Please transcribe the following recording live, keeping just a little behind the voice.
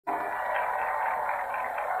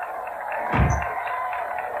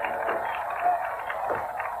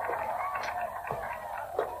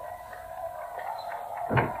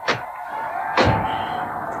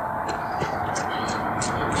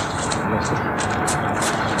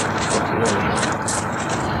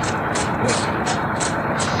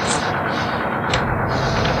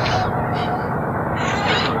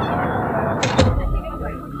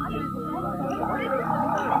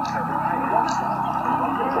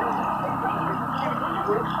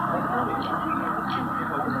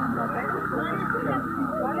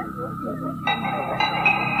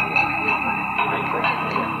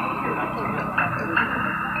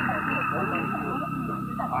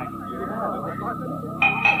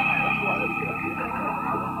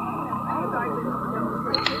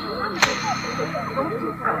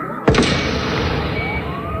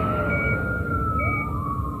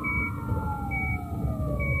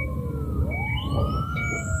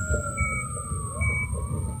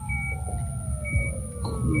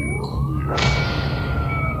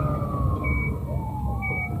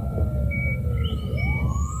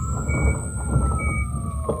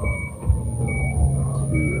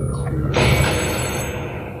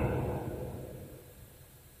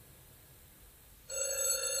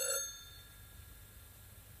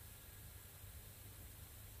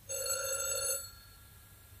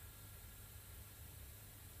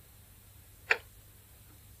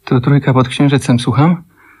Tu Trójka pod księżycem, słucham?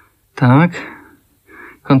 Tak.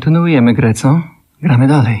 Kontynuujemy grę, co? Gramy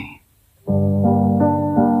dalej.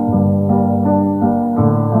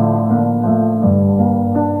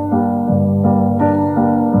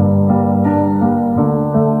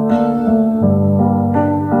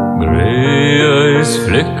 Grey eyes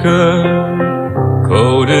flicker,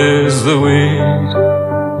 cold is the wind,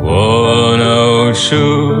 worn out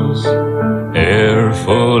shoes, air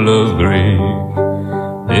full of grief.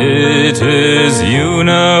 It is you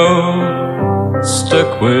now,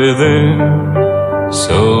 stuck within,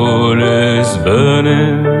 soul is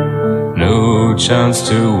burning, no chance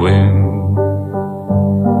to win.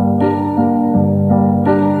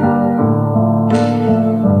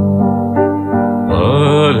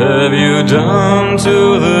 What have you done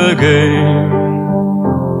to the game?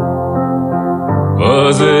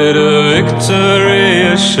 Was it a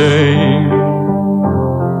victory, a shame?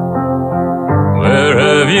 Where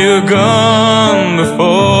have you gone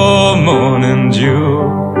before morning dew?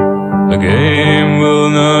 The game will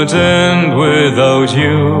not end without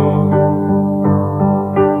you.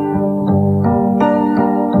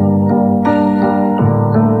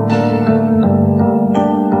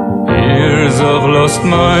 Years of lost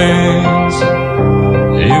minds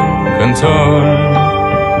you can turn,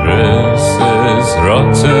 dresses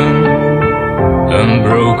rotten and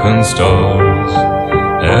broken stars,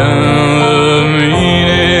 and the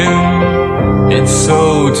meaning it's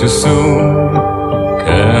so too soon.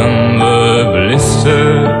 Can the blister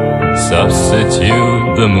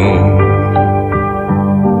substitute the moon?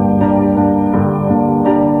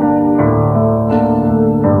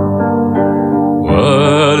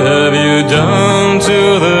 What have you done to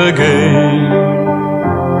the game?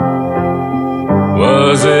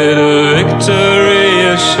 Was it a victory,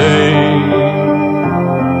 a shame?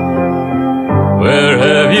 Where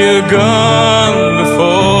have you gone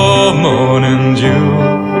before morning dew?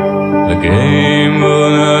 The game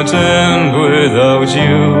will not end without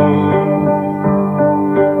you.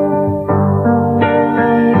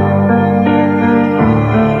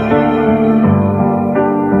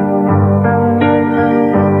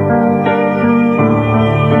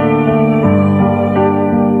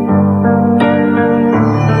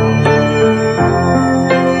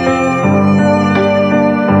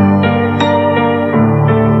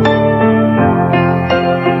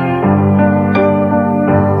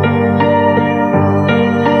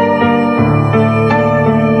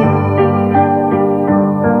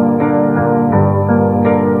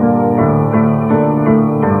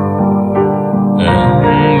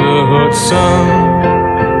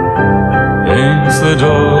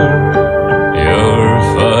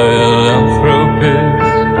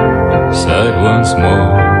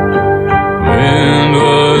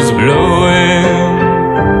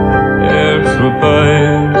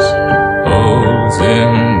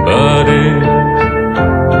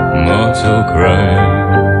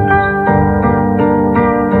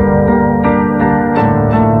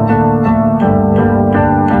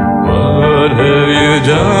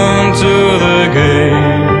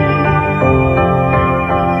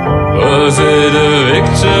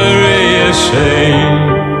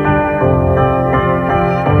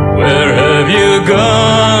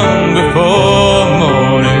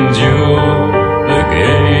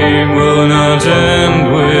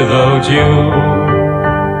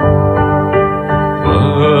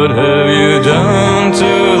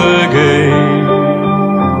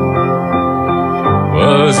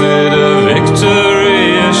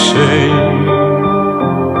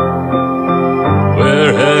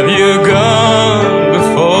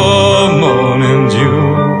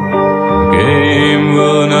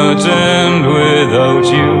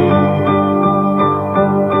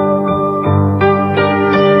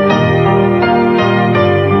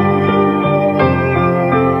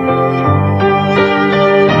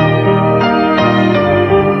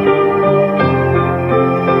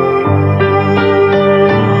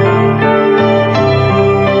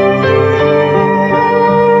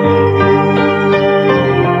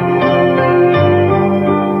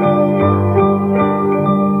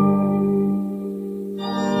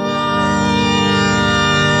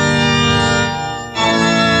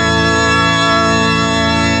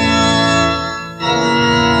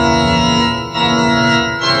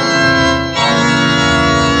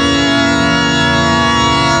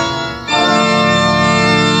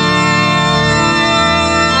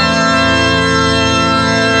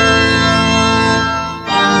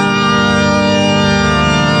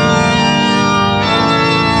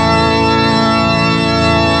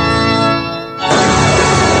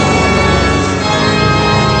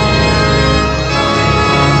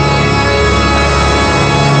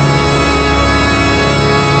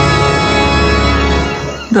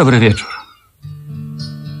 Dobry wieczór.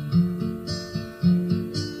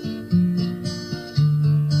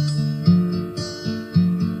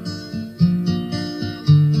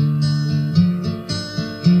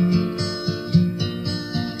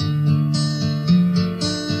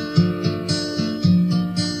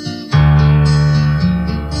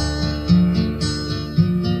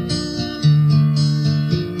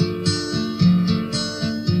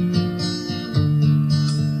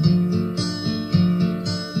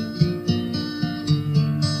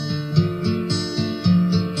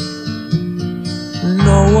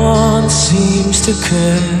 Seems to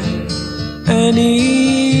care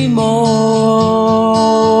anymore.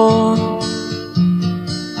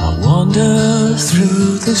 I wander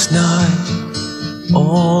through this night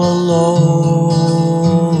all alone.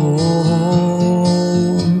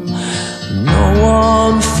 No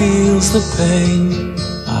one feels the pain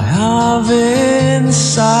I have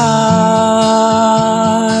inside.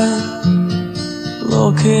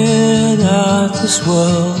 Looking at this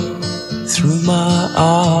world through my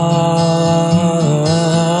eyes.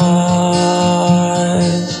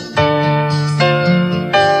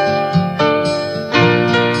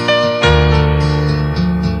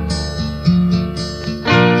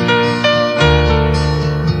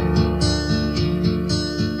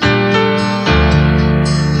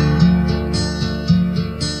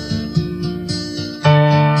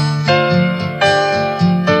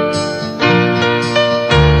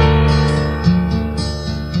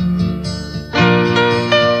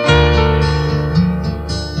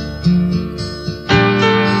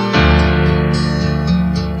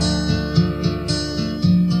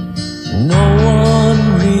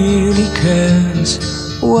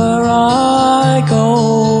 Where I go,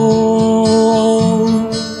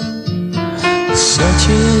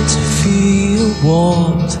 searching to feel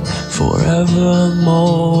warmth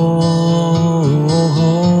forevermore.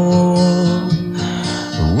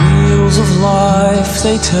 The wheels of life,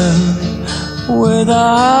 they turn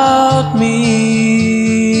without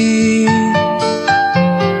me.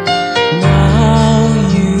 Now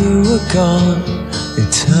you are gone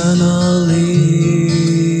eternally.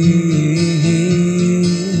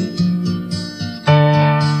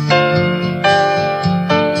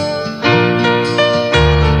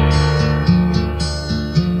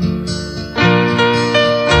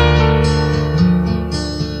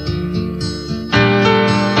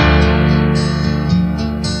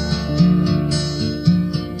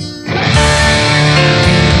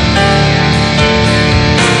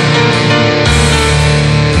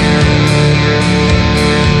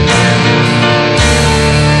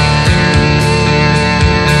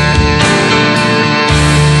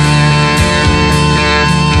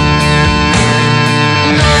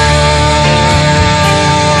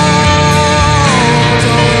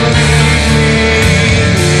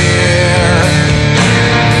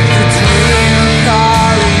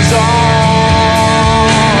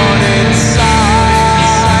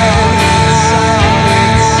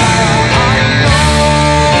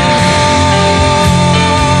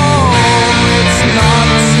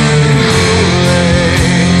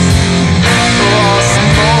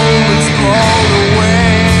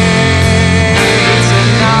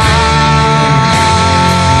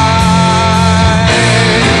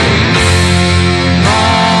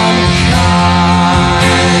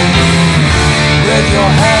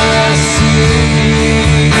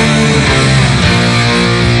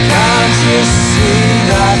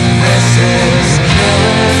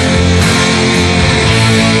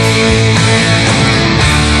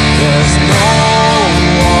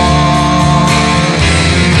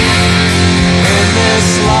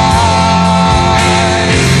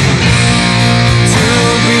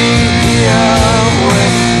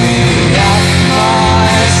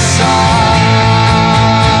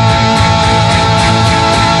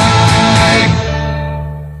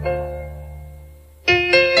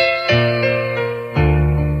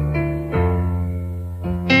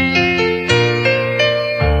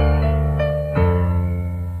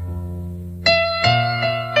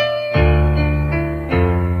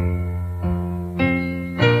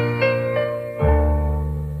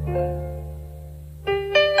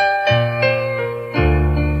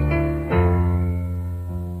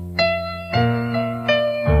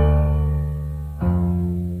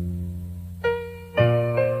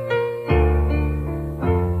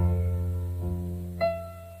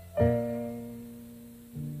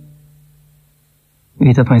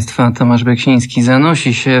 Witam Państwa, Tomasz Beksiński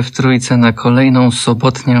zanosi się w Trójce na kolejną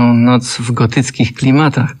sobotnią noc w gotyckich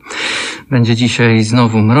klimatach. Będzie dzisiaj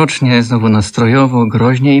znowu mrocznie, znowu nastrojowo,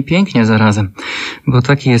 groźnie i pięknie zarazem, bo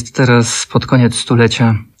taki jest teraz pod koniec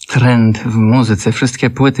stulecia trend w muzyce. Wszystkie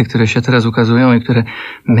płyty, które się teraz ukazują i które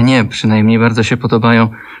mnie przynajmniej bardzo się podobają,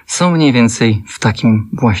 są mniej więcej w takim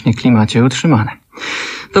właśnie klimacie utrzymane.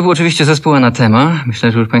 To był oczywiście zespół Anatema.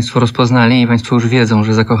 Myślę, że już Państwo rozpoznali i Państwo już wiedzą,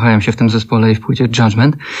 że zakochałem się w tym zespole i w płycie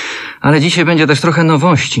Judgment. Ale dzisiaj będzie też trochę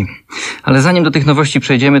nowości. Ale zanim do tych nowości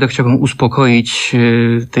przejdziemy, to chciałbym uspokoić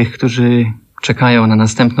tych, którzy czekają na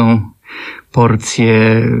następną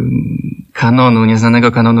porcję kanonu,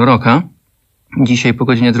 nieznanego kanonu rocka. Dzisiaj po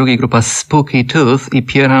godzinie 2 grupa Spooky Tooth i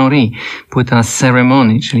Pierre Henry, płyta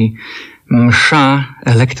Ceremony, czyli msza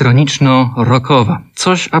elektroniczno-rockowa.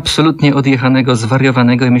 Coś absolutnie odjechanego,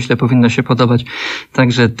 zwariowanego i myślę powinno się podobać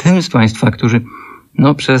także tym z Państwa, którzy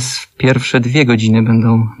przez pierwsze 2 godziny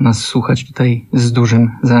będą nas słuchać tutaj z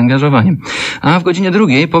dużym zaangażowaniem. A w godzinie 2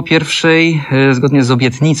 po pierwszej, zgodnie z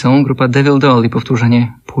obietnicą, grupa Devil Doll i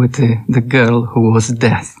powtórzenie płyty The Girl Who Was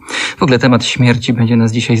Death. W ogóle temat śmierci będzie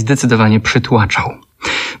nas dzisiaj zdecydowanie przytłaczał.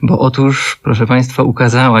 Bo otóż, proszę Państwa,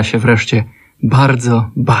 ukazała się wreszcie bardzo,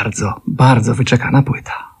 bardzo, bardzo wyczekana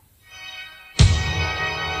płyta.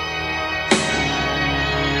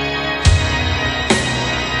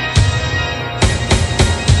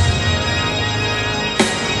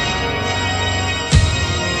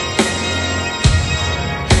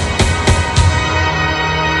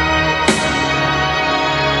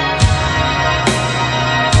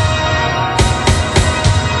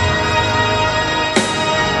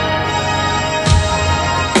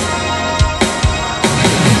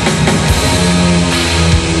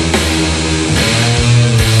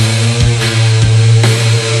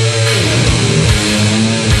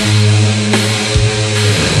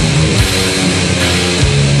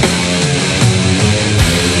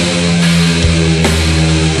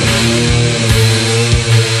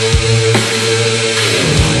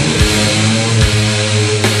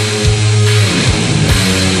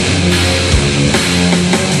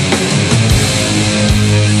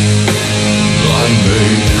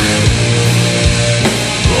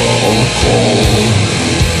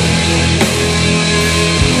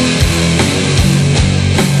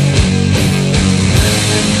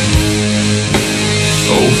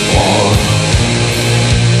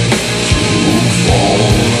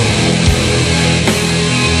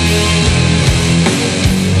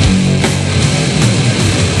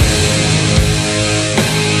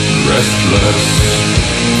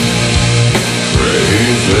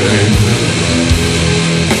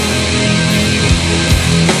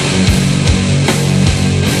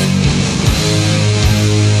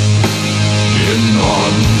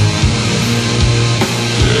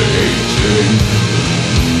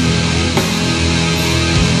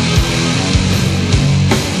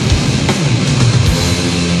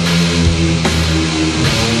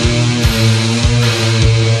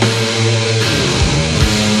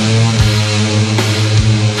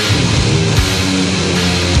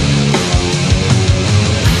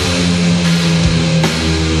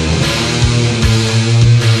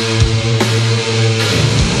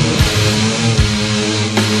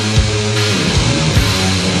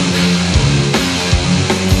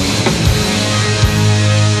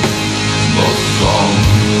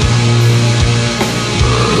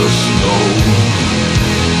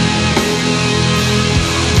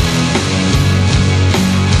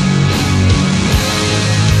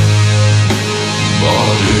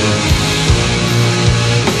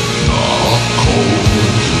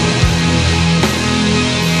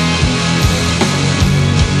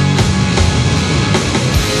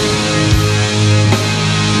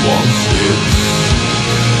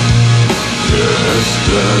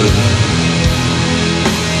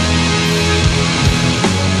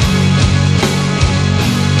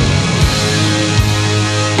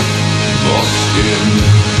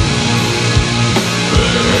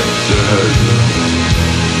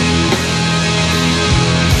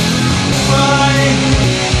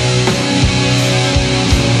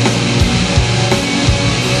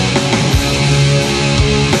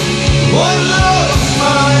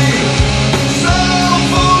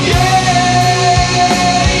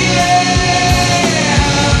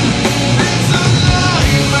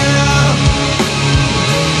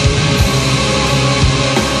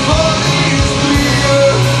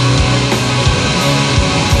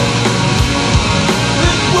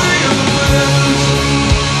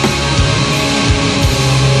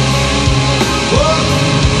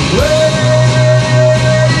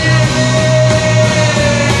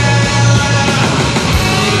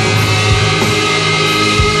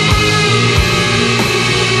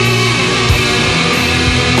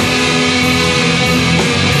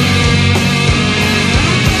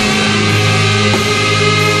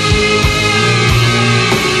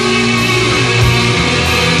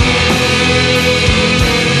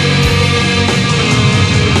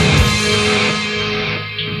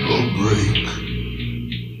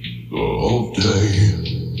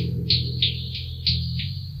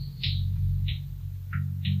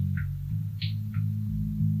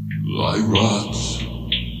 I rot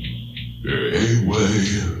away.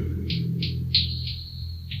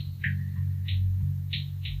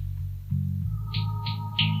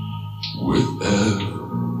 With every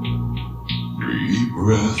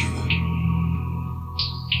breath,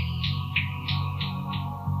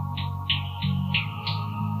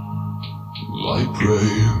 I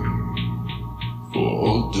pray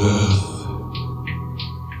for death.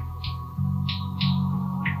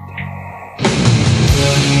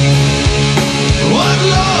 What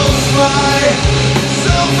lost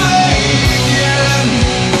myself again?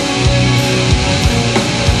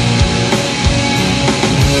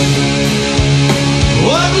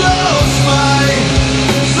 What lost myself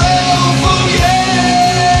again?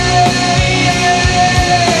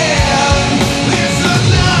 It's a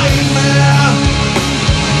nightmare,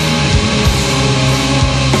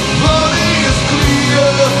 but it's clear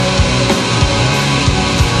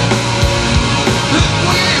that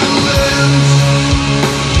we'll end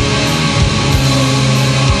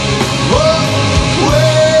both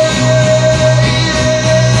ways.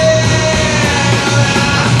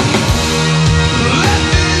 Let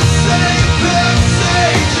me say,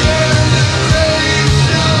 generation,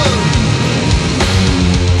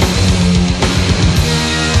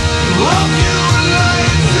 love you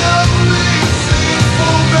like a misinformation.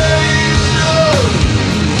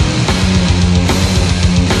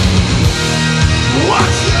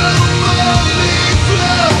 Watch your money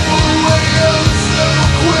flow away so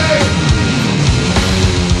quick.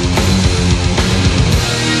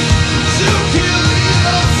 To kill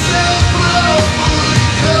yourself probably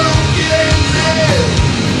don't get it.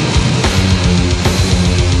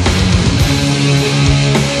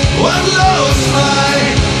 What lost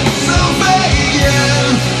myself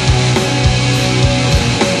again?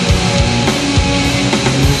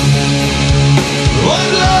 What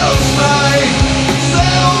lost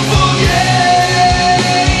myself again?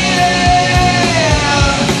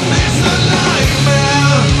 It's a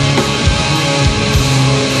nightmare,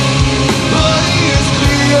 but it's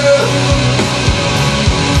clear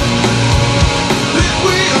that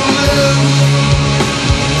we'll live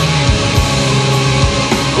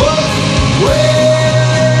both ways.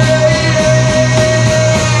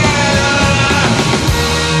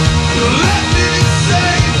 Let me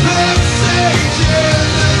say, generation,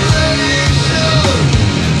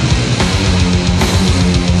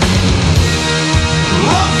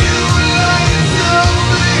 love you like a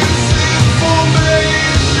misinformation.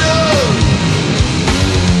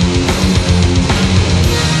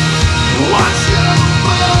 Watch your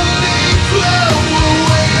money flow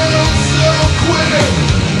away so quick.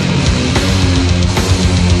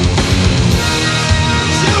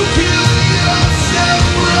 To kill yourself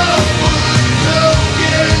probably don't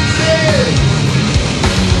get it.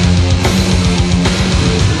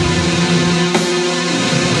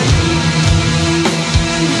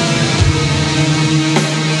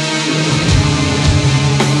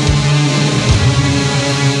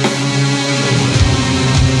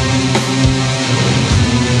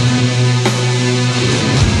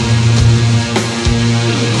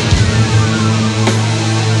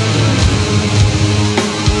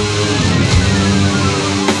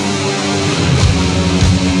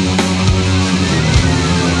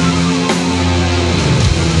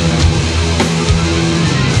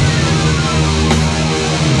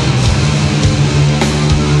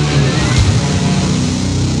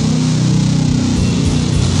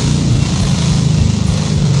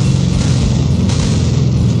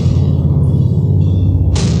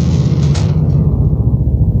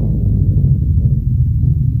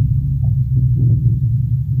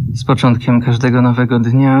 Z początkiem każdego nowego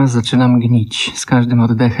dnia zaczynam gnić. Z każdym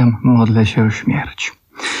oddechem modlę się o śmierć.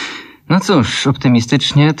 No cóż,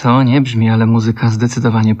 optymistycznie to nie brzmi, ale muzyka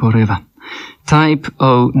zdecydowanie porywa. Type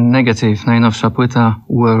O Negative, najnowsza płyta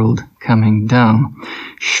World Coming Down.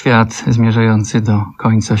 Świat zmierzający do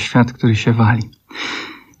końca, świat, który się wali.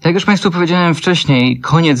 Jak już Państwu powiedziałem wcześniej,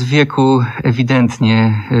 koniec wieku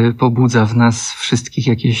ewidentnie pobudza w nas wszystkich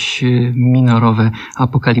jakieś minorowe,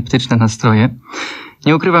 apokaliptyczne nastroje.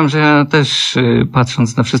 Nie ukrywam, że ja też,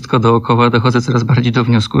 patrząc na wszystko dookoła, dochodzę coraz bardziej do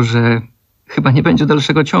wniosku, że chyba nie będzie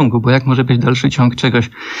dalszego ciągu, bo jak może być dalszy ciąg czegoś,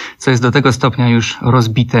 co jest do tego stopnia już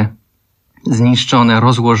rozbite, zniszczone,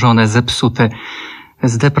 rozłożone, zepsute,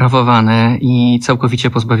 zdeprawowane i całkowicie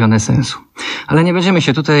pozbawione sensu. Ale nie będziemy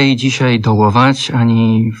się tutaj dzisiaj dołować,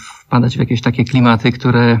 ani wpadać w jakieś takie klimaty,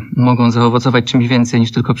 które mogą zaowocować czymś więcej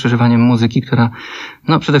niż tylko przeżywaniem muzyki, która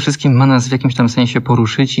przede wszystkim ma nas w jakimś tam sensie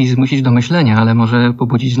poruszyć i zmusić do myślenia, ale może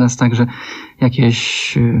pobudzić w nas także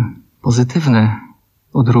jakieś pozytywne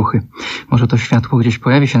odruchy. Może to światło gdzieś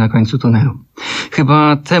pojawi się na końcu tunelu.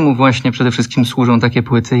 Chyba temu właśnie przede wszystkim służą takie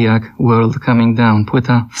płyty jak World Coming Down.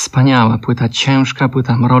 Płyta wspaniała, płyta ciężka,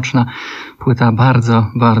 płyta mroczna, płyta bardzo,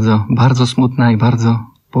 bardzo, bardzo smutna i bardzo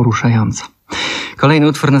poruszająca. Kolejny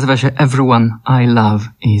utwór nazywa się Everyone I Love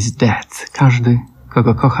is Dead. Każdy,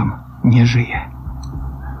 kogo kocham, nie żyje.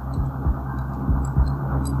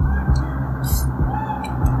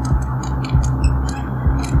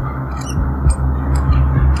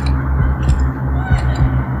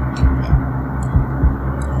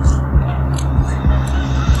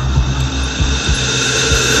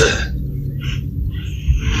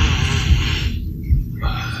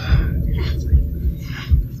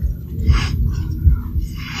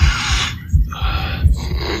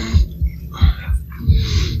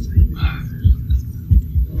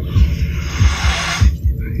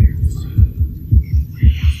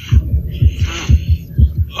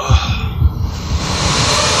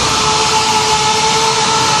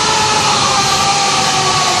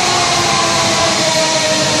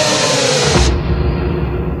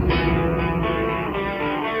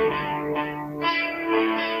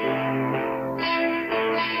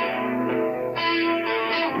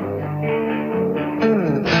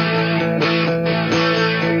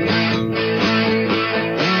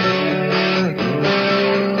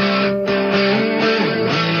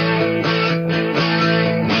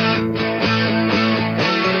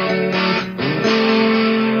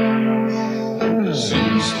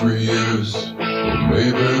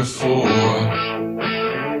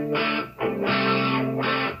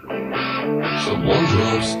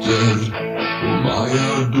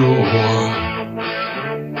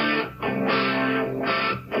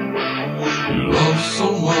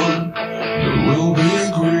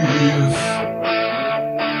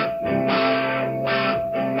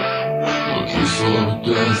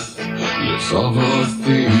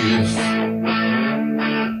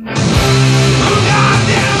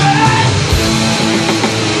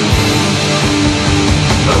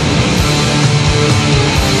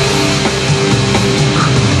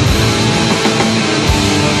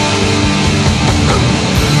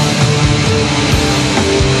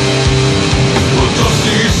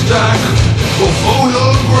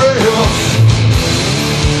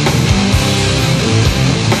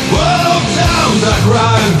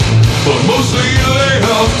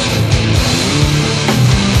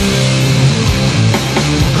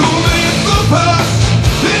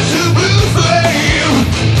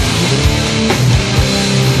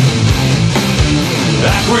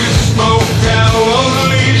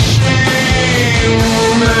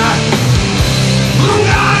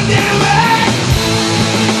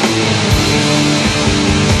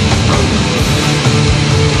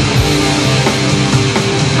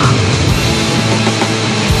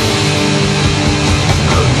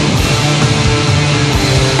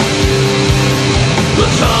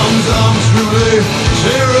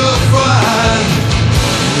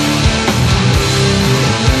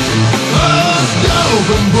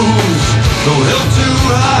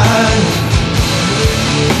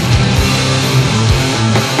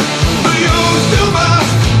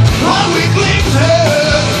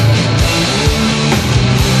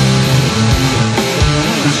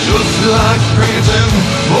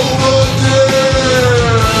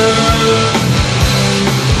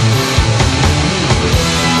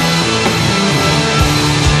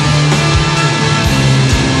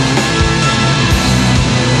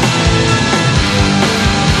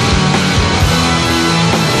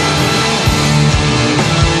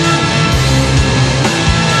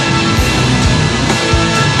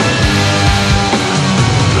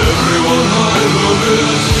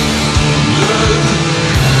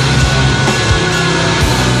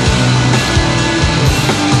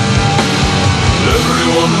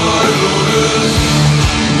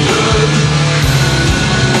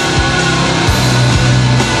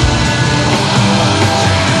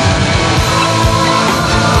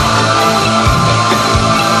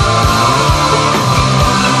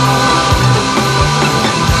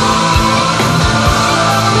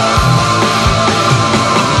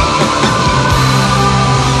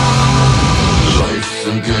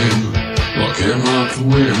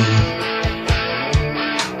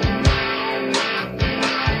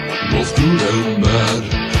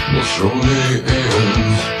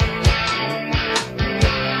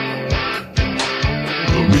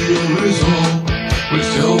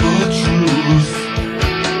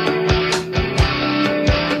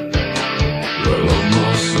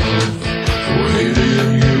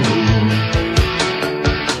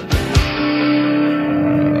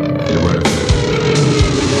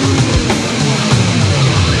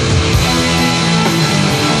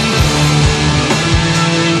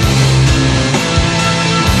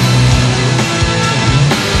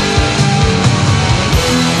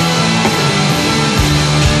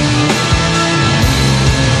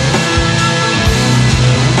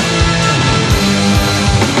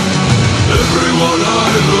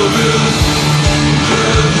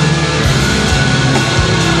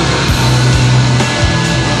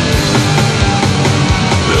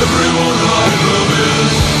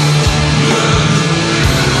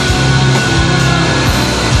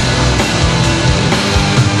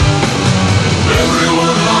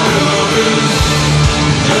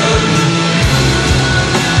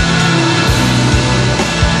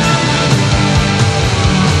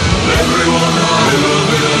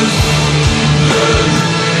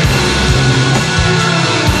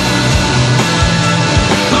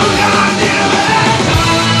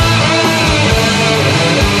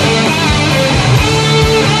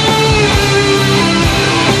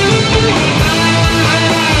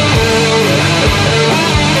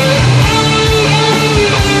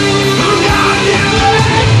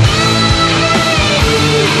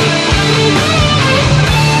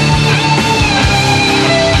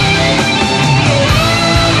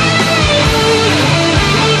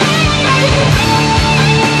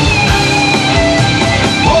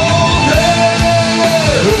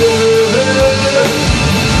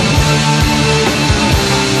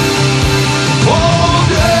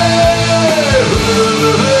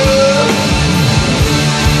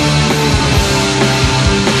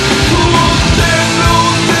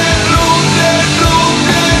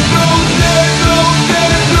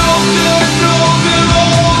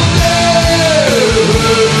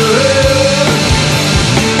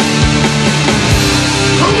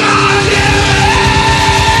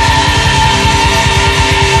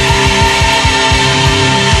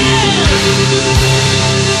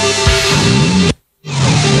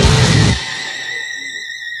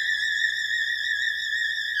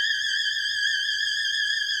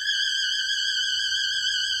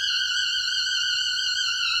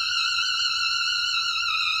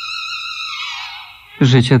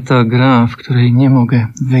 Życie to gra, w której nie mogę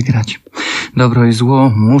wygrać. Dobro i zło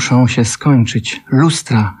muszą się skończyć.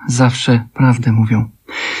 Lustra zawsze prawdę mówią.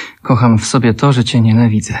 Kocham w sobie to, że cię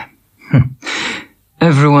nienawidzę.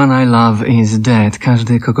 Everyone I love is dead.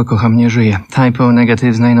 Każdy, kogo kocham, nie żyje. Typo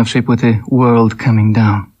negatyw z najnowszej płyty World Coming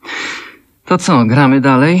Down. To co, gramy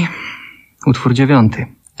dalej? Utwór 9.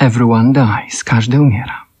 Everyone dies. Każdy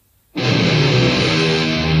umiera.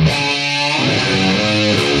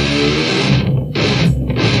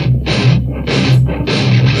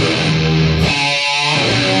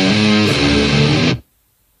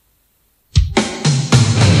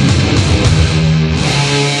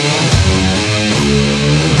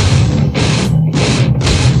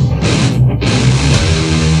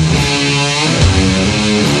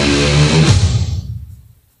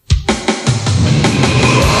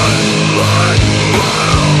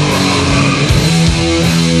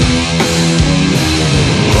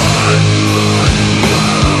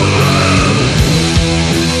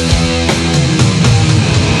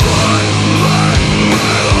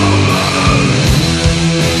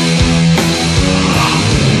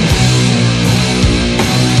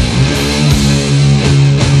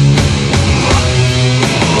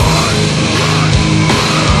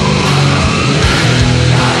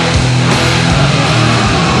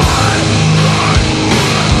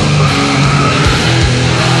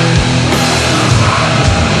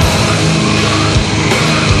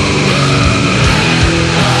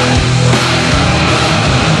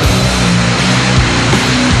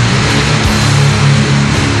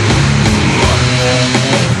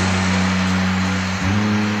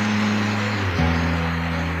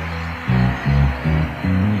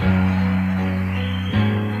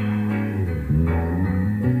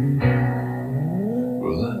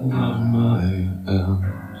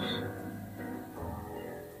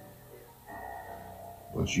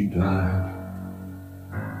 She died.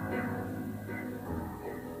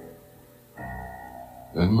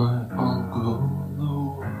 And my uncle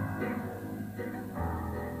knew.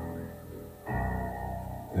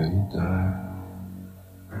 And he died.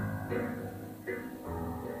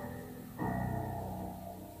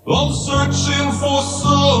 I'm searching for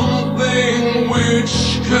something which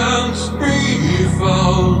can't be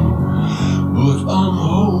found, but I'm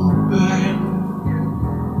hoping.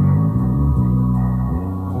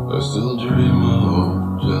 I still dream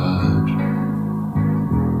of Dad,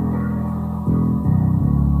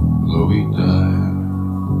 though he died.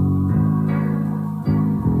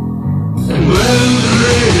 When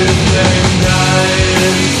everything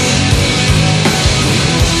dies,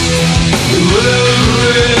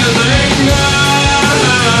 everything dies.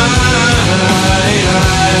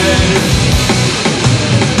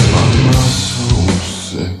 I'm not so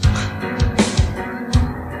sick.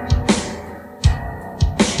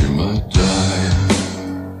 She might die.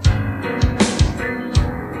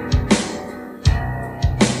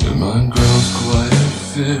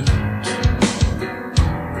 accept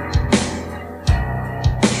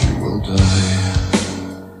she will die.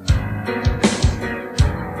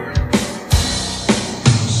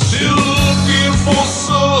 Still looking for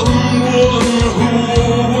someone who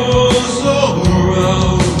was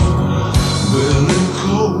around, barely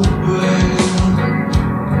coping.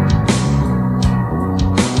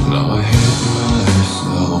 Now I hate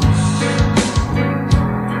myself.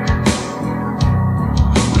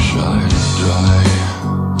 Wish I'd die.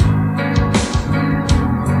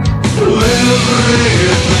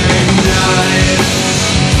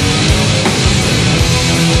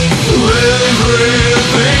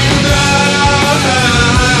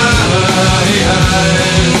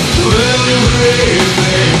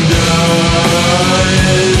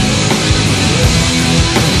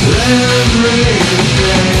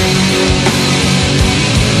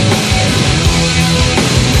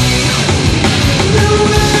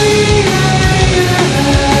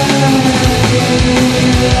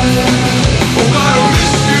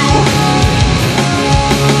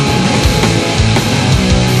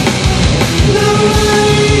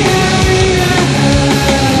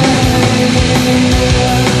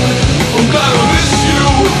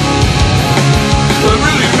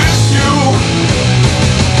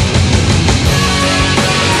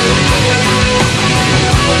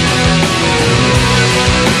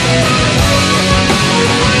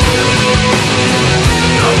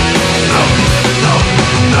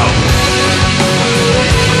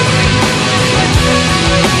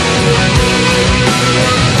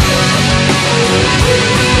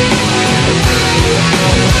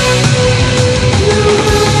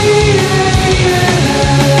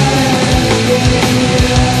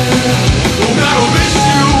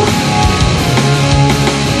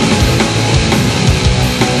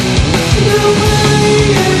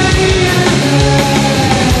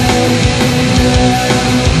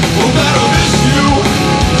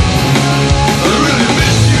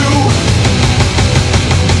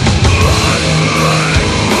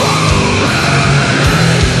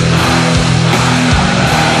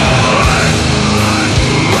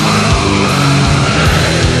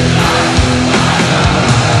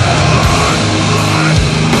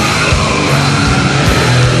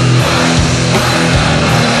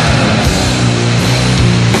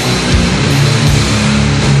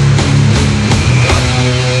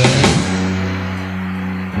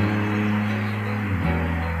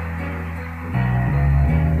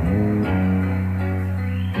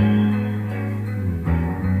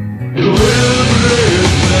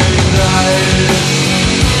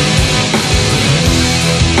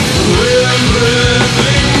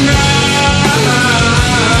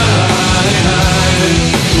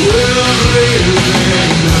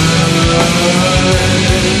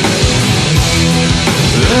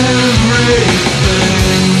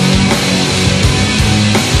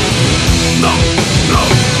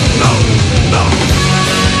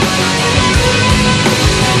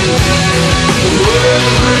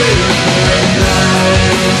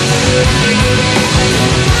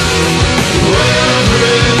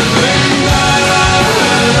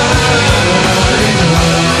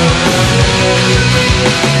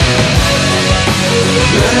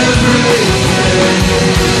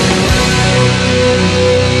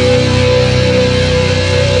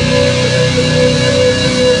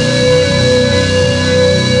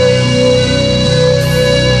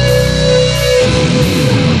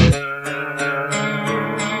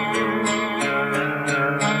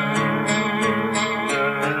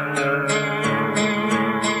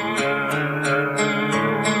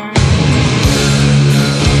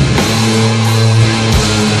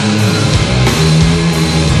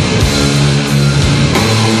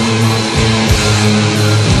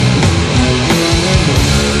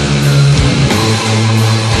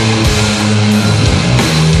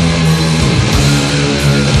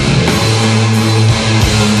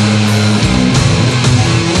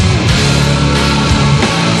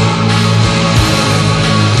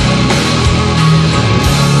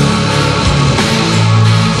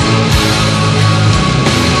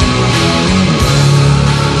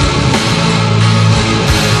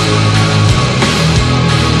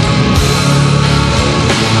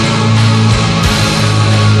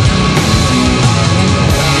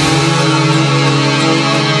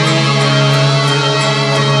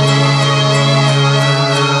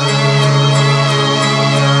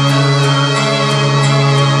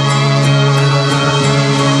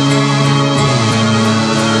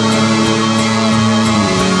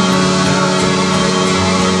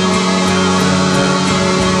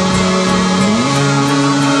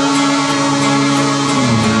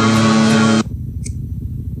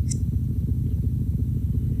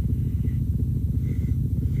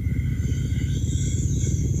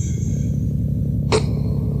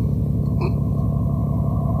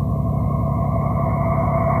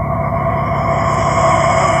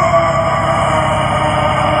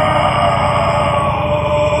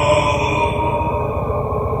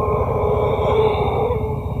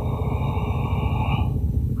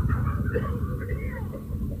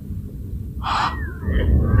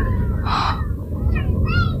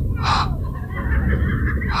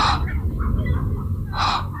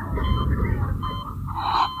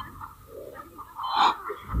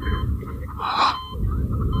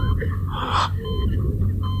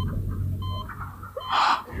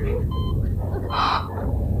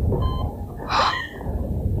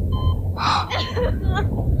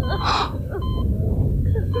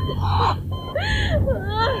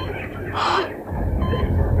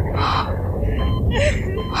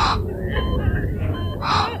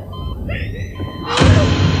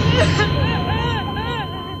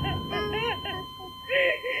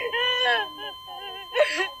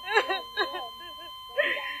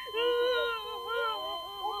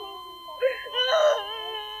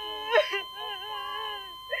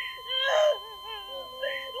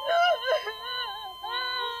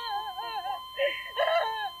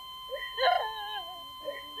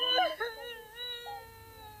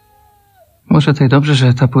 może tutaj dobrze,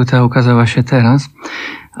 że ta płyta ukazała się teraz,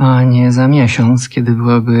 a nie za miesiąc, kiedy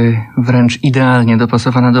byłaby wręcz idealnie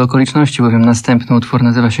dopasowana do okoliczności, bowiem następny utwór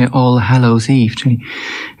nazywa się All Hallows Eve, czyli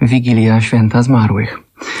Wigilia Święta Zmarłych.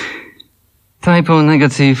 Typo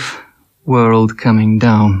Negative World Coming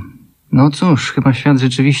Down. No cóż, chyba świat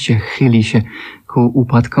rzeczywiście chyli się ku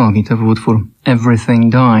upadkowi. To był utwór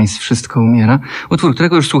Everything Dies, Wszystko umiera. Utwór,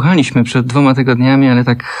 którego już słuchaliśmy przed 2 tygodniami, ale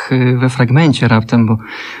tak we fragmencie raptem, bo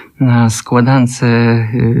na składance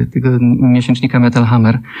tego miesięcznika Metal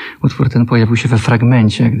Hammer utwór ten pojawił się we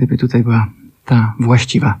fragmencie, gdyby tutaj była ta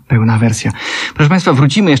właściwa, pełna wersja. Proszę Państwa,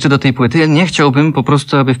 wrócimy jeszcze do tej płyty. Nie chciałbym po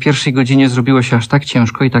prostu, aby w pierwszej godzinie zrobiło się aż tak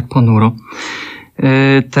ciężko i tak ponuro.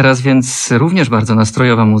 Teraz więc również bardzo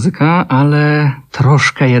nastrojowa muzyka, ale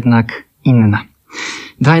troszkę jednak inna.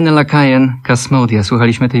 Dinah Lakaien, Kasmodia.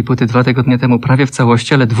 Słuchaliśmy tej płyty 2 tygodnie temu prawie w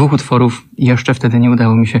całości, ale 2 utworów jeszcze wtedy nie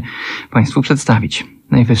udało mi się Państwu przedstawić.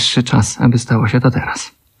 Najwyższy czas, aby stało się to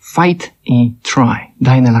teraz. Fight i Try.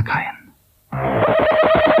 Dinah Lakaien.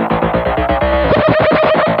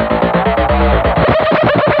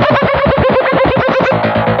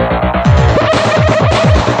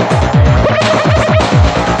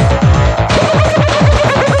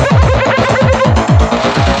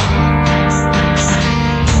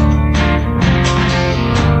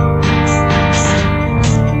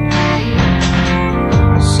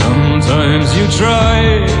 Sometimes you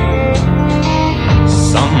try,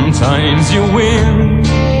 sometimes you win,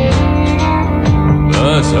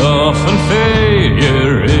 but often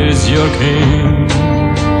failure is your king.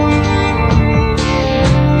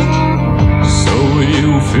 So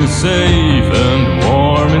you feel safe and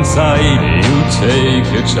warm inside, you take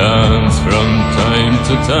a chance from time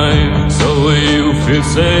to time. So you feel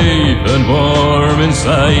safe and warm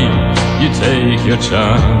inside, you take your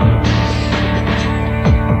chance.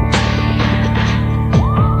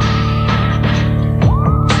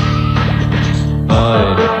 I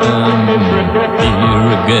am here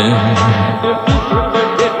again,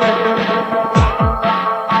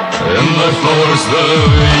 and I force the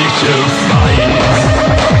weak to fight.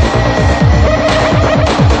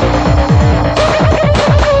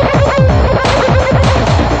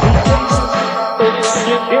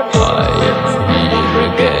 I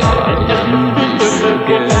am here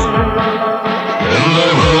again, and I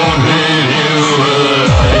won't leave you alive.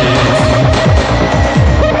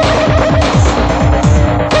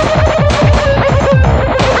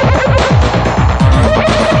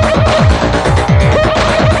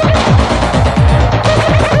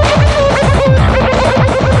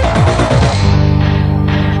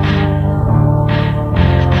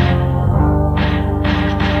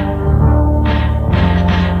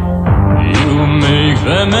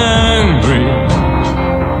 Them angry,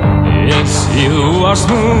 yes, you are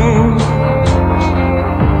smooth.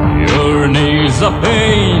 Your nails are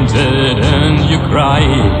painted and you cry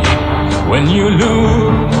when you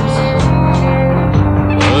lose.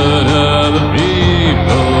 But other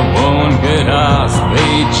people won't get asked,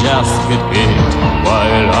 they just get hit,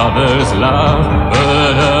 while others laugh.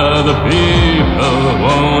 But other people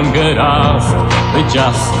won't get asked, they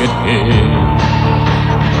just get hit.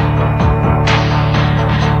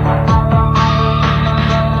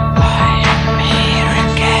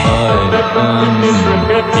 I'm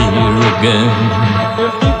here again,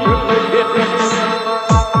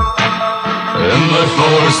 and I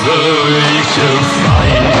force the weak to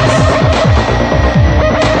fight.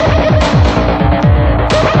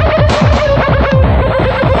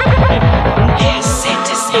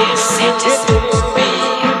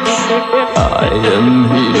 I am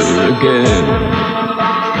here again,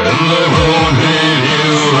 and I won't leave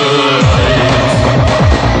you alive.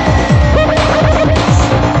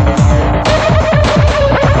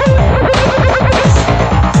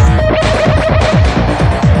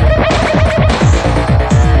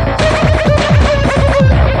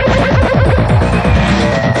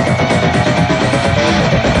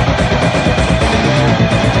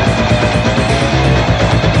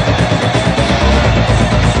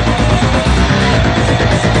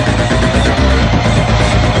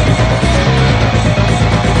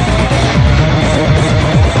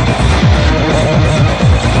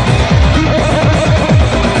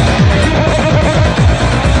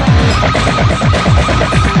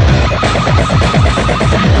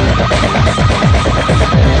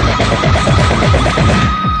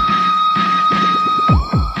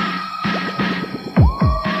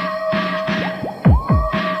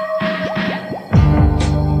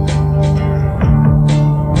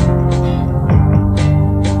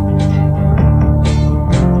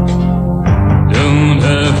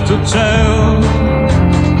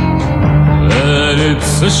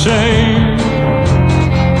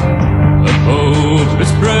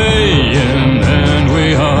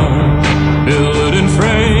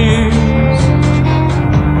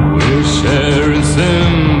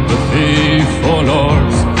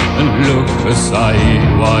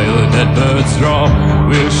 let's draw.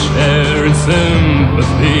 We'll share in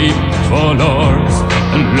sympathy for lords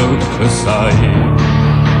and look aside.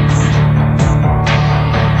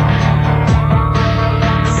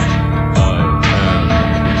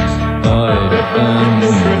 I am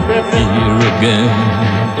here again,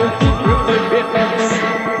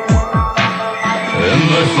 and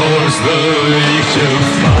I force the weak to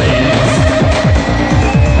fight.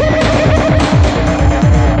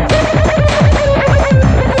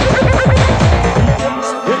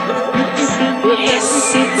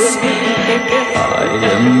 I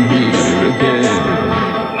am here again,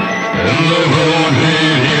 and I won't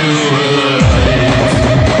leave you alive.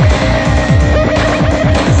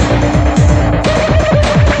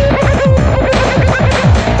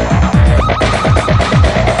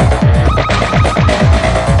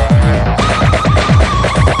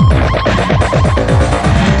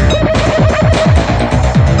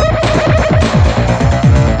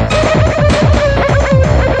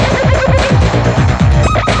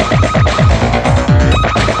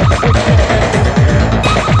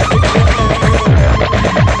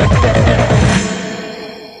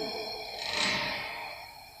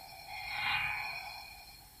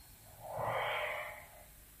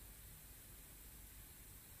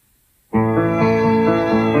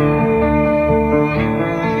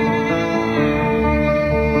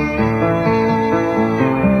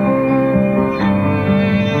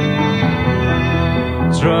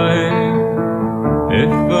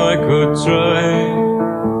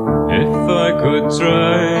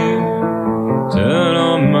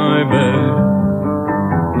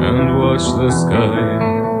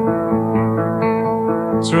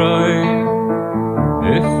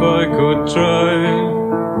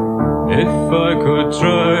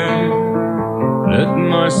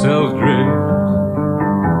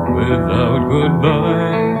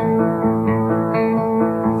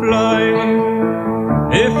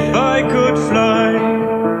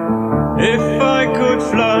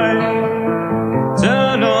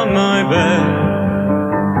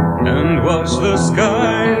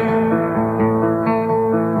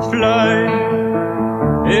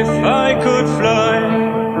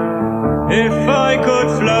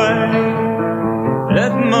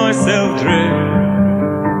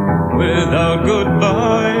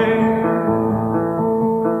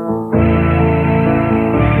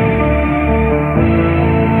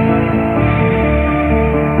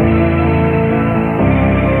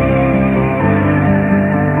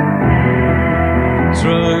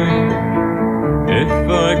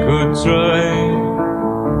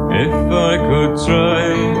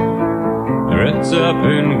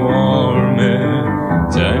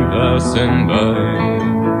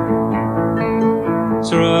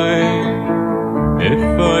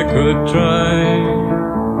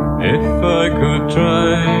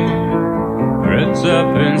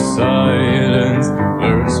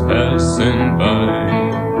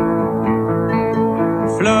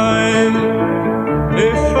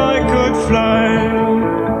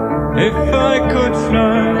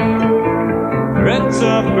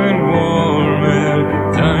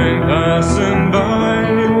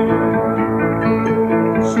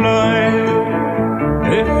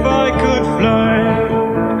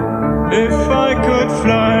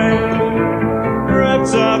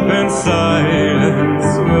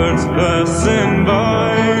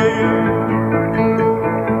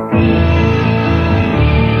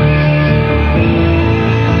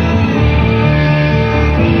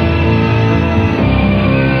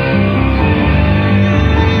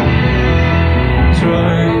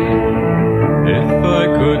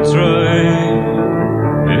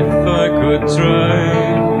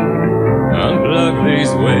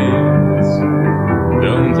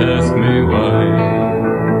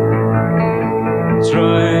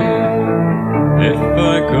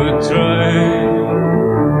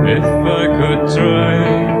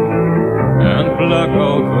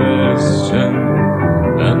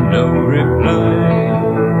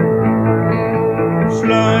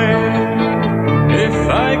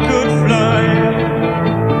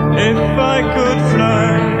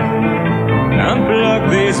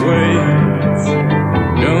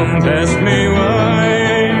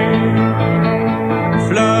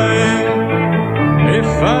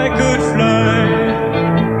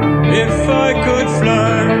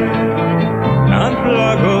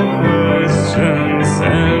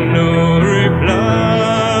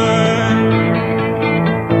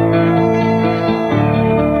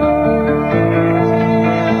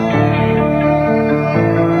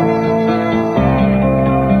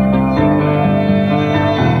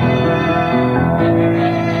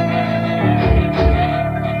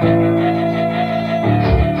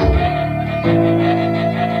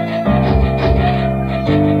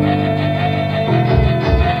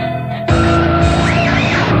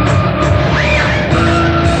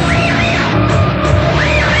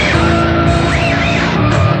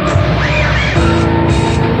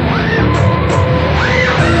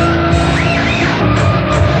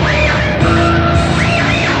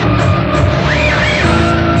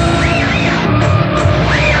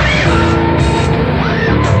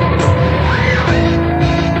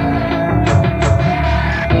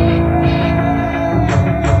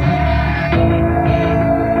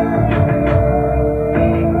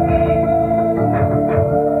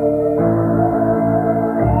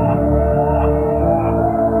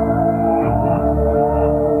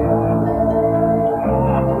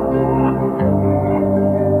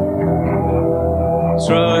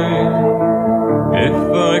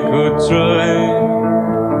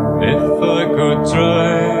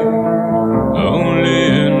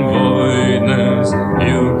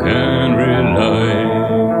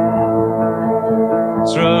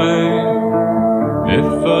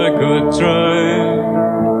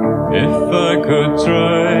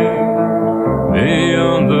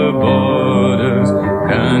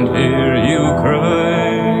 can't hear you cry.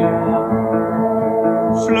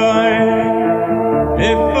 Fly,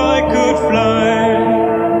 if I could fly,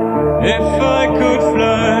 if I could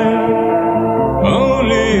fly,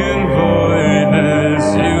 only in voidness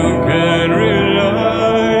you can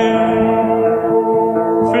rely.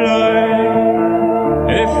 Fly,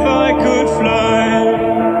 if I could fly,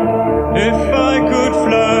 if I could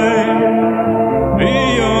fly,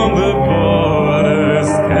 beyond the borders,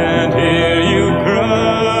 can't hear you cry.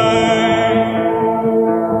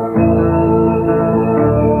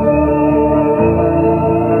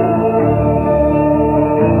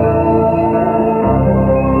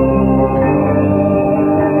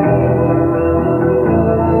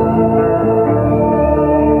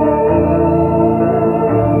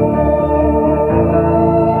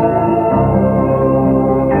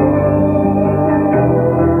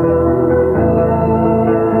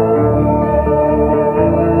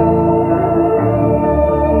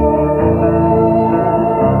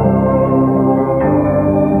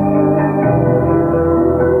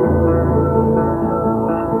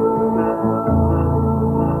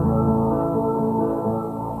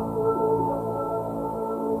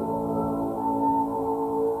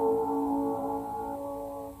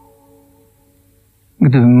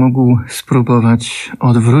 Gdybym mógł spróbować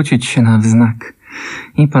odwrócić się na wznak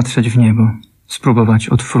i patrzeć w niebo, spróbować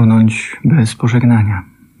odfrunąć bez pożegnania,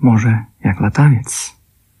 może jak latawiec.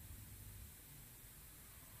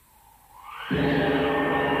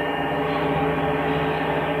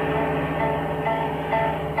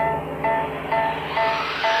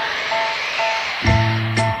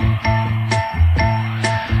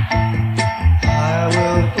 I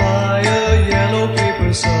will fly a yellow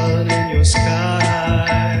paper sun in your sky.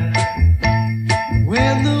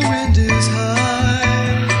 When the wind is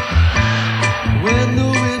high, when the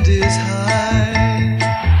wind is high,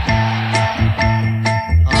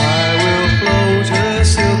 I will float a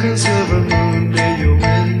silk and silver moon near your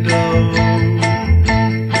window.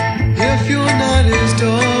 If your night is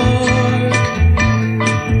dark,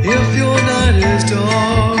 if your night is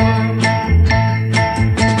dark,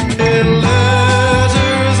 in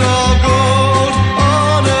letters of gold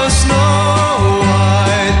on a snow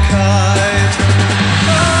white kite,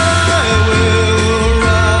 I will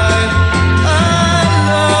write, I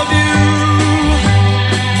love you,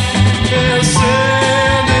 and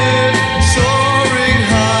send it soaring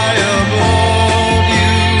high above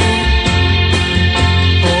you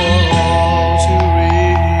for all to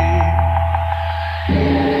read.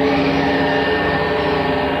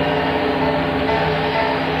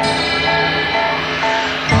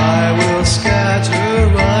 I will scatter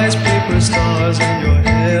rice paper stars in your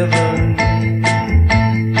heaven.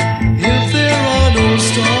 If there are no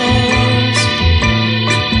stars,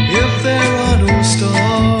 if there are no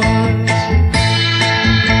stars,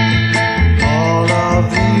 all of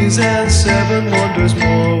these and 7 wonders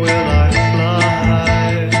more will I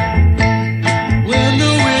fly. When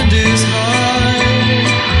the wind is high,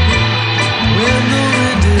 when the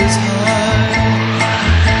wind is high,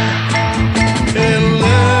 in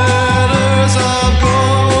letters of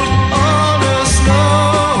gold on a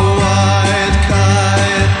snow white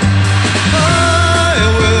kite, I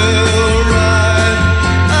will write,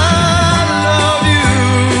 I love you,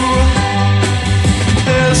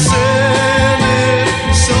 and send it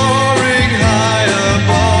soaring high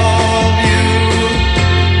above you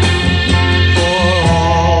for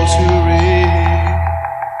all to read.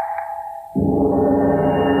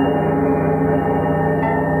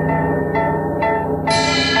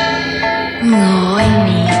 Ngồi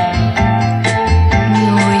mi,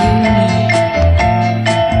 ngồi mi,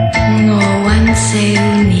 ngồi one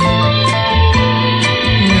sale mi,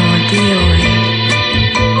 ngồi dioi,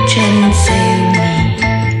 chen sale mi,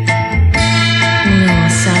 ngồi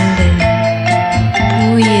sanden,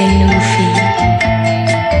 puye nufi,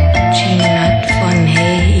 chinat von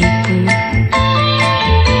he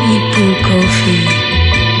ipu kofi,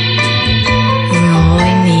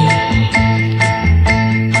 ngồi mi.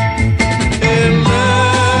 In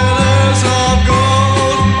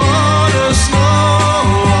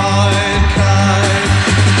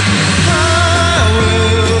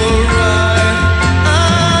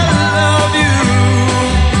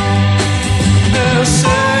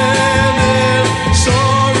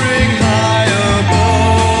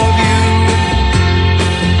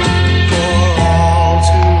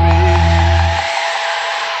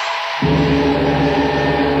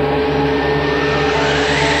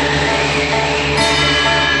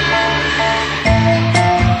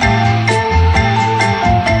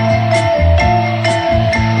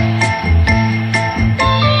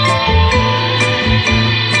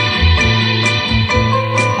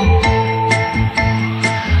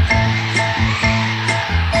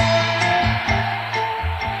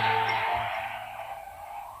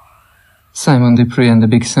Simon Dupree and the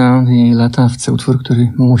Big Sound i Latawce, utwór,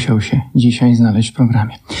 który musiał się dzisiaj znaleźć w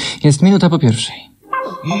programie. Jest minuta po pierwszej.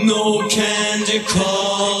 No candy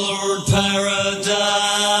colored paradise,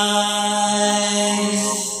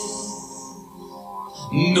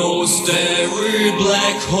 no starry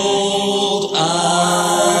black hold eyes,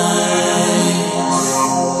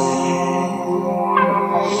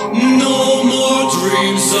 no more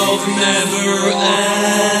dreams of never end.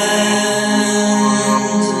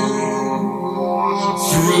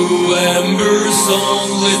 Through embers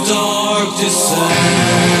only dark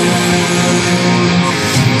descent.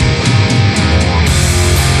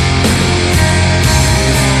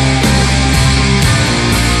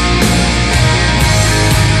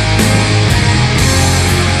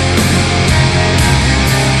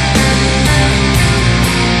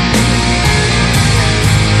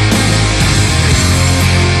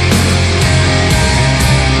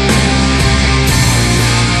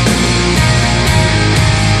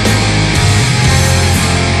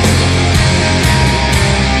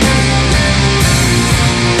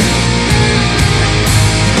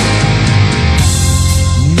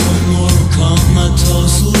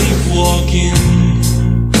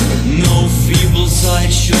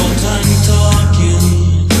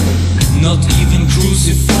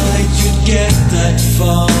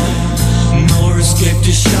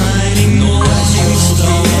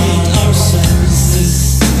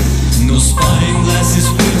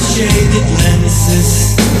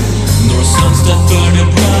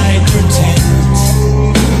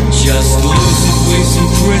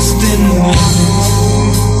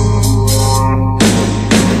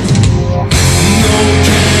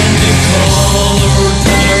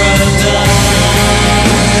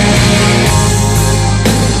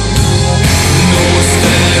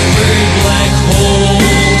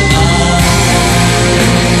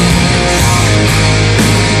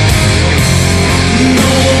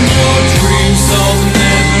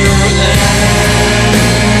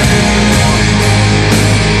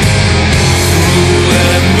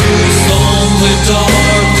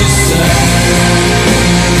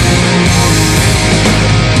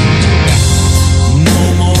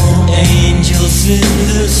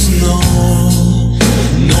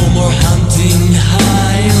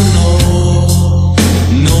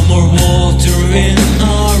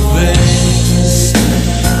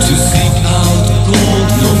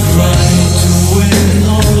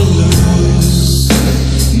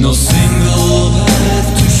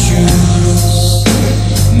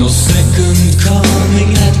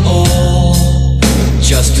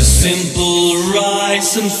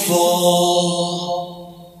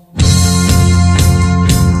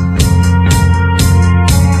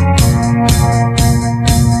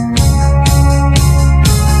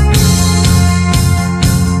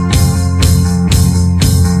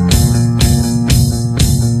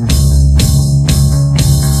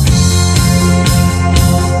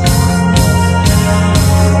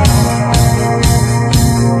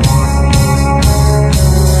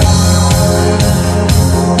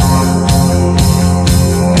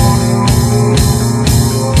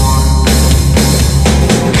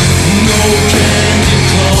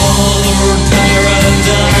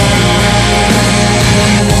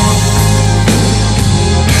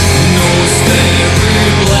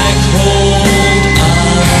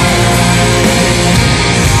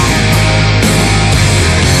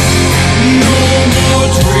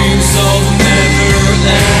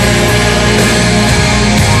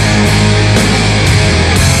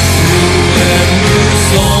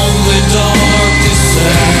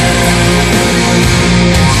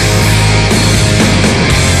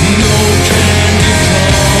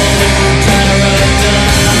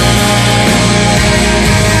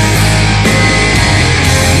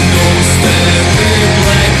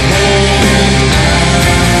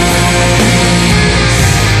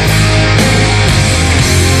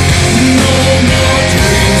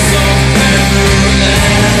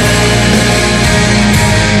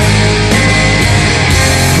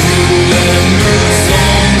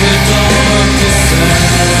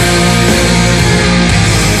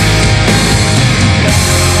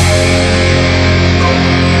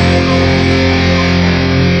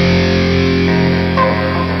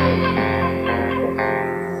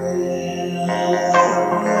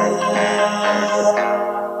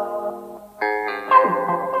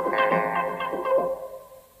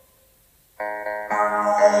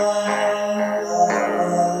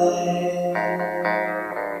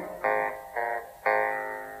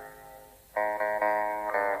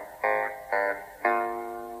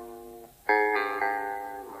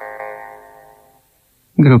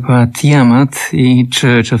 grupa Tiamat i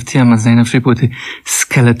Church of Tiamat z najnowszej płyty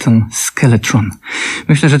Skeletron.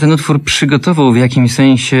 Myślę, że ten utwór przygotował w jakimś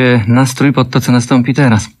sensie nastrój pod to, co nastąpi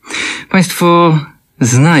teraz. Państwo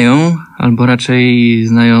znają, albo raczej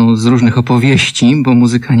znają z różnych opowieści, bo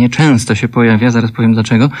muzyka nieczęsto się pojawia, zaraz powiem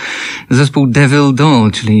dlaczego, zespół Devil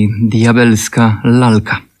Doll, czyli diabelska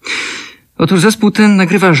lalka. Otóż zespół ten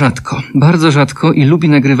nagrywa rzadko, bardzo rzadko i lubi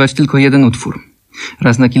nagrywać tylko jeden utwór.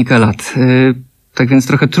 Raz na kilka lat. Tak więc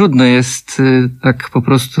trochę trudno jest tak po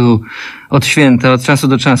prostu od święta, od czasu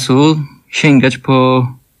do czasu sięgać po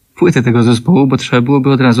płyty tego zespołu, bo trzeba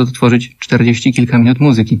byłoby od razu odtworzyć 40 kilka minut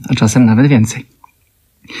muzyki, a czasem nawet więcej.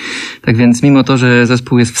 Tak więc mimo to, że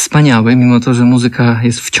zespół jest wspaniały, mimo to, że muzyka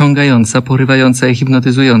jest wciągająca, porywająca i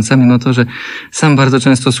hipnotyzująca, mimo to, że sam bardzo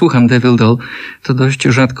często słucham Devil Doll, to dość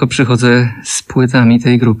rzadko przychodzę z płytami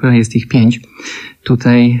tej grupy, a jest ich 5,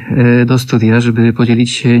 tutaj do studia, żeby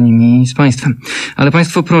podzielić się nimi z Państwem. Ale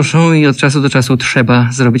Państwo proszą i od czasu do czasu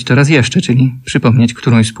trzeba zrobić to raz jeszcze, czyli przypomnieć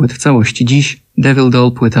którąś z płyt w całości. Dziś Devil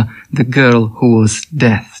Doll, płyta The Girl Who Was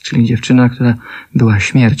Death, czyli dziewczyna, która była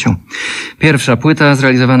śmiercią. Pierwsza płyta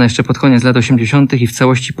zrealizowana jeszcze pod koniec lat 80. i w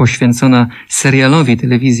całości poświęcona serialowi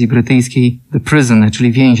telewizji brytyjskiej The Prisoner,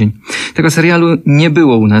 czyli Więzień. Tego serialu nie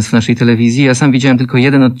było u nas w naszej telewizji, ja sam widziałem tylko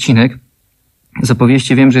jeden odcinek. Z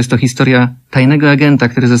opowieści wiem, że jest to historia tajnego agenta,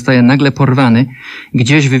 który zostaje nagle porwany,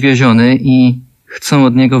 gdzieś wywieziony i chcą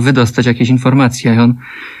od niego wydostać jakieś informacje, a on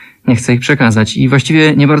nie chce ich przekazać. I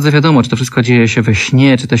właściwie nie bardzo wiadomo, czy to wszystko dzieje się we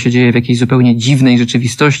śnie, czy to się dzieje w jakiejś zupełnie dziwnej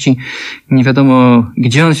rzeczywistości. Nie wiadomo,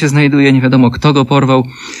 gdzie on się znajduje, nie wiadomo, kto go porwał.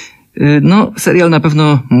 No, serial na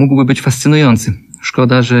pewno mógłby być fascynujący.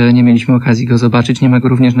 Szkoda, że nie mieliśmy okazji go zobaczyć. Nie ma go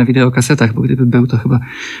również na wideokasetach, bo gdyby był, to chyba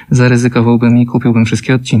zaryzykowałbym i kupiłbym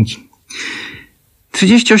wszystkie odcinki.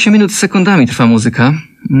 38 minut z sekundami trwa muzyka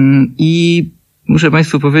i muszę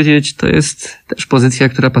Państwu powiedzieć, to jest też pozycja,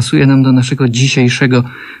 która pasuje nam do naszego dzisiejszego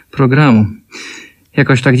programu.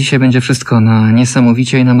 Jakoś tak dzisiaj będzie wszystko na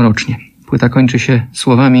niesamowicie i na mrocznie. Płyta kończy się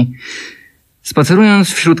słowami: spacerując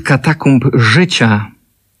wśród katakumb życia,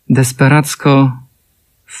 desperacko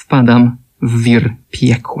wpadam w wir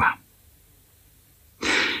piekła.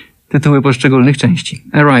 Tytuły poszczególnych części.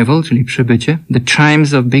 Arrival, czyli przybycie. The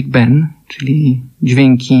Chimes of Big Ben, czyli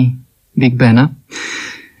dźwięki Big Bena.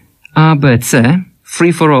 A, B, C.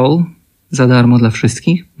 Free for All, za darmo dla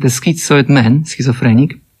wszystkich. The Schizoid Man,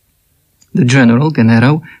 schizofrenik. The General,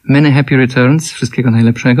 generał. Many Happy Returns, wszystkiego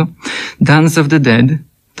najlepszego. Dance of the Dead,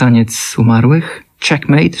 taniec umarłych.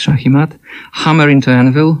 Checkmate, szach i mat. Hammer into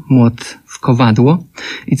Anvil, młot w kowadło.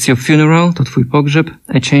 It's Your Funeral, to twój pogrzeb.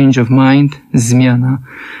 A Change of Mind, zmiana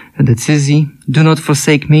decyzji. Do Not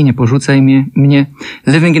Forsake Me, nie porzucaj mnie.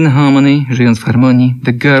 Living in Harmony, żyjąc w harmonii.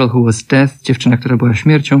 The Girl Who Was Death, dziewczyna, która była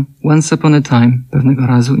śmiercią. Once Upon a Time, pewnego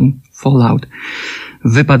razu i Fallout.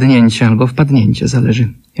 Wypadnięcie albo wpadnięcie,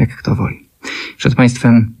 zależy jak kto woli. Przed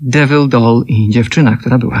Państwem Devil Doll i dziewczyna,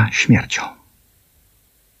 która była śmiercią.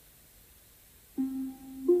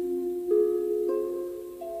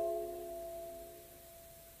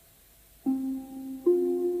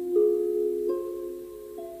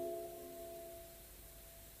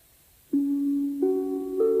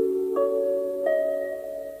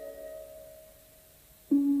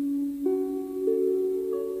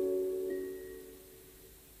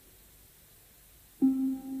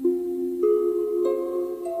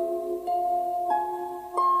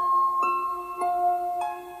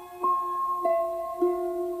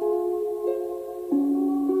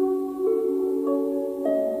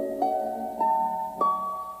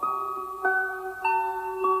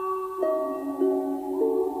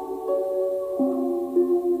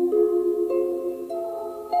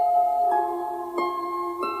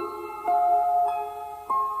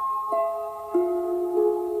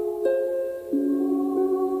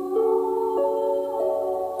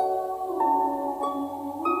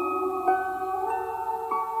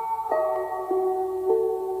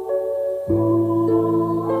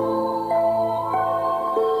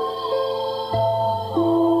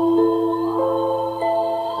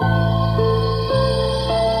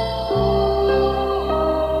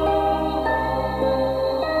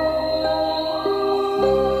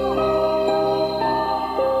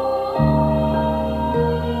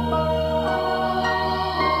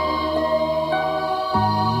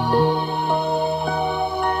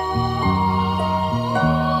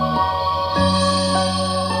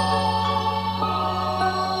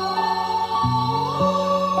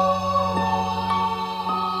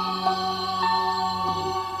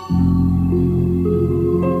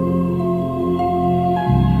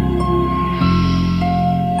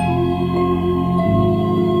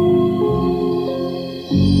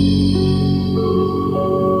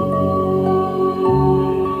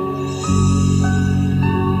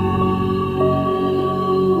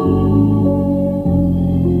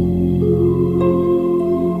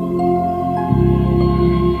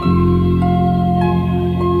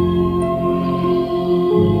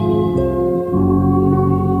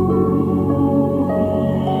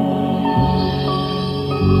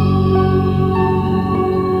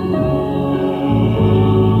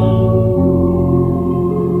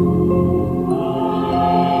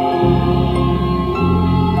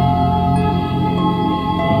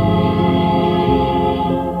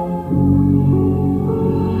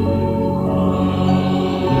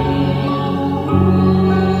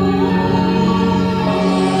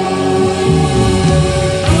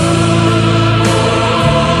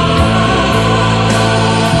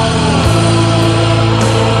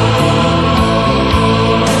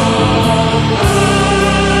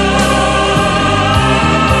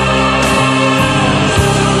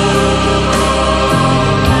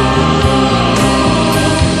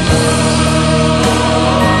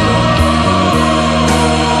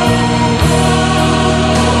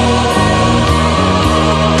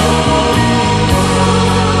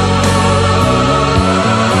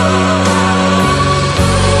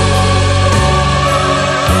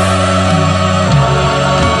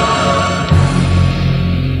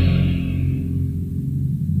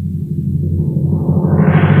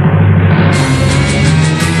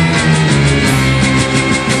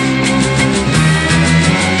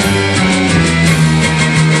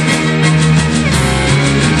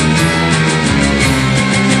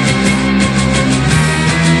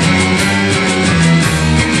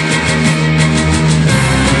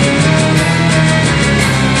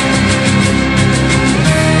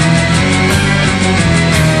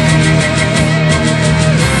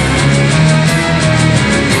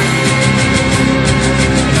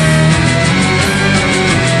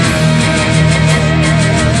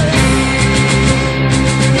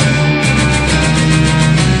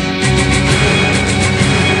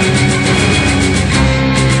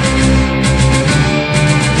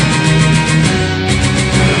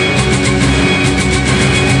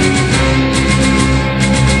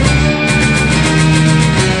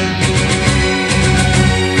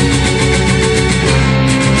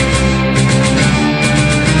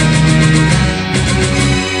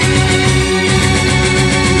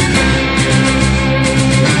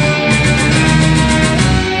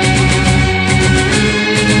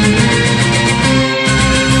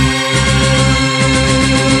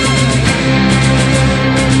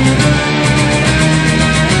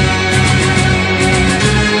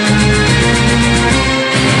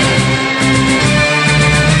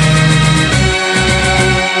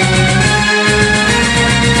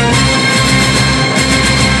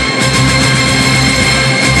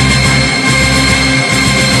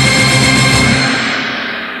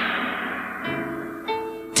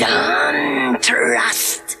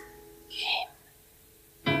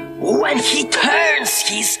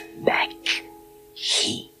 back.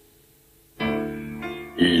 He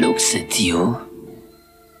looks at you.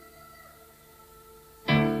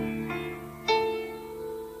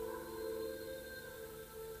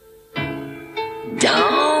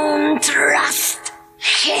 Don't trust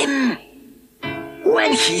him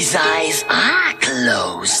when his eyes are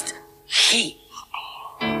closed. He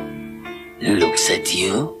looks at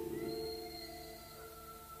you.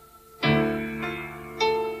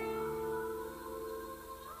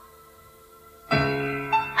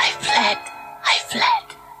 I fled,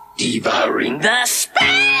 devouring the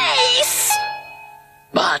space.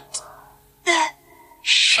 But the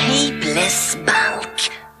shapeless bulk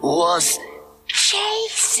was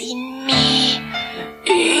chasing me,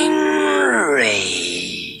 enraged,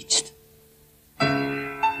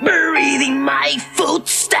 buried in my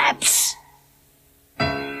footsteps,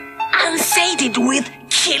 unsated with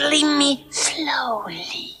killing me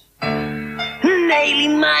slowly,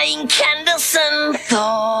 nailing my incandescent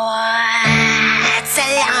thoughts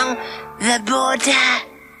along the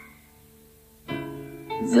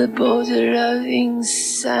border of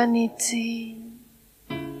insanity.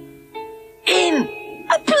 In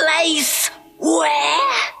a place where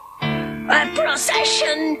a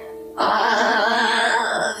procession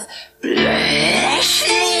of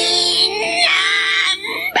fleshly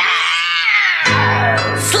numbers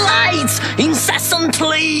slides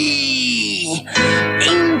incessantly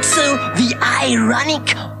into the ironic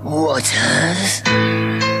waters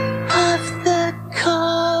of the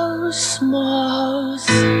cosmos.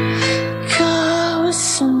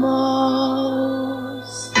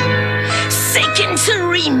 Seeking to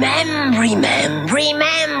remember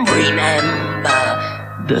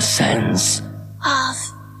the sense of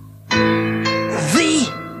the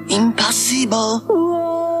impossible word.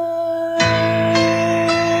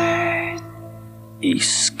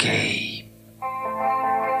 Escape.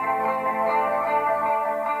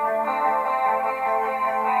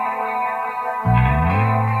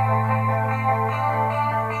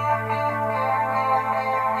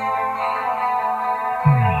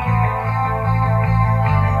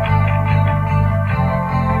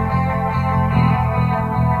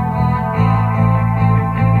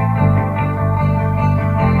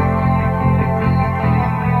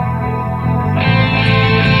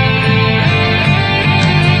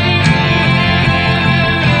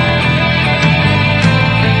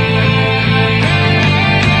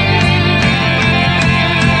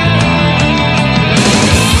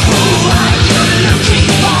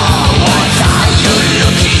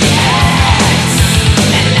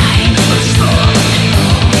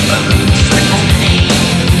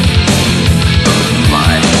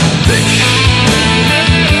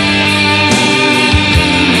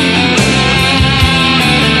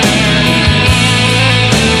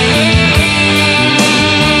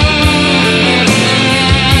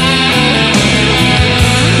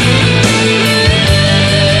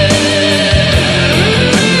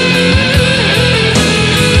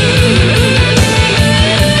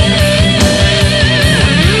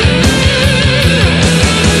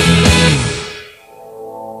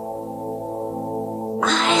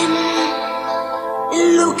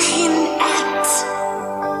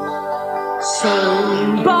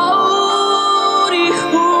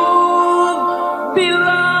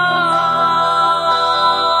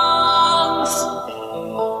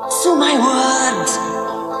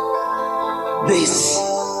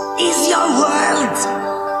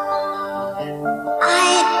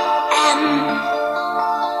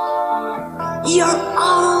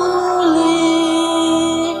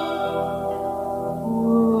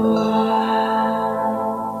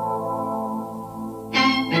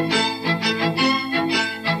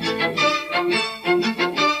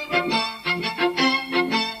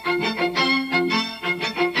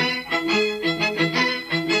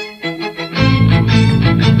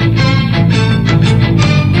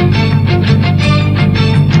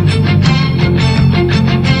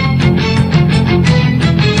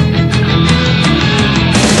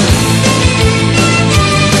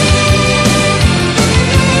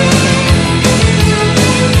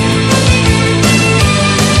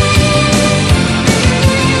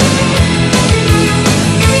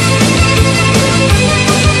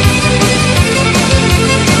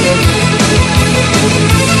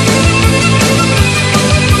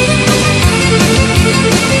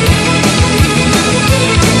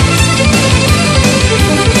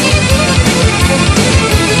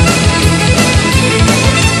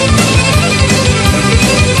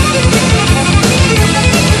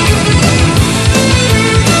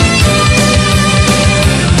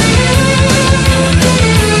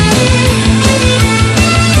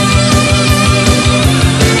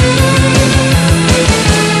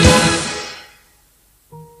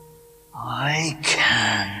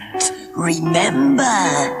 remember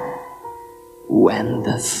when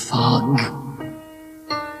the fog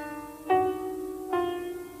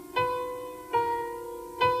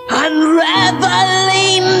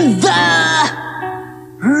unraveling the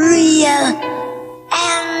real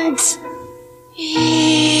and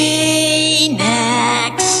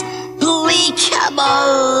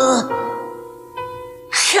inexplicable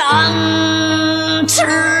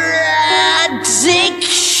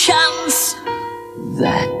contradictions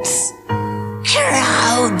that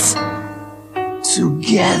crowd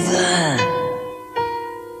together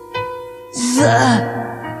the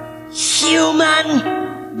human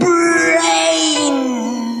brain.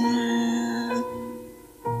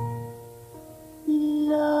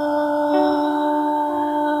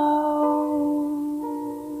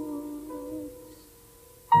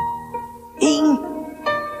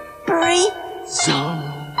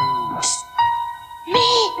 Imprisons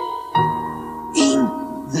me in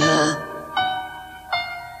the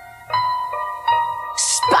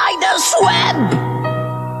spider's web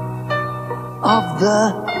of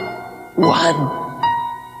the one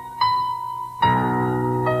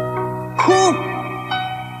who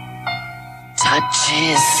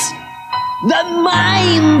touches the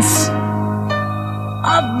minds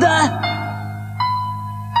of the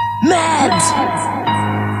mad,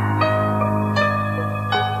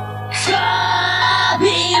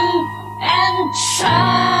 curbing and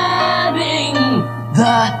charming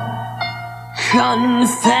the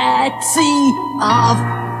confetti of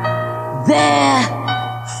their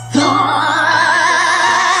thoughts.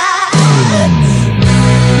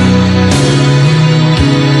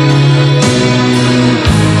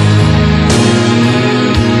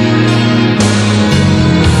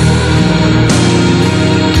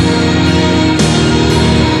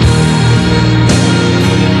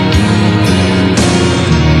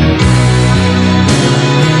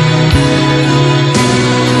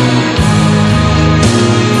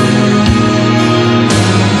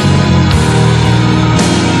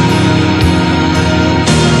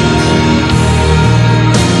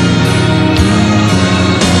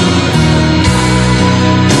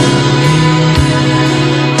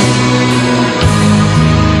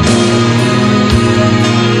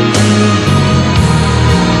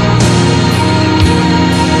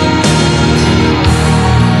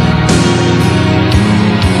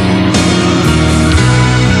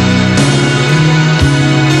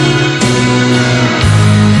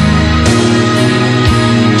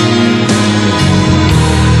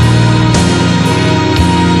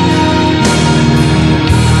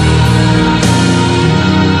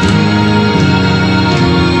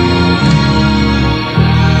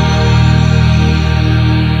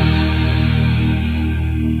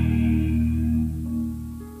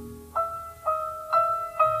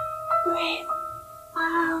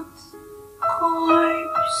 Without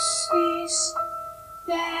corpses,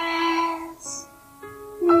 there's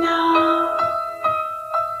no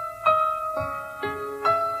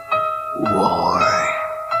war.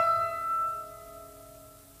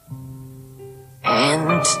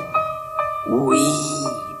 And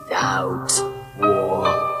without war,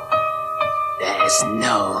 there's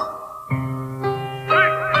no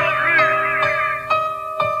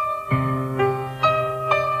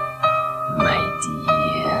my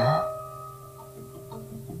dear.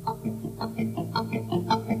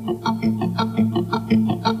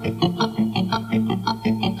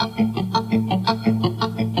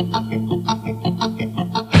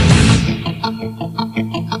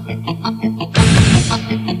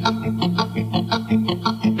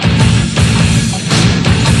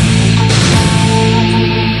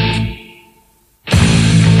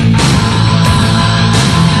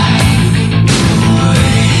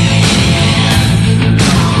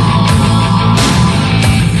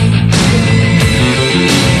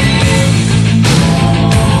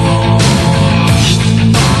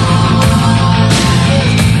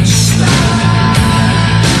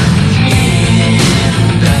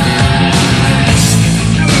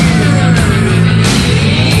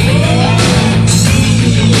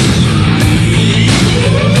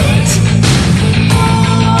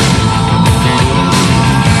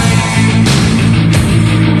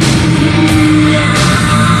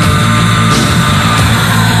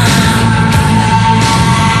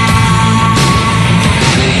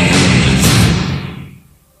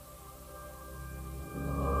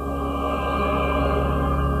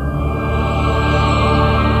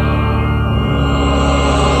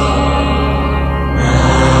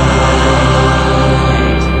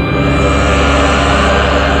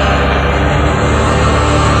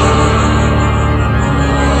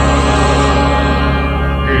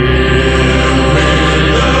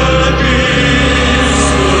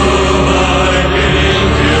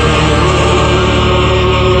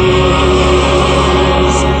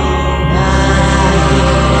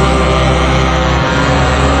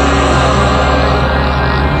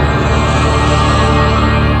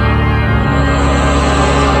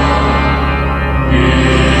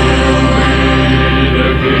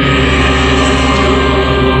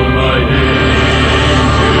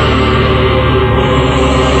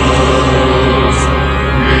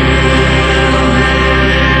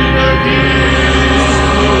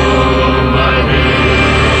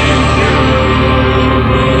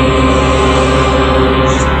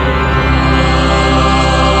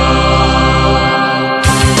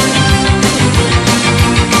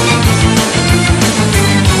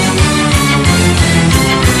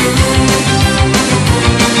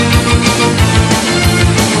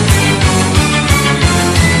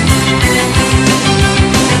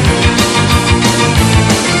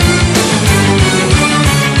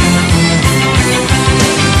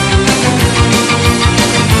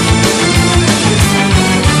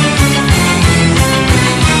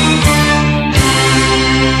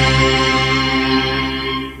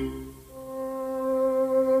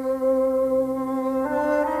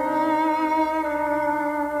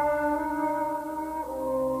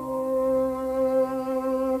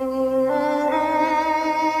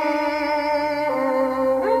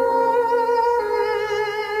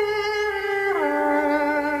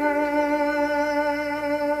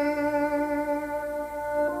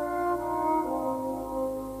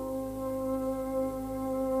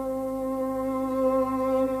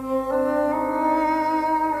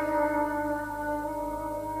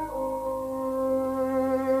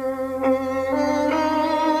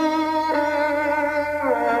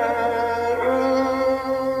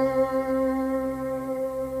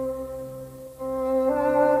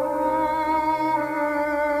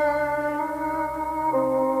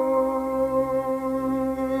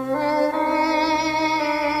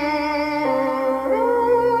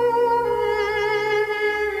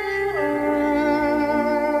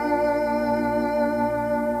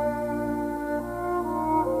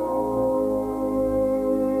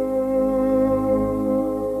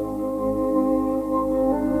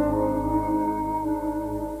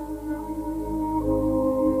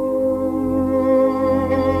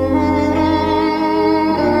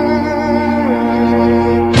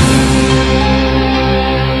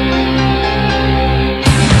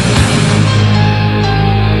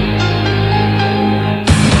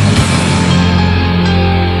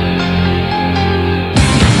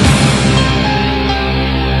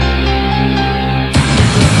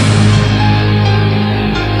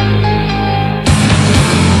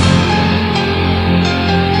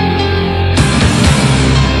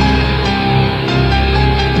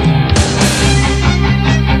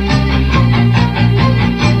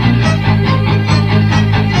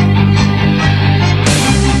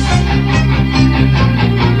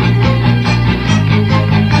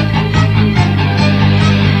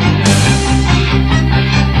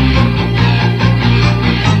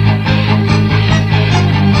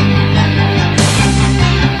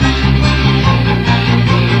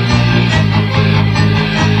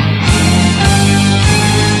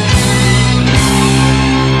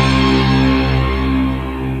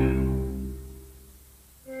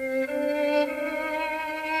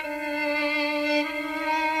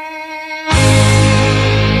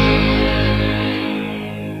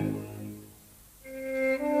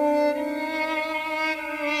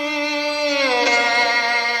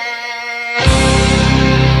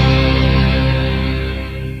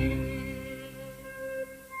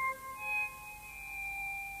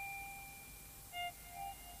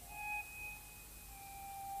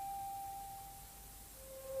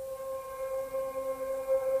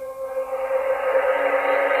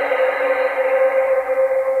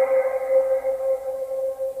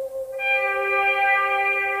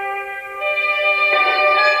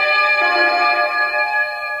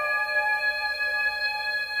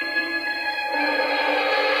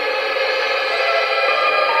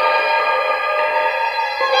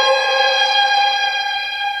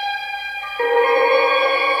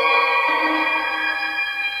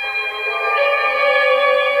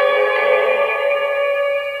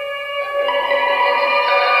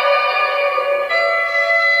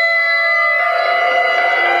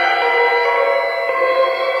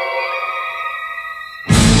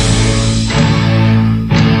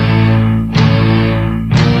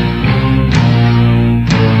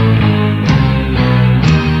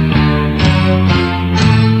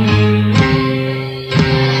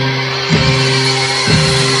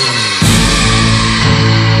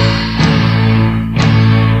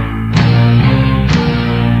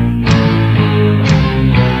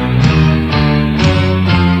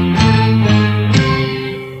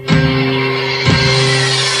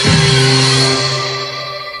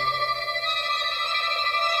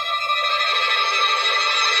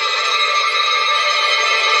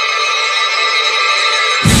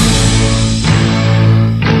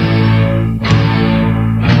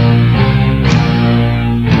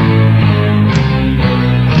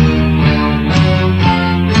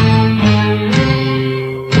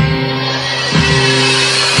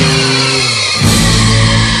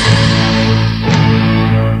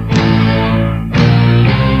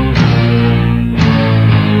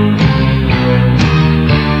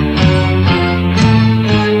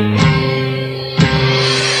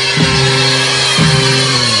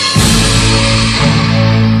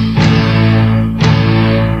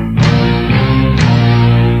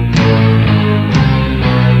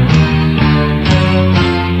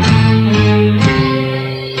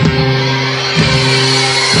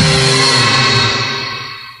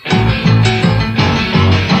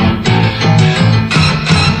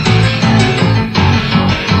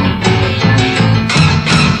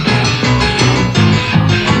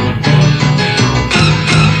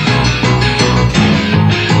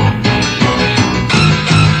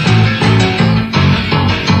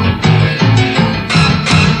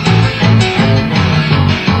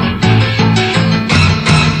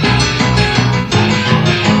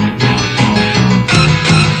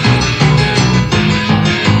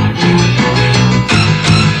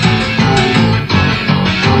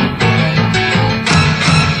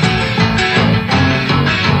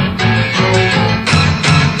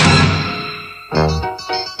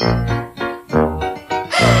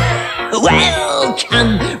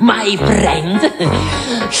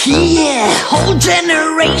 Here, whole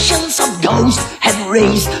generations of ghosts have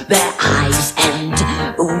raised their eyes and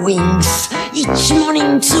wings each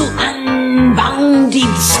morning to unbounded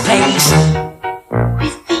space.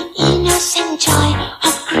 With the innocent joy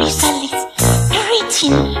of chrysalids,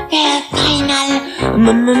 reaching their final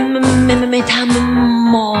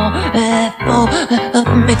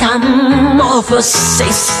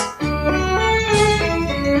metamorphosis.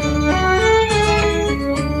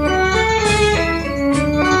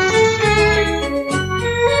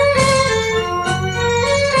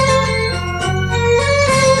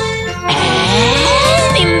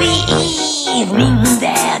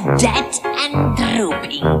 They're dead and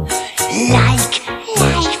drooping like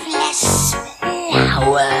lifeless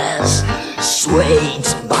flowers, swayed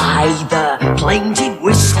by the plaintive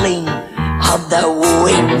whistling of the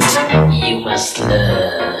wind. You must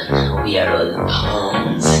learn we are all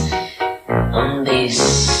pawns on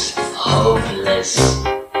this hopeless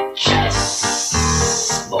chessboard.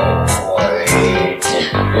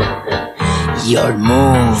 Your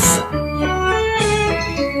move.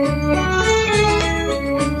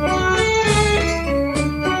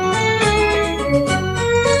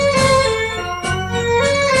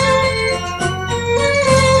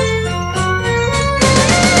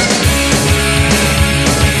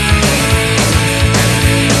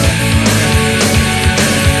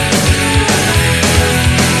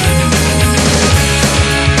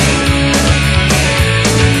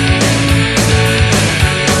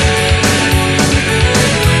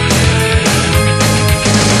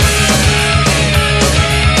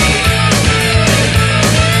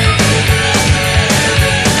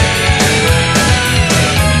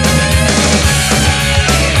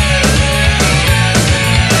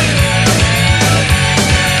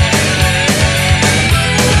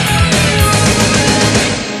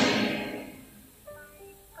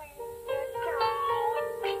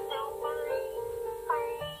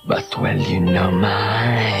 But well, you know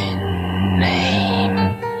my name.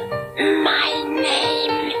 My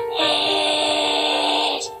name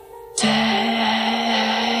is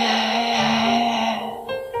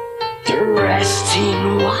Dressed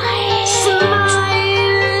in white,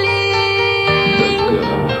 smiling. The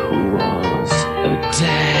girl who was a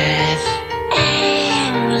death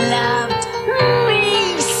and loved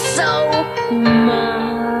me so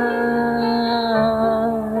much,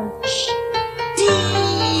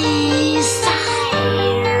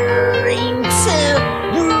 desiring to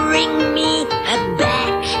bring me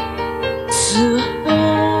back to her.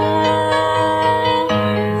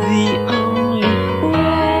 The only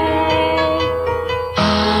way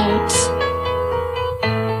out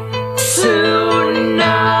to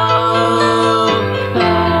know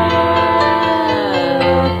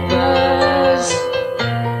purpose,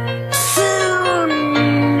 to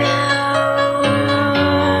know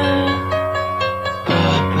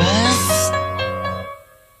purpose.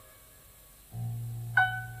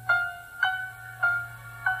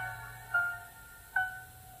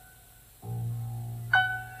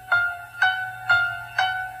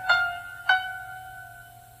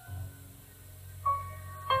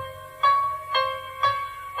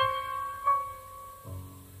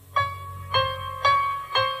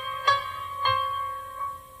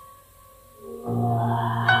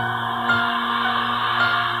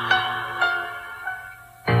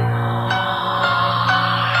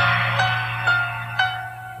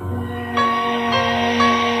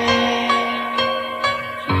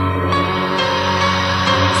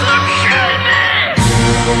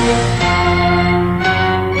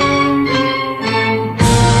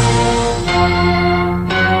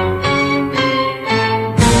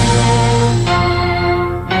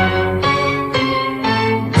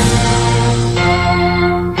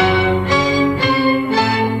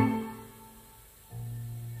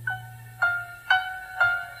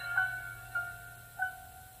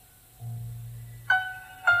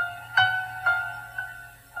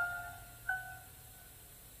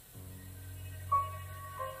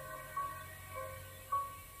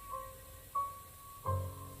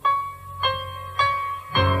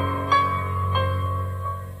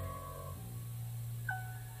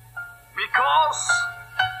 Because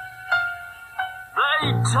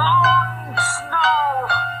they don't know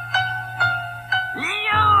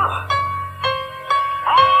you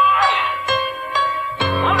are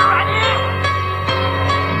already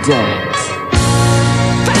Dead.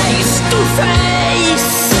 Face to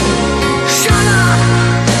face, shut up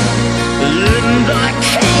in the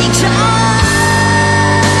cage of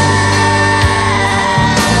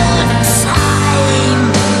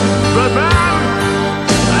time. the man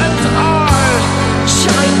and I.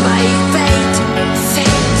 Joined by fate,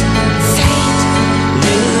 fate, fate,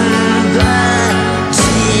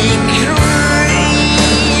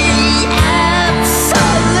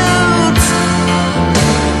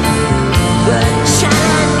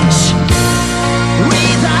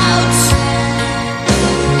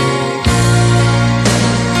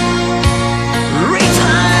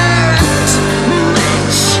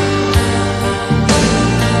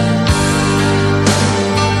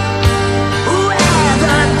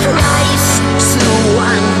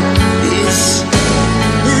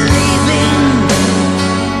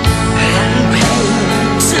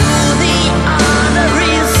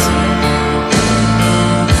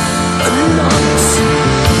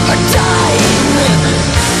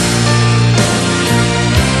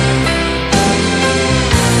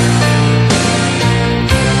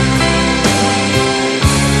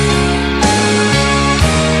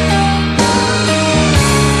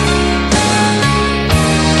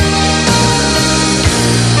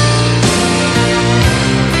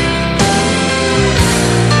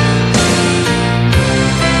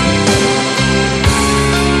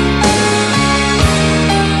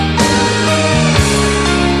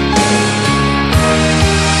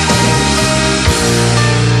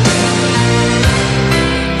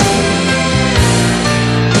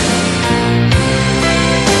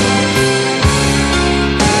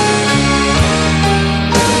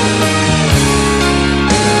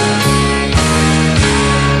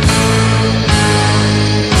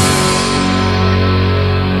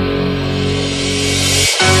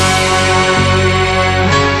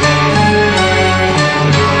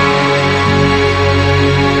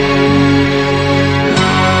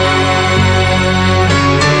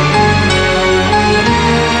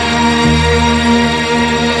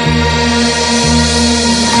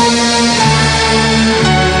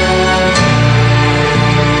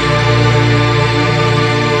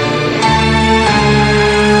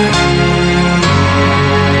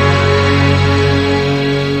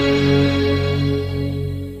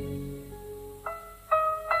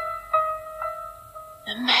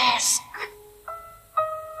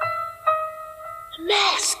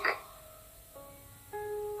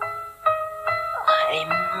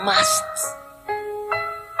 must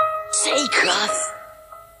take off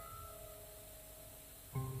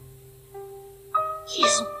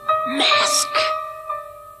his mask.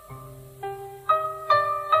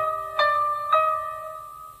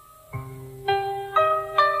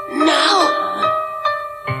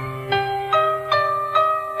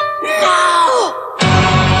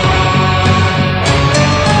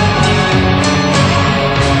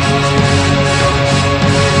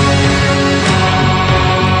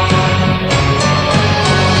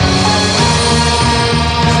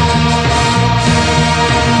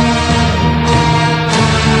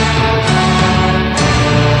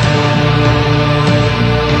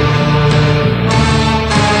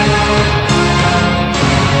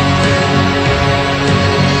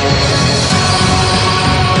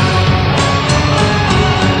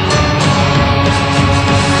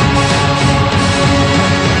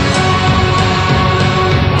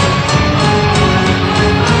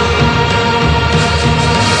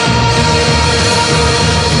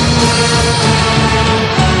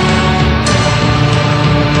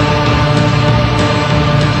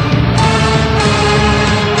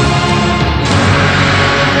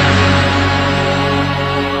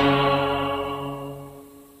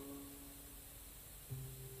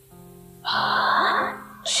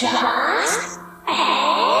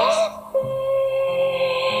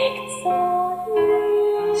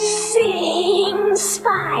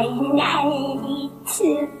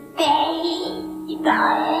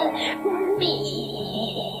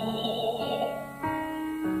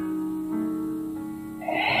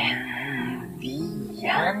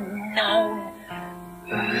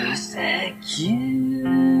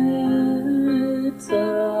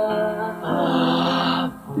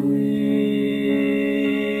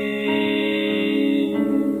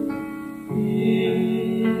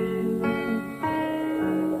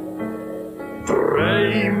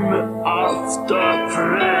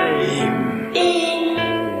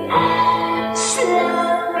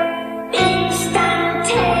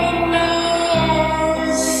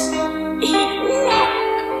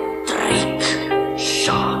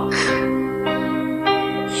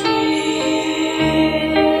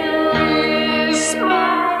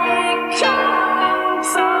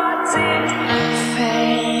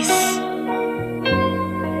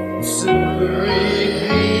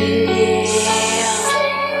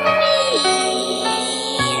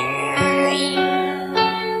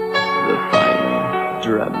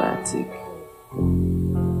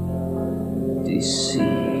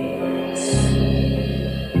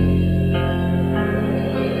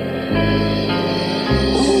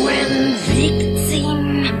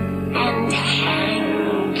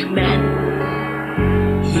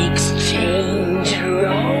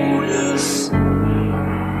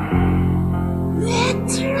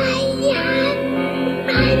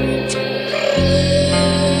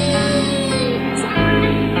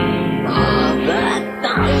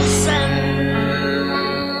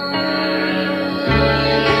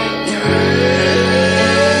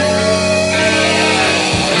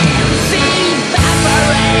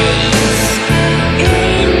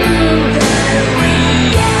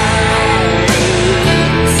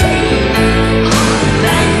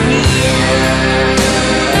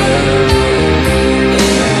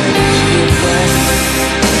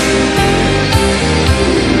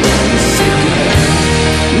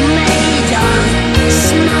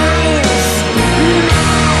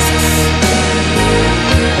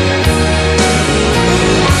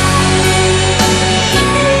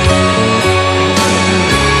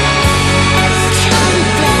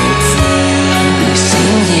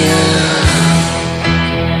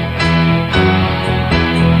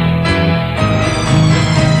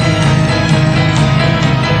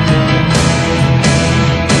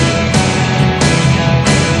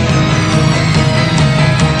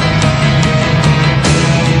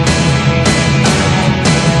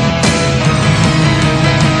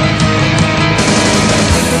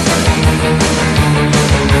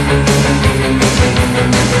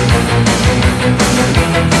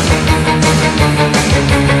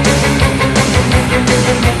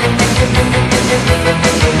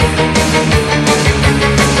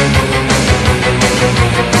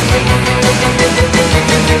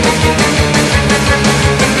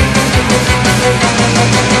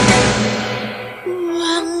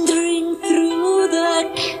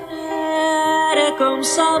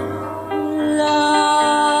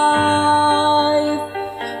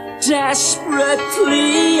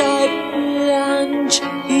 Desperately I plunge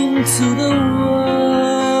into the world,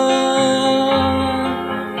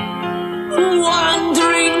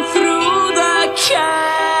 wandering through the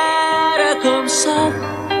catacombs of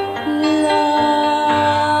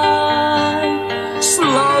life.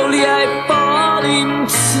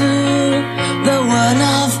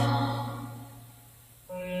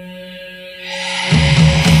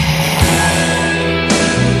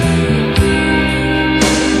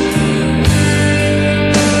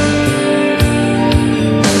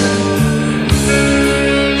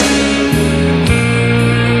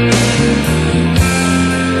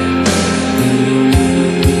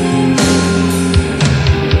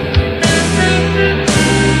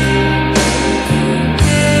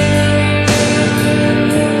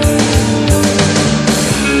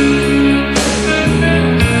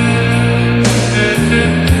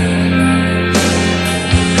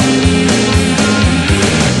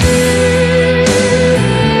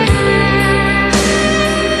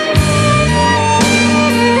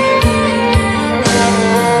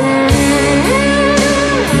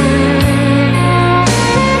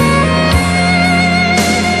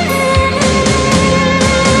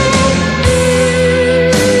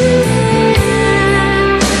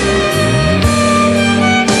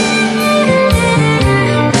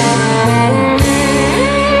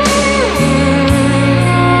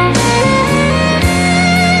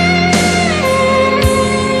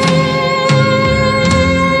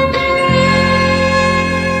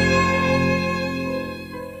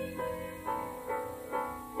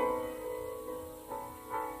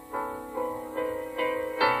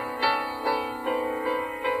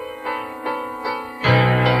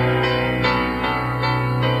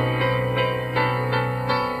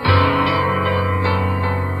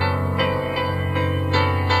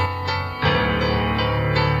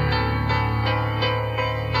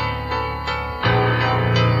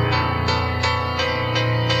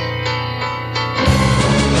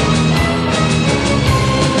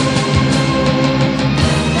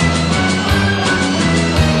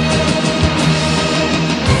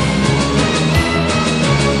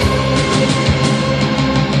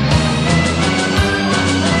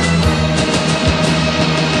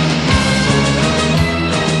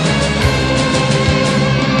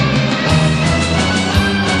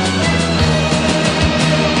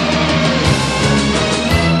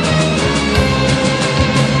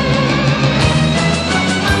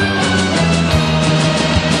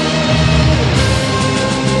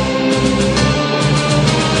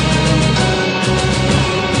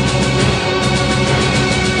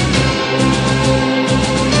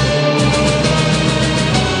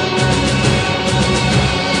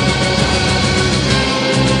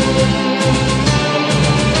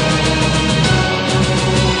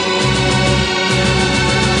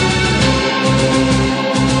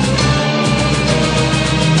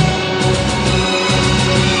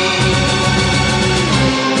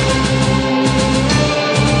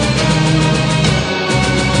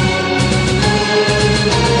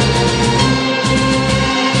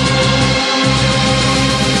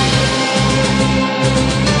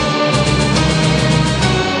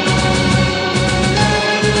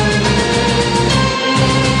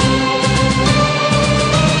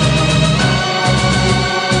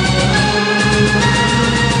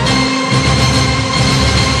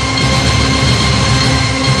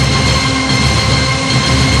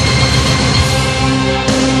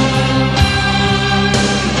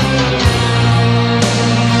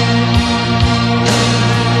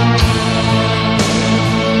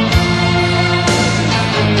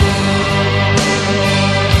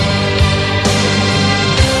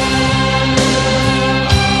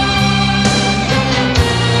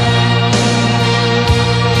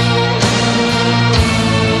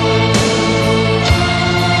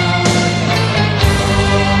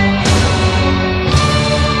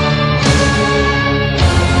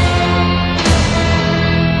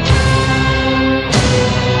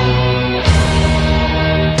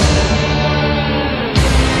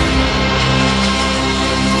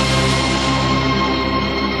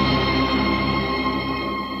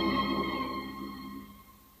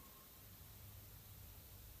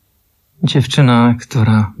 Dziewczyna,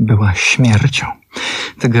 która była śmiercią.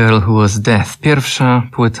 The Girl Who Was Death. Pierwsza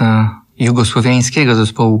płyta jugosłowiańskiego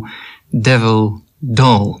zespołu Devil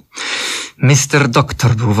Doll. Mr.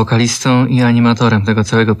 Doktor był wokalistą i animatorem tego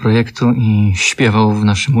całego projektu i śpiewał w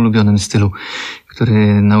naszym ulubionym stylu,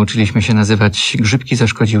 który nauczyliśmy się nazywać Grzybki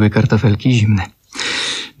zaszkodziły, kartofelki zimne.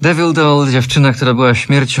 Devil Doll, dziewczyna, która była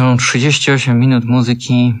śmiercią, 38 minut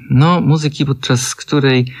muzyki, muzyki, podczas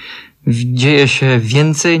której dzieje się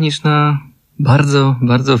więcej niż na bardzo,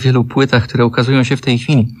 bardzo wielu płytach, które ukazują się w tej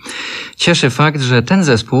chwili. Cieszy fakt, że ten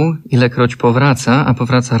zespół, ilekroć powraca, a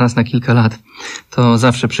powraca raz na kilka lat, to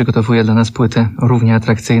zawsze przygotowuje dla nas płytę równie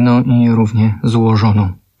atrakcyjną i równie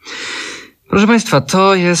złożoną. Proszę Państwa,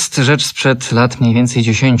 to jest rzecz sprzed lat mniej więcej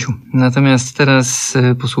 10. Natomiast teraz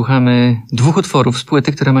posłuchamy 2 utworów z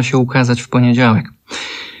płyty, która ma się ukazać w poniedziałek.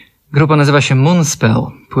 Grupa nazywa się Moonspell,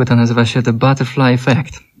 płyta nazywa się The Butterfly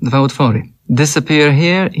Effect. 2 utwory, Disappear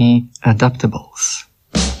Here i Adaptables.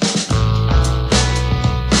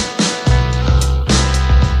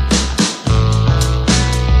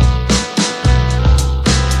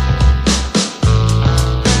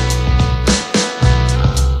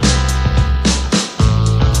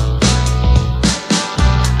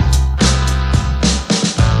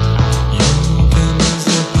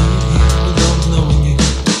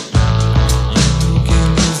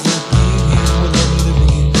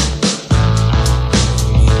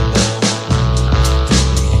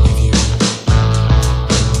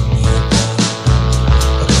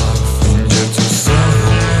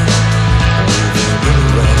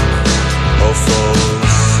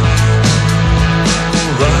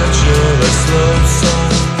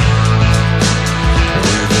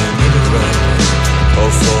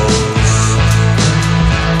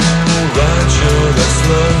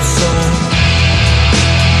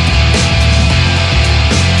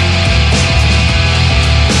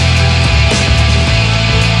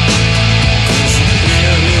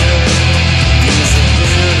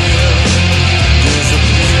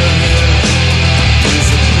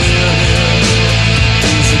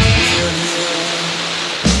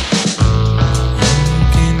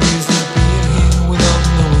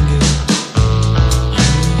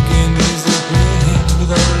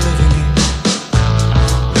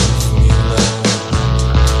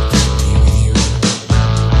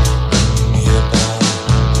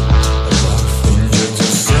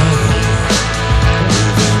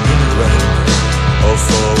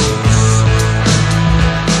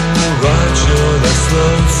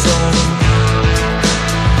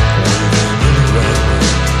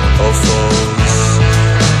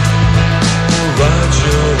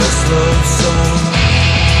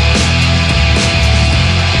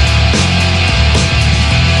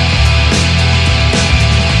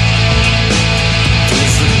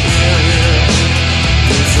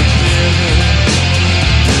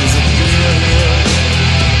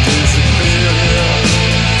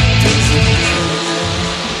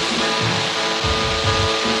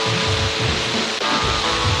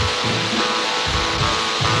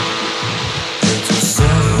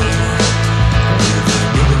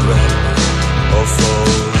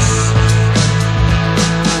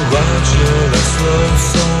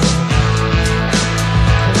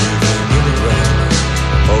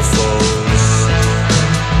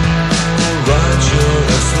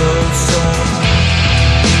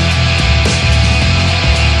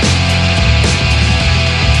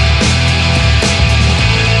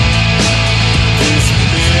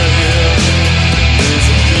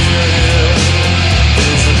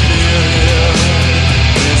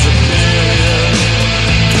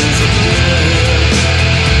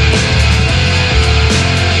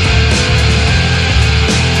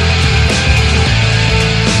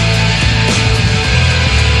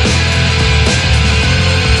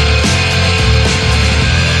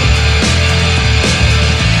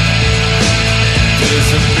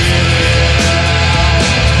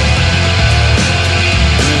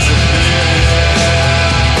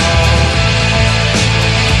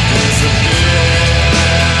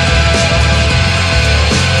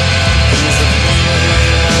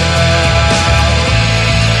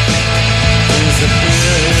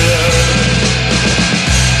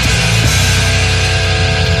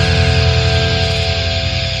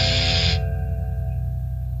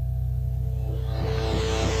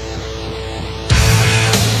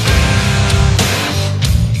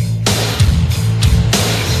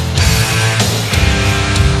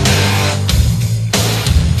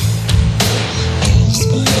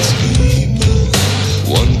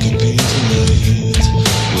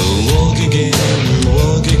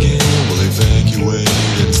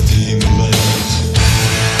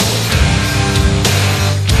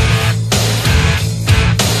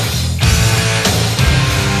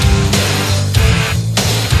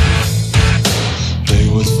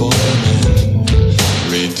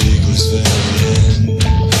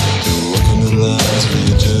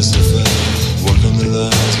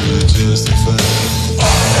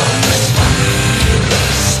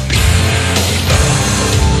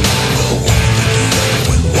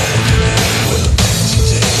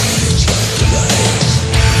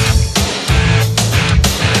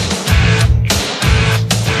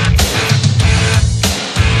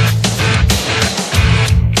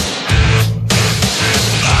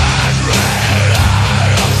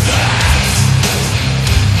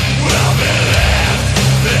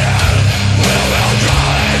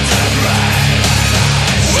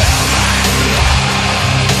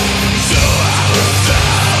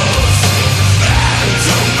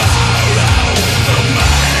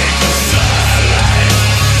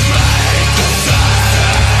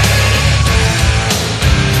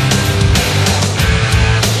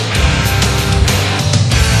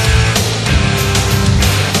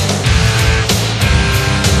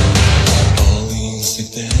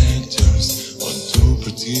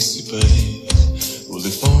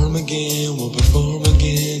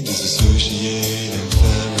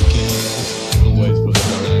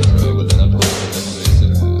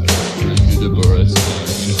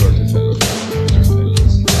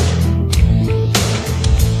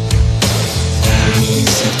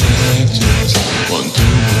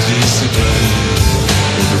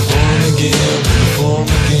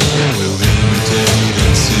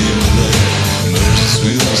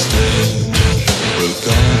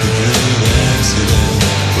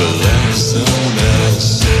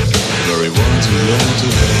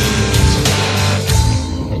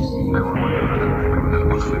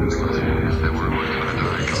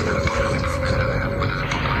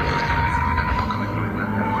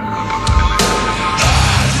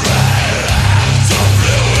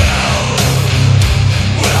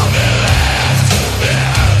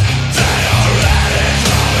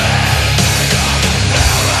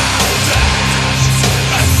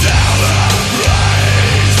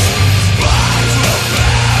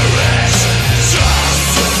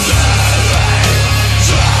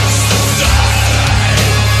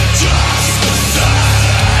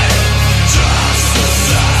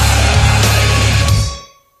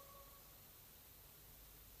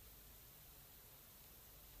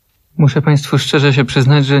 Muszę Państwu szczerze się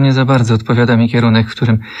przyznać, że nie za bardzo odpowiada mi kierunek, w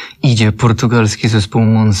którym idzie portugalski zespół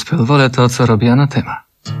Moonspell. Wolę to, co robi Anatema.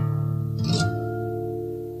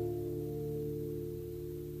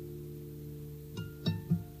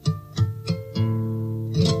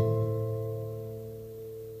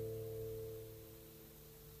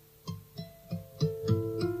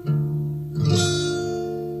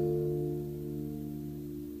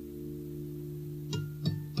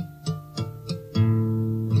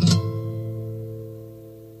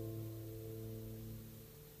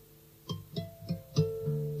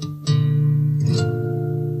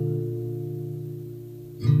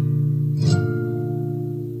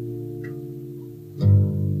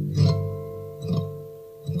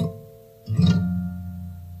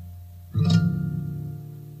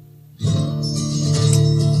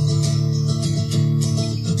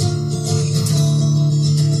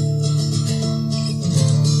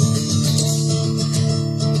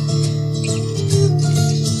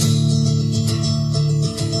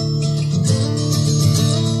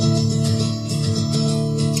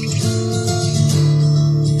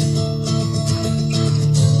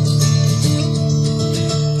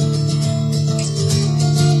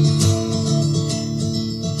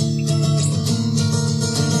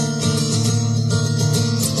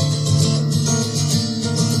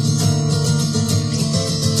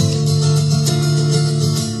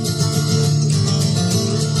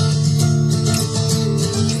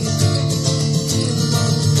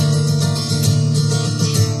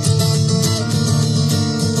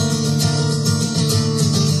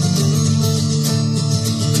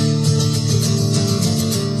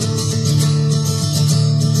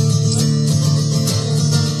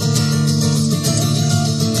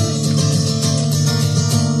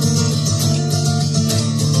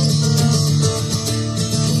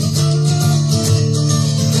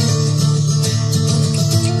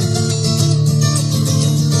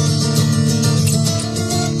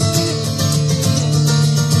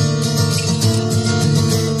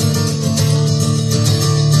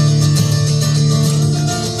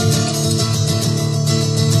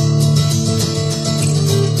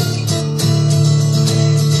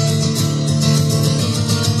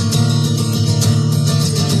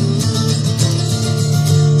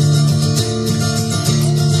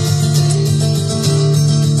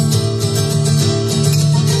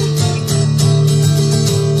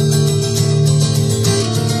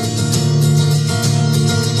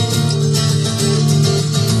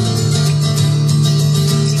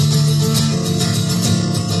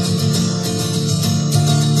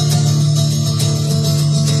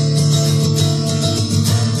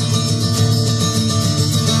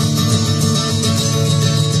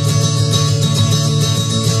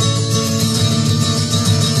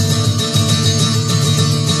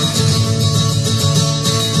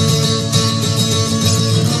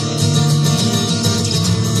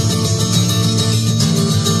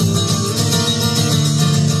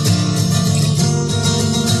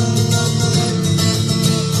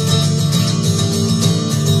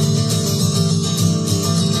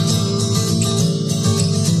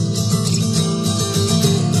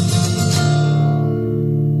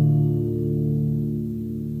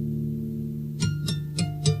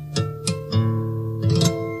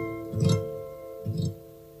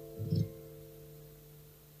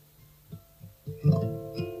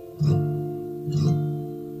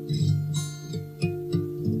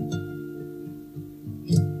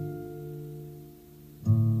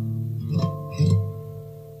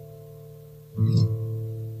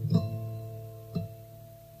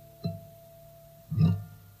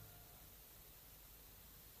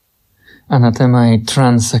 Anatema i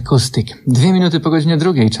Trans Acoustic. 2 minuty po godzinie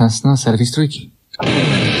 2, czas na serwis Trójki.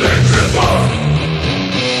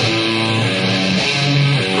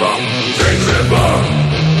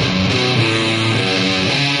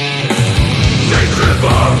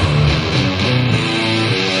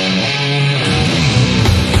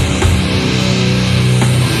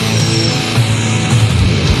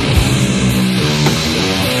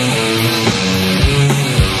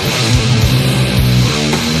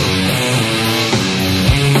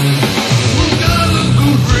 Got a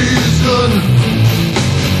good reason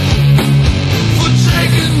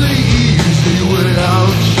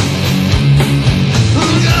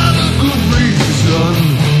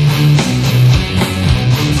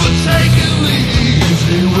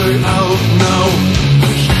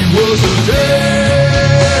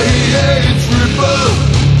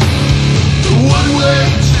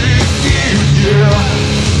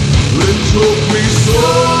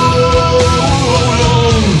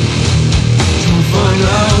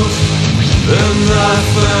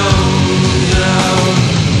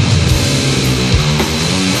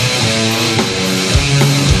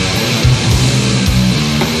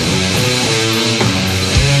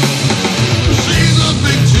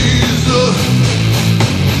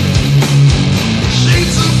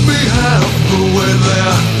weather.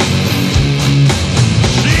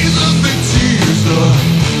 She's a big teaser.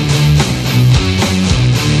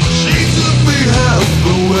 She took me half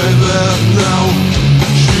the way there now.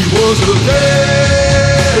 She was a day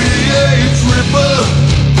tripper,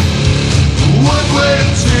 one-way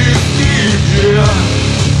ticket, yeah.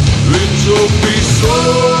 It took me so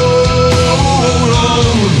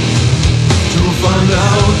long to find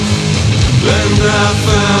out, and I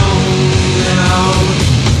found out.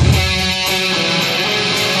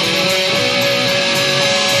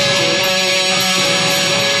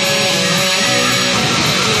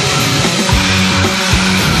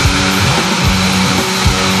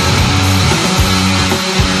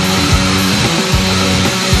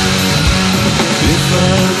 If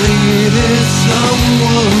I needed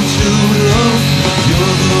someone to love,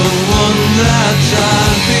 you're the one that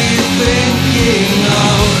I'd be thinking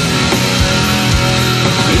of.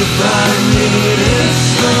 If I needed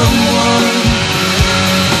someone,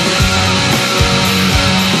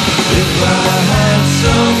 if I had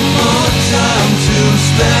some more time to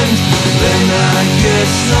spend, then I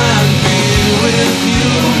guess I'd be with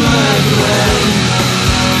you, my friend.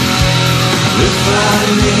 If I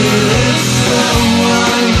needed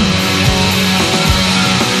someone,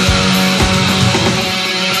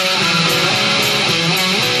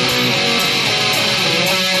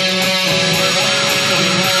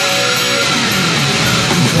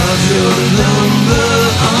 got your number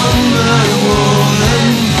on my wall,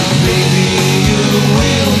 and maybe you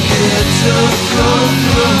will get a call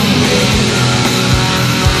from me.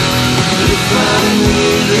 If I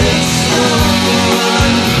needed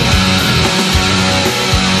someone,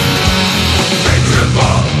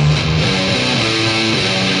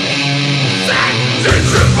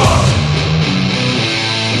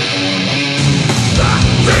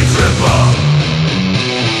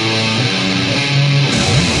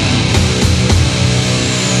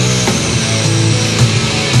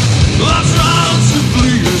 I tried to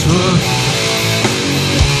please her,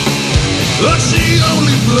 but she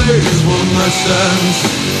only plays one night stands.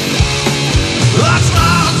 I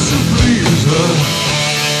tried to please her,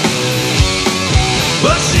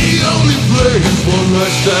 but she only plays one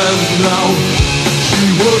night stands now. She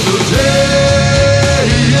was a day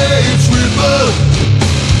tripper,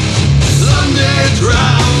 Sunday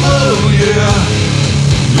drama, yeah.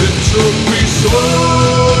 It took me so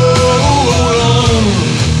long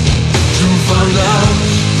to find out,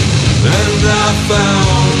 and I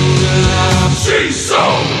found out. She's so.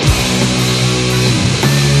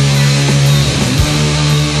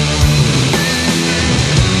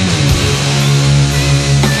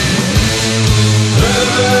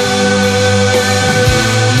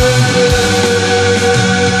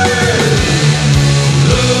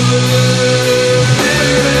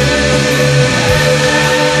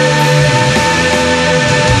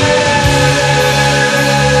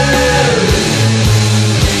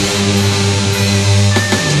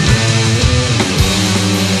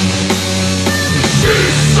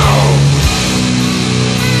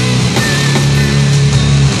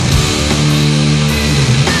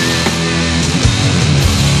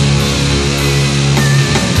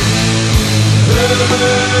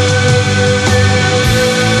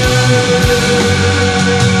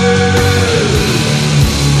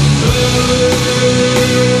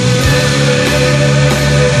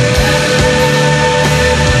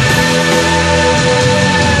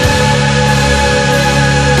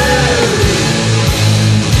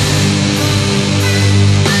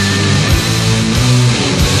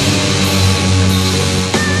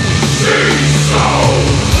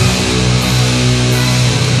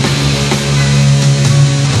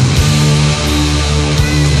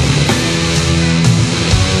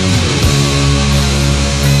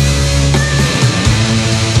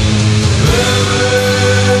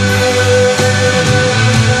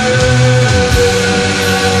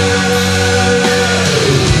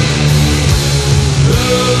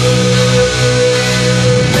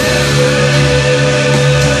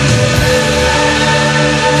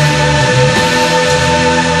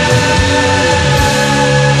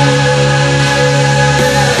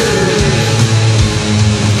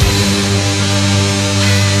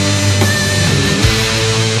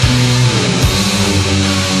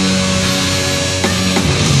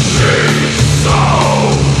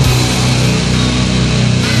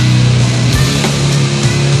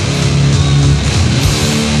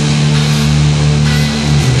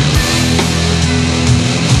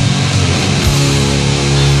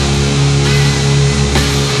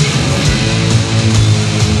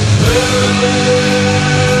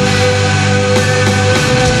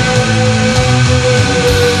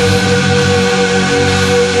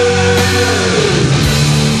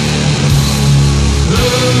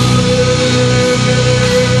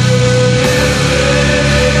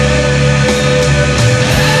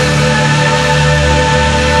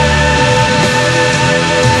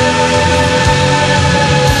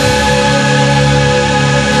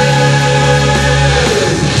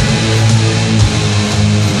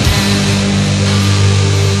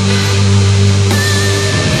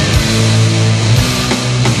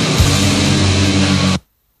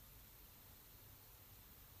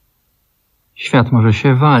 Świat może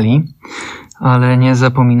się wali, ale nie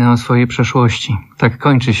zapomina o swojej przeszłości. Tak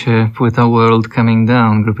kończy się płyta World Coming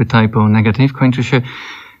Down grupy Typo Negative. Kończy się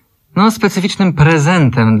specyficznym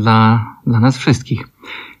prezentem dla nas wszystkich.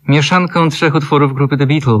 Mieszanką 3 utworów grupy The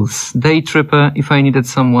Beatles: Day Tripper, If I Needed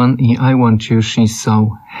Someone i I Want You, She's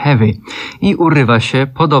So Heavy. I urywa się,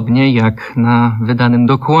 podobnie jak na wydanym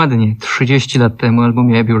dokładnie 30 lat temu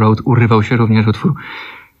albumie Abbey Road, urywał się również utwór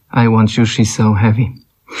I Want You, She's So Heavy.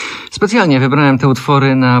 Specjalnie wybrałem te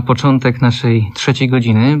utwory na początek naszej 3.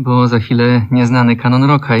 godziny, bo za chwilę nieznany kanon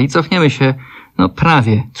rocka i cofniemy się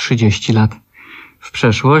prawie 30 lat w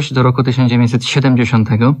przeszłość, do roku 1970,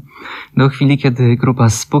 do chwili, kiedy grupa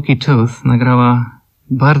Spooky Tooth nagrała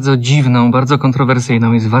bardzo dziwną, bardzo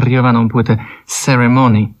kontrowersyjną i zwariowaną płytę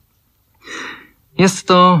Ceremony. Jest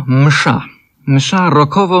to msza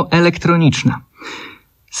rockowo-elektroniczna.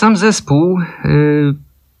 Sam zespół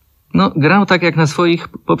grał tak jak na swoich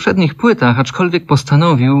poprzednich płytach, aczkolwiek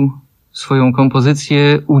postanowił swoją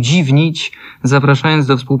kompozycję udziwnić, zapraszając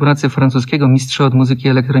do współpracy francuskiego mistrza od muzyki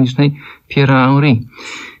elektronicznej Pierre'a Henry,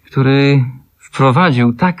 który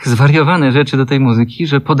wprowadził tak zwariowane rzeczy do tej muzyki,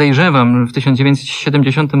 że podejrzewam, że w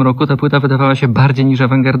 1970 roku ta płyta wydawała się bardziej niż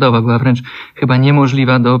awangardowa, była wręcz chyba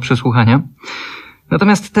niemożliwa do przesłuchania.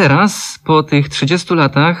 Natomiast teraz, po tych 30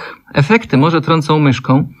 latach, efekty może trącą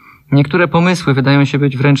myszką. Niektóre pomysły wydają się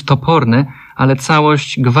być wręcz toporne, ale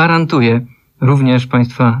całość gwarantuje, również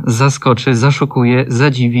Państwa zaskoczy, zaszokuje,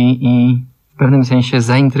 zadziwi i w pewnym sensie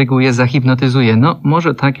zaintryguje, zahipnotyzuje.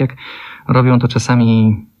 Może tak jak robią to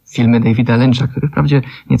czasami filmy Davida Lyncha, który wprawdzie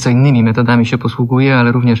nieco innymi metodami się posługuje,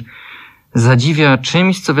 ale również zadziwia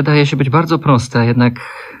czymś, co wydaje się być bardzo proste, a jednak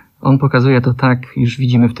on pokazuje to tak, iż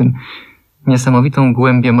widzimy w tym niesamowitą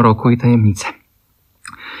głębię mroku i tajemnicę.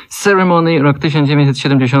 Ceremony, rok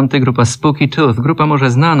 1970, grupa Spooky Tooth. Grupa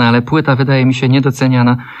może znana, ale płyta wydaje mi się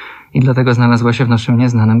niedoceniana i dlatego znalazła się w naszym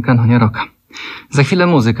nieznanym kanonie rocka. Za chwilę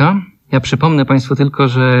muzyka. Ja przypomnę Państwu tylko,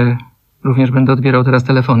 że również będę odbierał teraz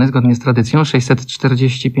telefony zgodnie z tradycją.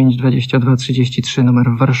 645 22 33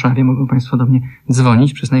 numer w Warszawie. Mogą Państwo do mnie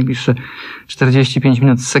dzwonić przez najbliższe 45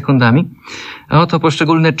 minut z sekundami. A oto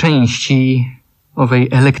poszczególne części owej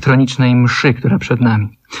elektronicznej mszy, która przed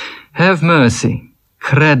nami. Have Mercy,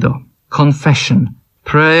 Credo, Confession,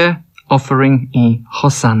 Prayer, Offering i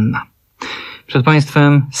Hosanna. Przed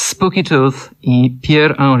Państwem Spooky Tooth i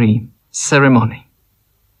Pierre Henry, Ceremony.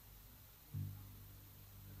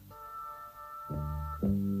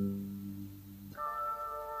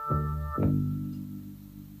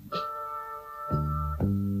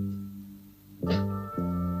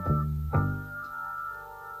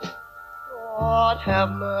 Lord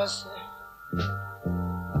have mercy.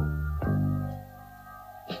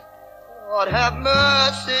 Lord have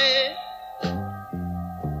mercy.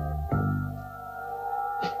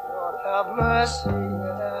 Lord have mercy.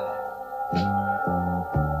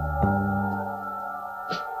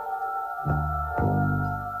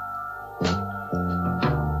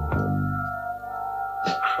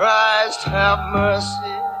 Christ have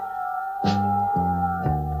mercy.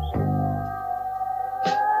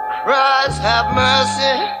 Christ have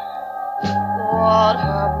mercy. Lord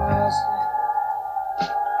have mercy.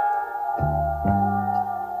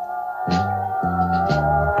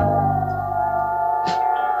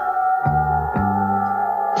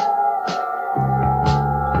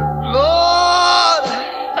 Lord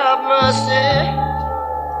have mercy.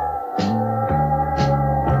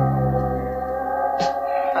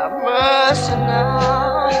 Have mercy now.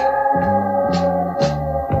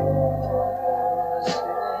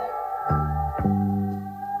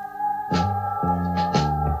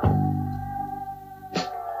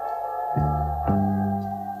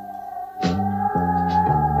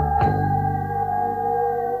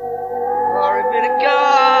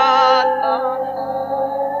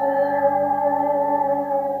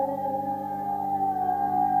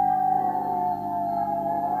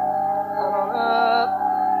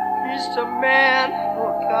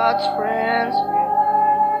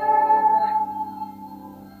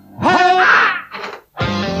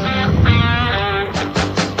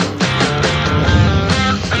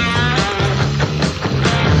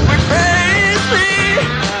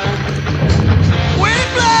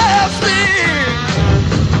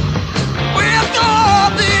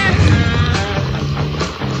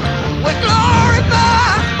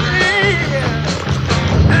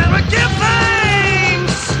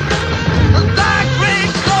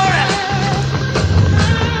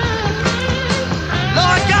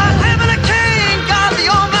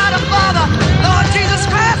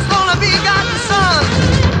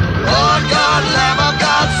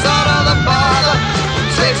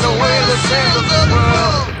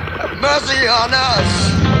 mercy on us.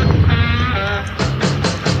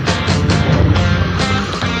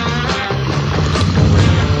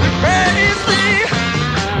 We praise thee,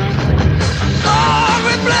 Lord,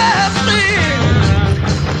 we bless thee,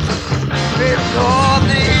 we adore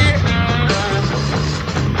thee,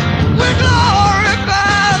 we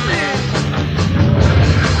glorify thee.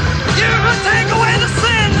 You will take away the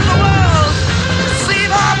sins of the world,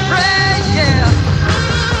 receive our praise, yeah.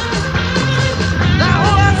 Thou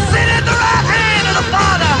who art seated at the right hand of the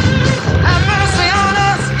Father, have mercy on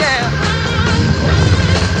us, yeah.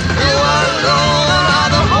 You alone are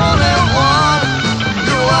the Holy One,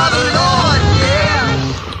 you are the Lord, yeah.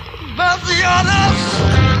 Mercy on us.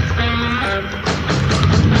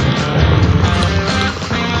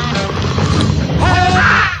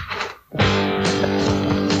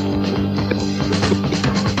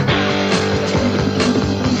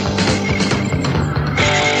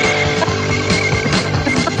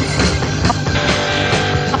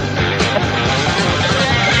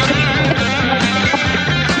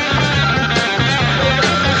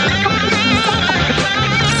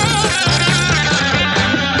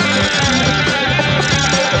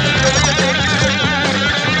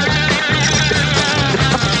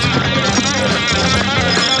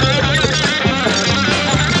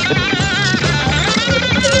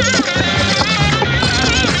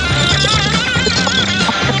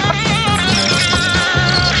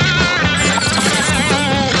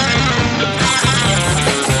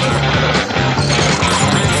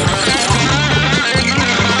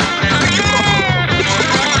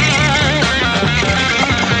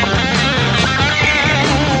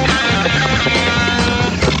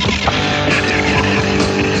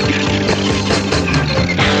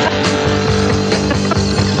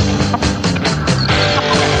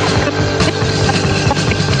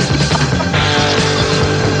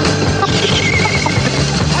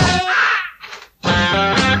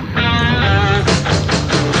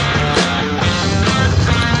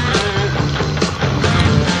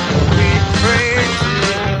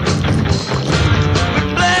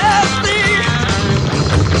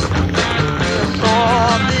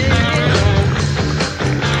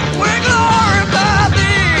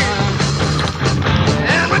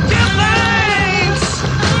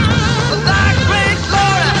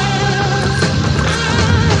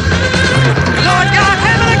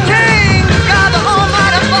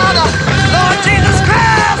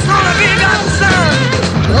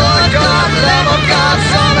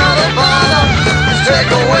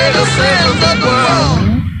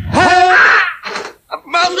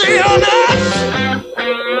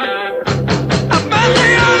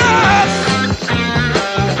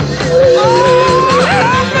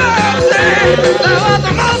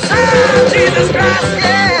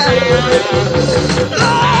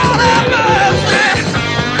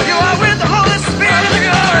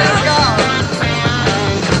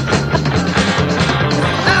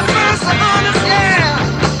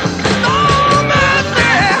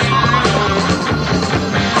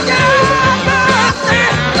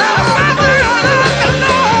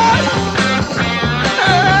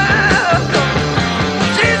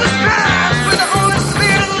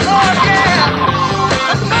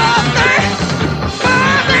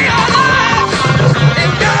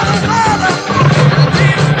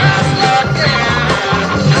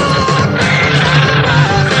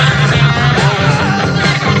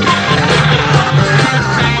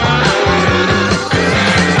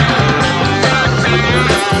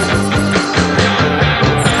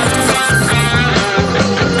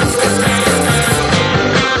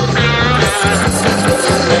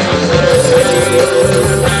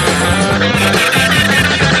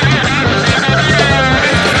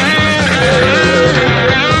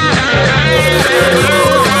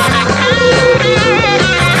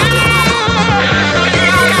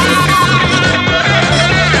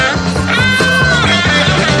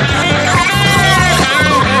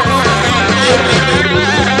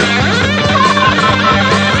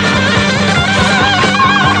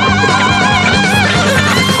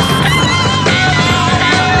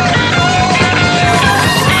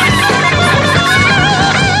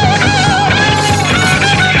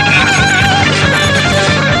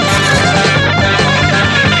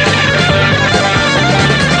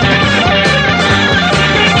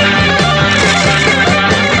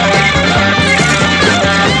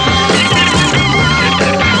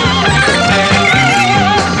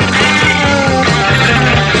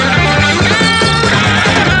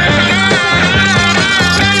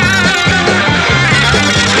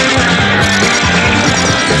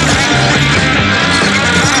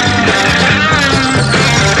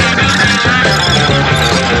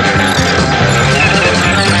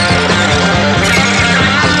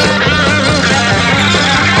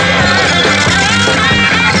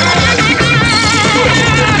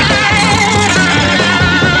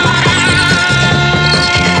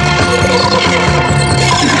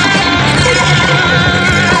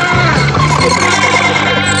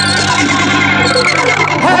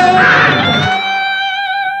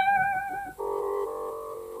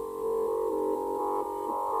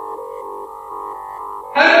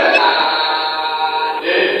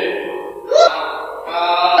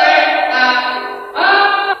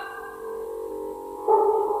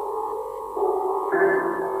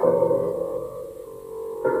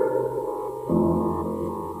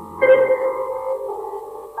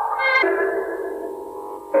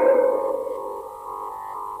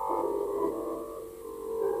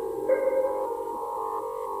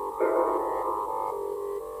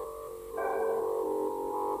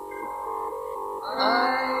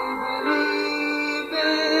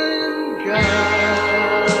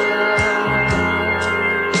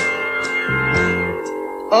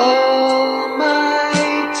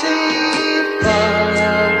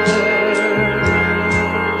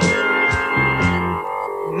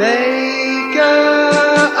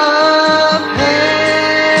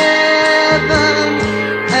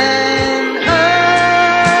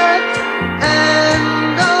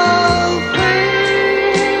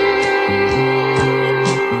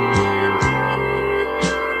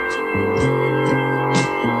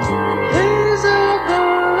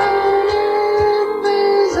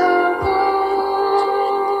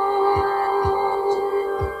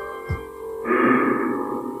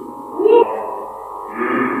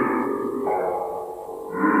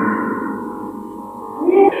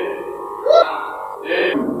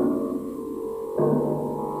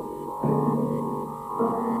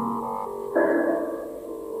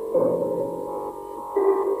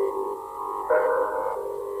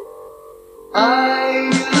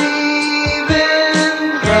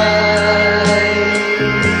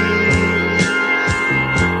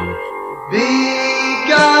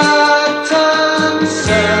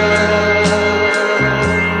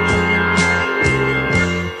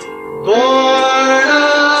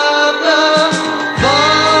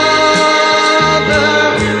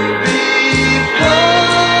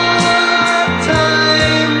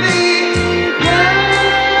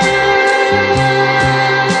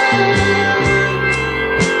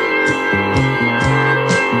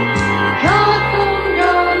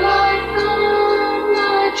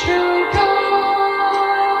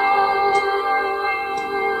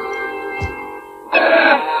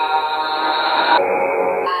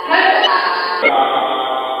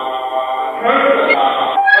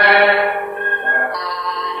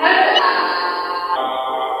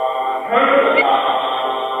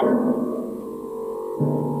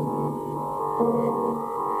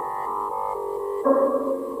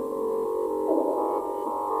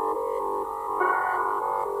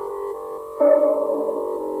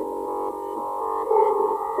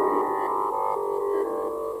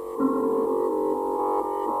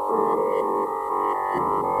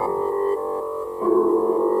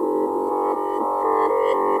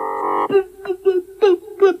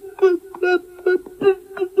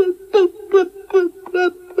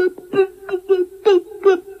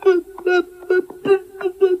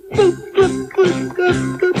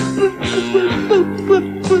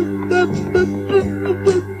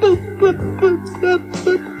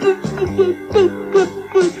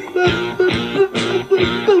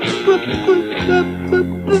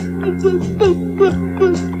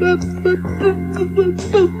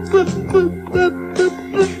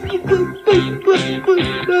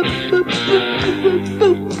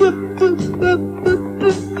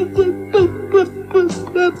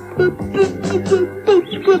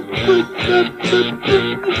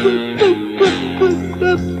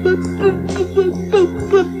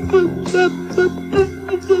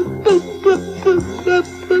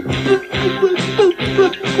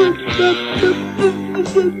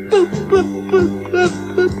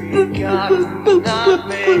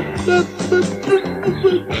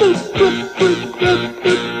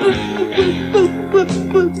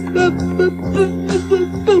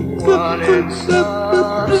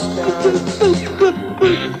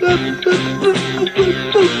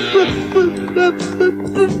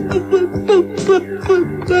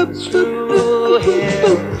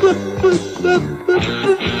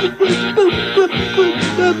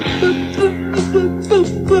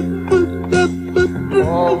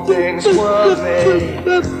 All things were made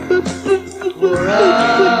for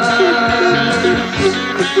us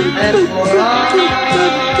and for our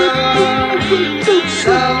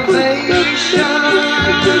salvation.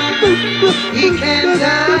 He came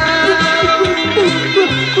down,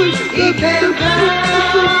 he came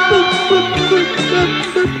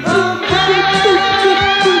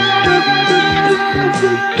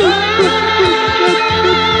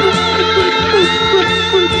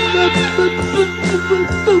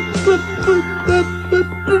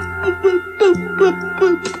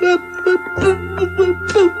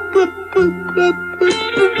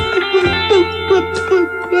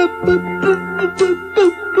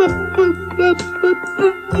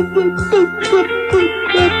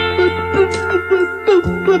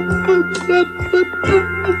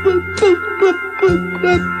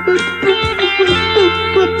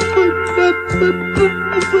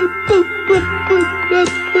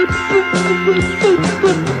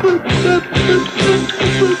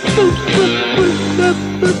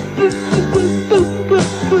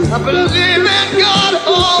I believe in God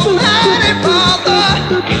Almighty Father.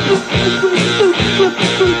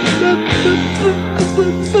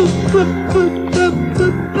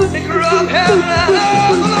 Maker of heaven and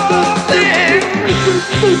earth and all things.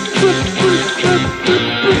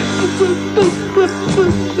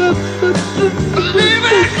 Believe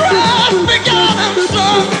in Christ, begotten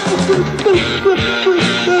Son.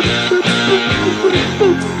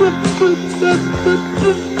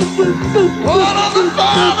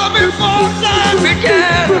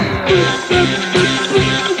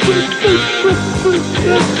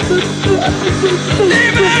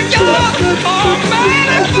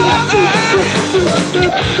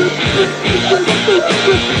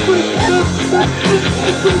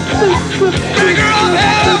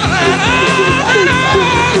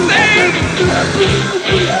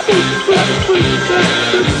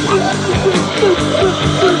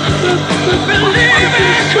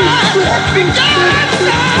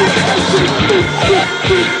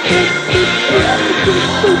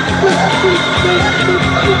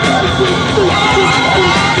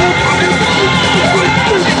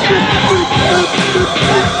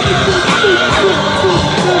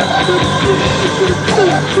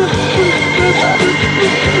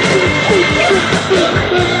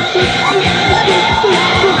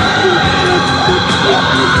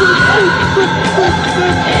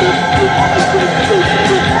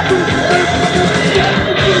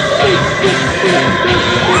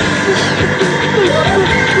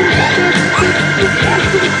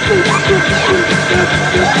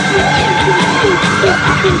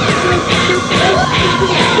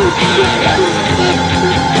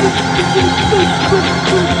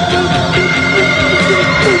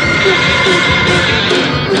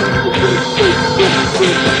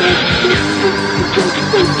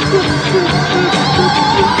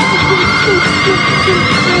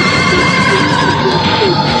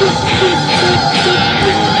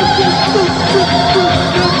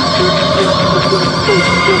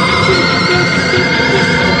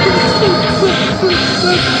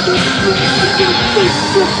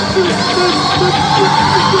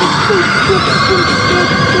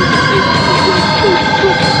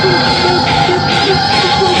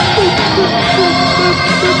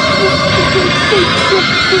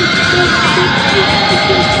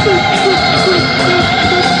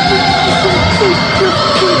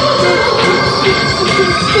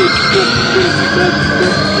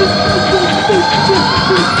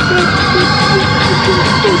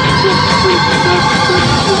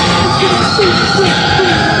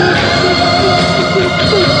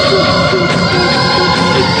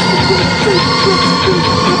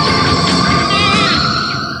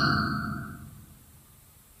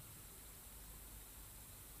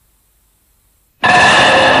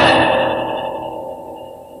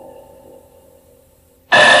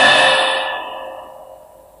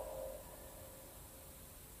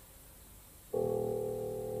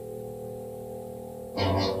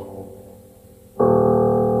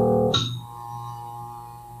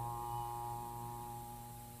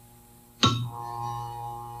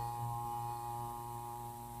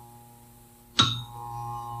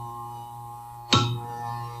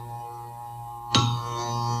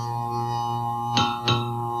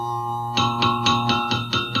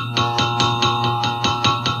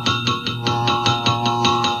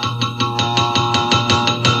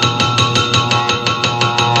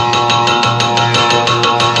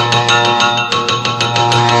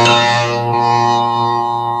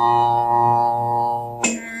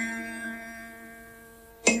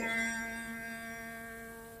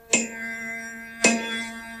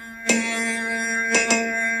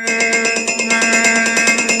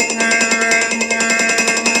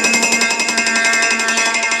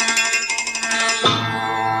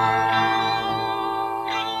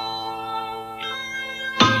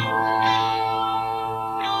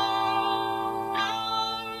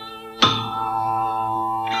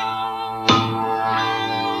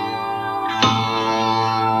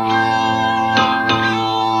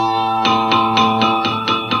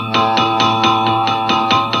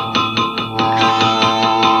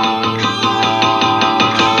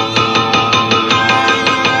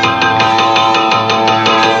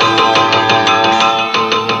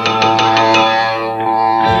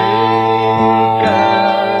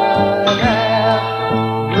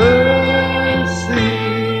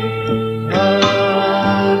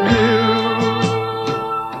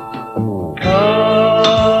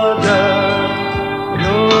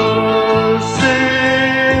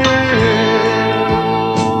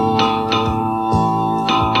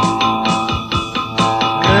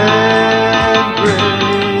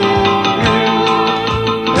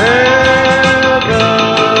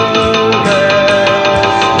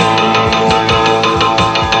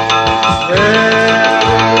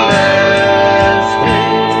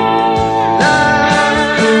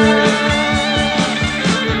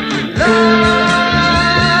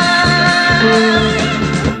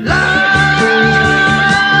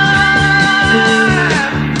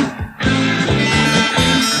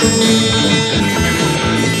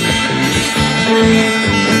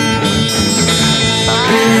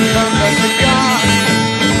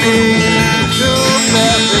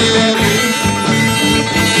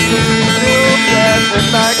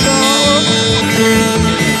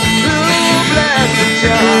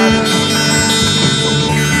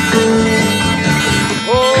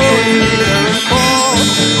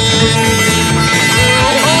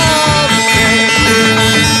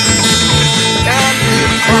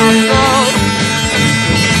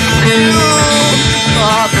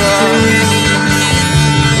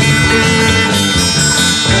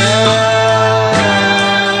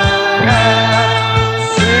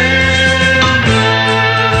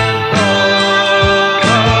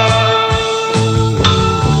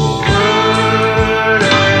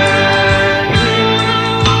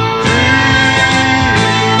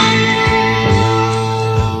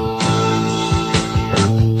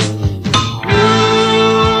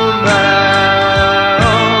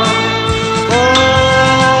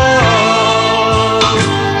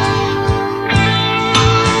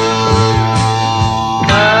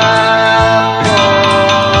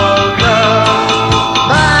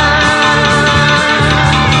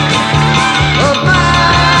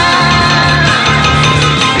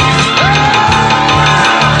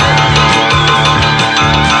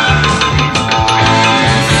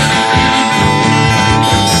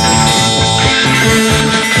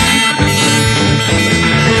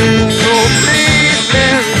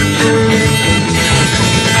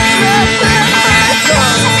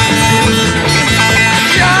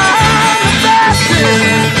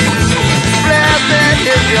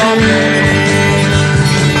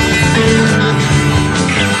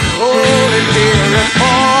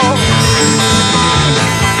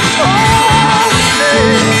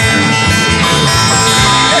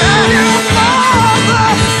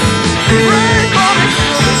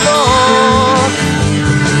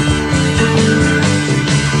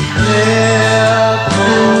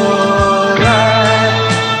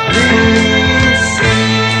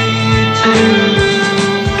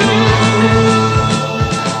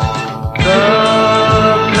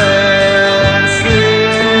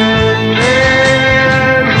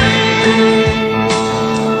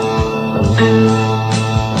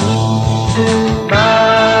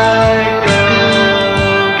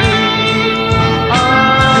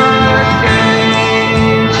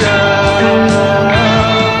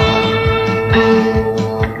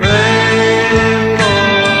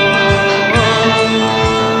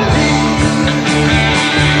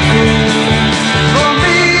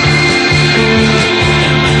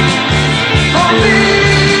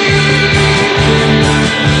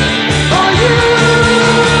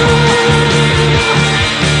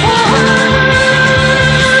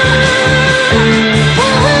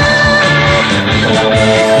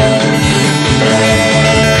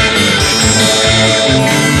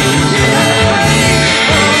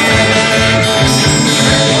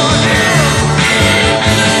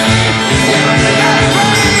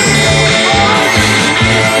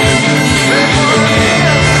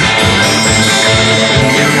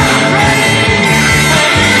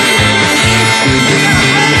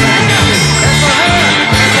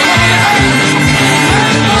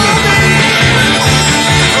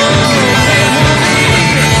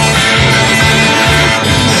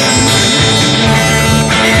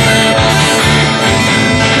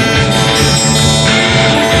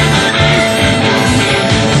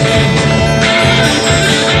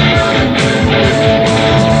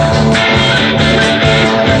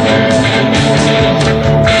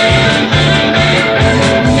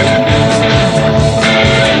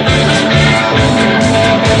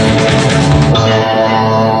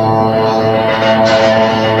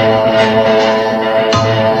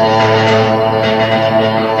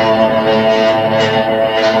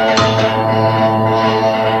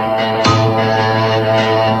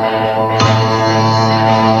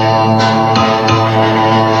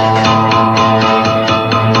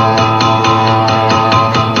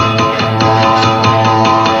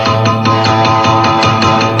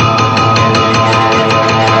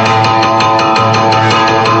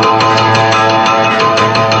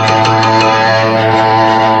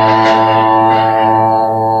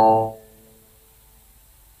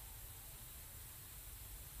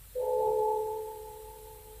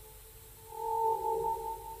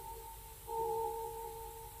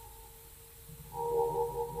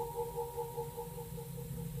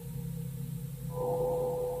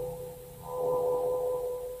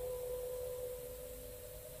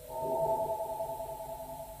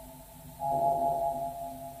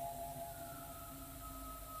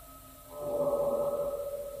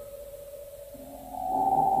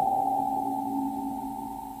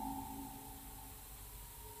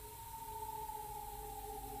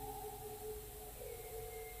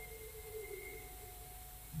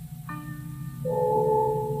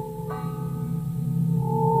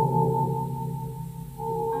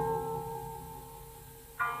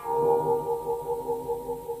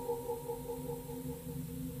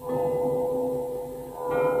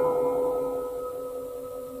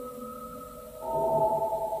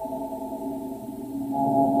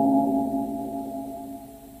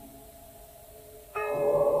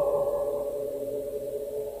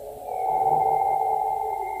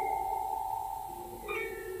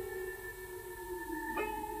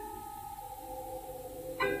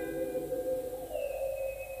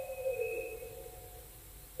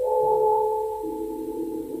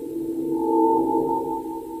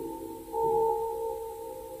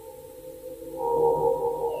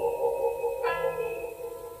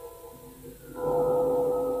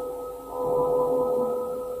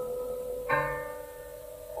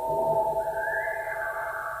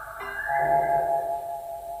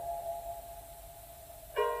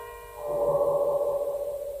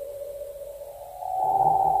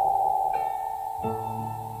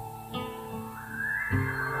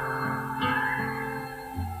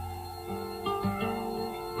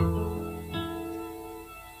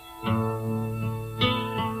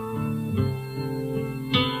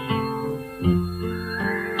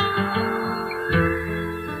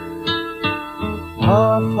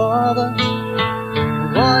 Our Father,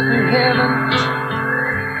 who art in heaven,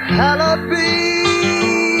 hallowed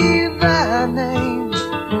be thy name.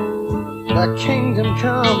 Thy kingdom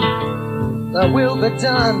come, thy will be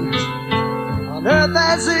done, on earth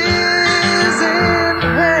as is in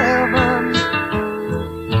heaven.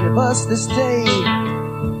 Give us this day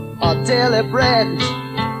our daily bread,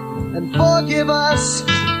 and forgive us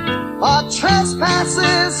our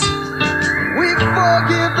trespasses. We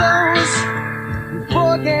forgive those who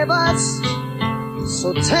forgave us.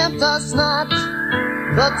 So tempt us not,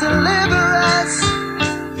 but deliver us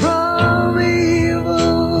from evil.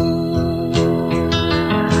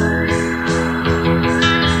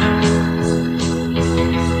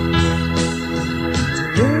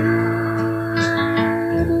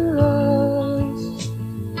 Deliver us,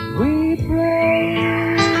 we pray,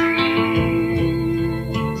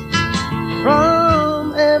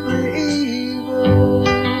 from every evil.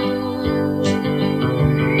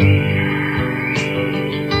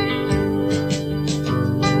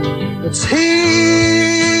 It's here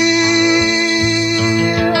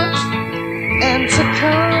and to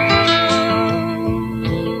come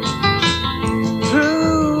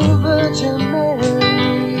through Virgin Mary.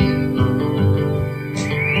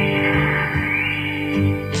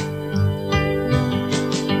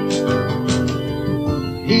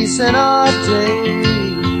 Peace in our day,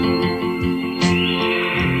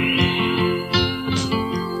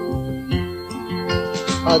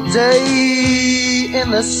 a day in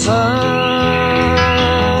the sun.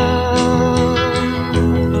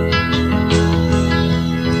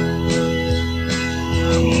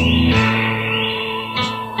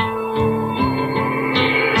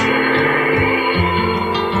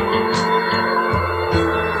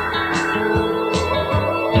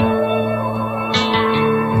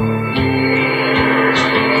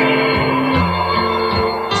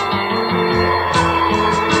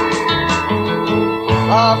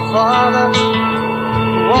 Our Father,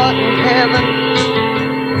 who art in heaven,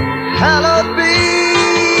 hallowed be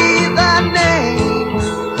thy name.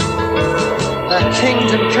 Thy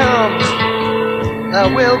kingdom come, thy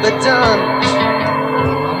will be done,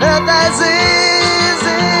 on earth as is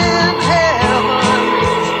in heaven.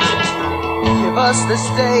 Give us this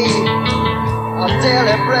day our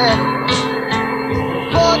daily bread.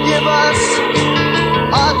 Forgive us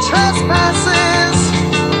our trespasses.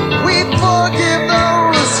 We forgive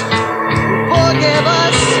those who forgive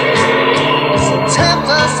us. So tempt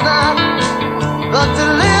us not, but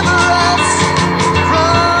deliver us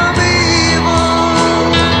from evil.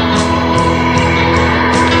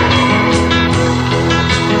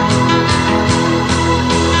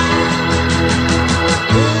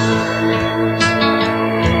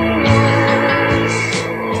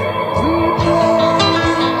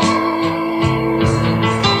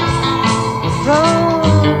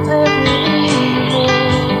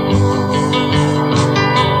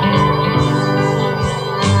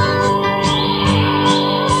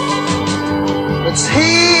 It's here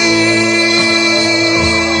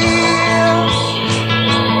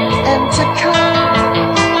and to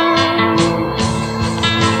come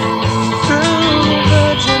through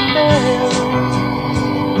Virgin Mary.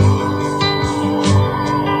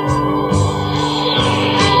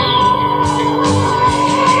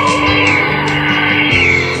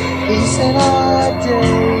 Peace in our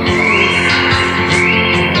day,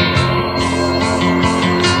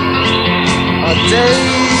 a day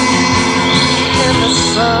in the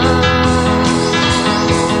sun.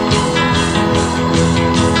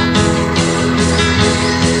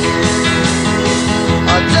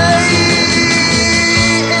 A day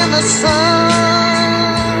in the sun.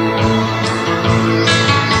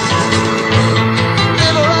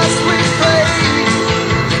 Deliver us, we pray,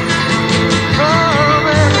 from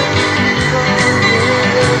every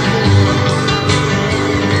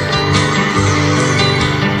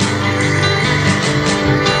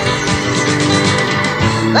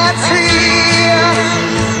That's here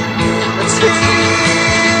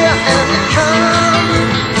and to come.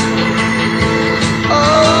 Oh,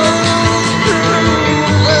 through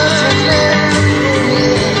Virgin Mary.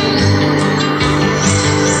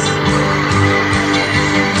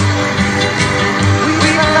 We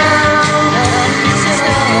found our peace in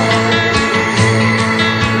our day.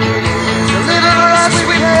 Deliver us,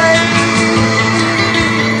 we pray.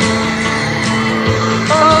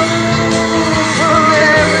 Oh, from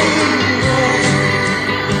every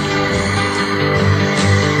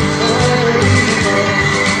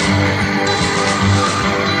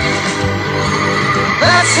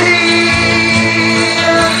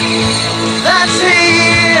That's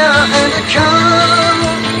here and to come.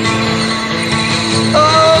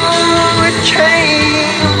 Oh, it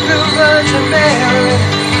came through Virgin Mary.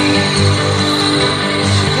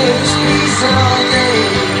 She gives peace in our day,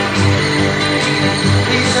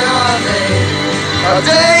 peace in our day. a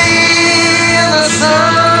day in the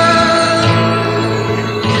sun,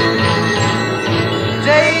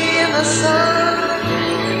 day in the sun.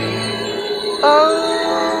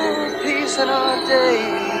 Oh, peace in our day,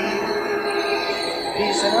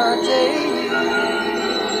 peace in our day,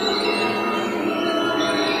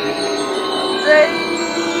 day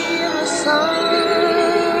in the sun.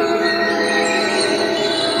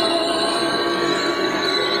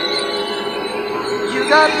 You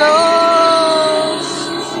got lost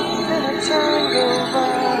in a tango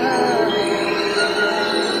vibe.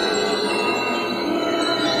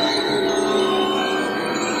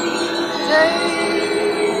 Day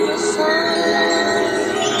in the sun.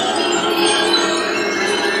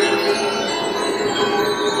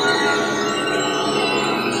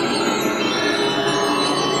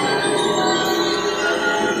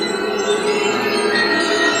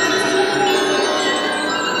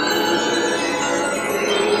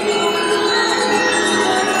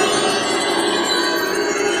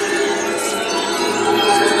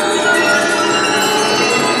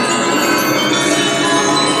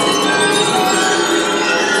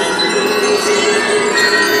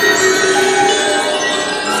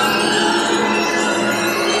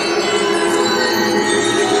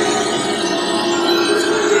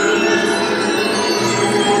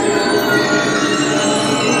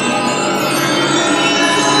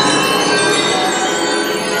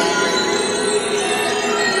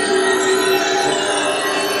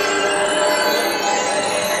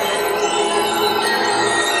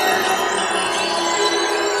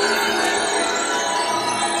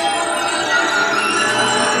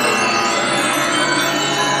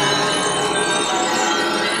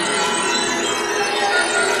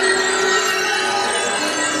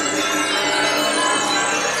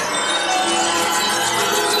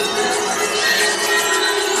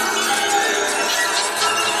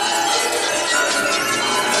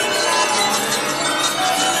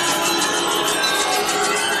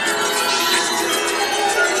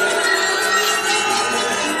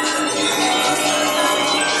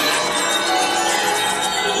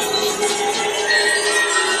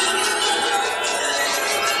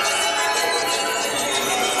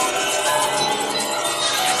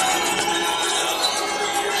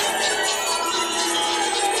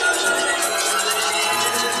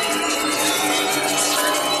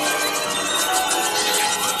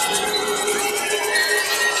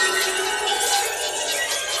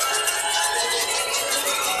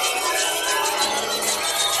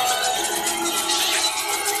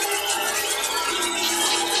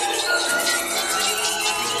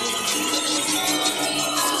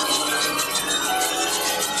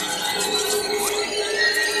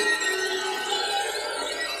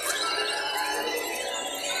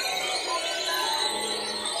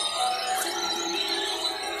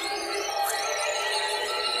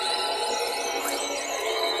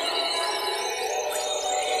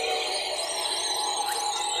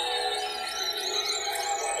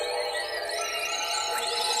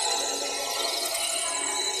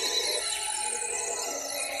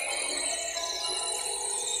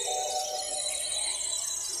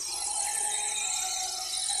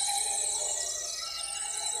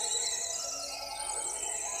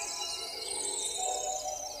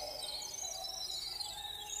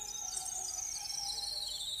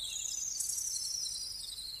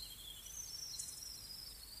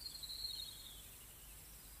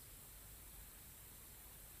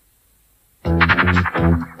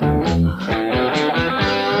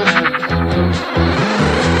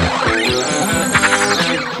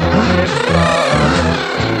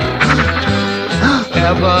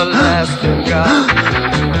 Everlasting God,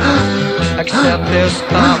 accept this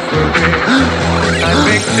offering I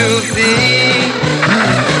bring to thee.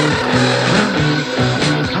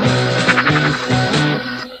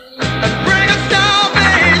 And bring us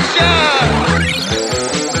salvation.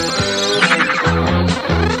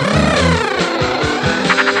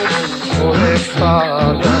 Holy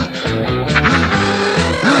Father,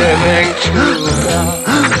 living true God,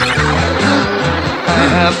 I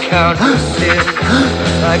have countless sins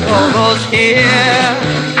like all those here.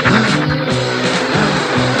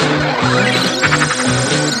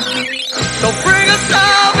 So bring us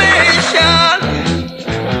salvation.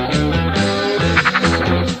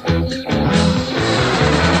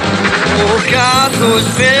 Oh God, who has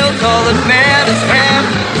built all that man has had,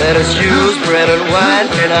 let us use bread and wine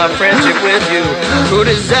in our friendship with you, who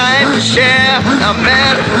designed to share our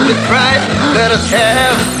manhood with Christ. Let us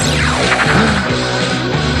have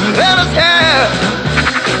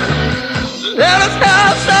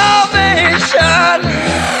salvation.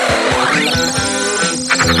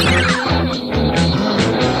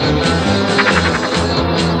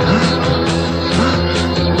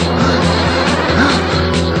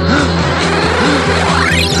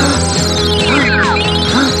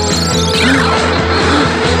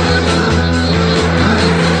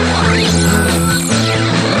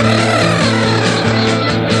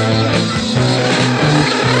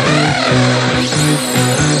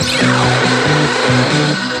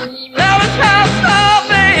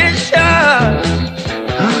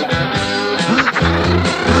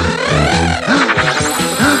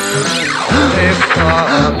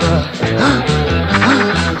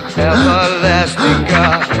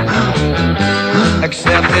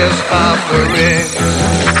 offering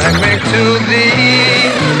and make to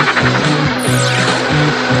thee.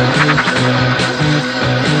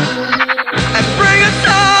 And bring us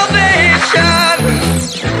salvation.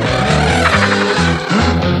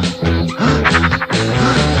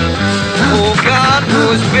 Oh God, who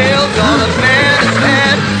is built on a man's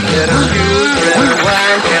head, let us use bread and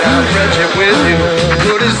wine and our friendship with you.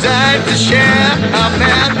 Who designed to share our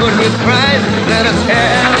manhood with Christ, let us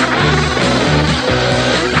have.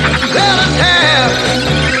 Let us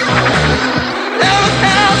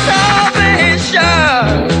have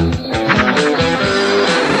salvation.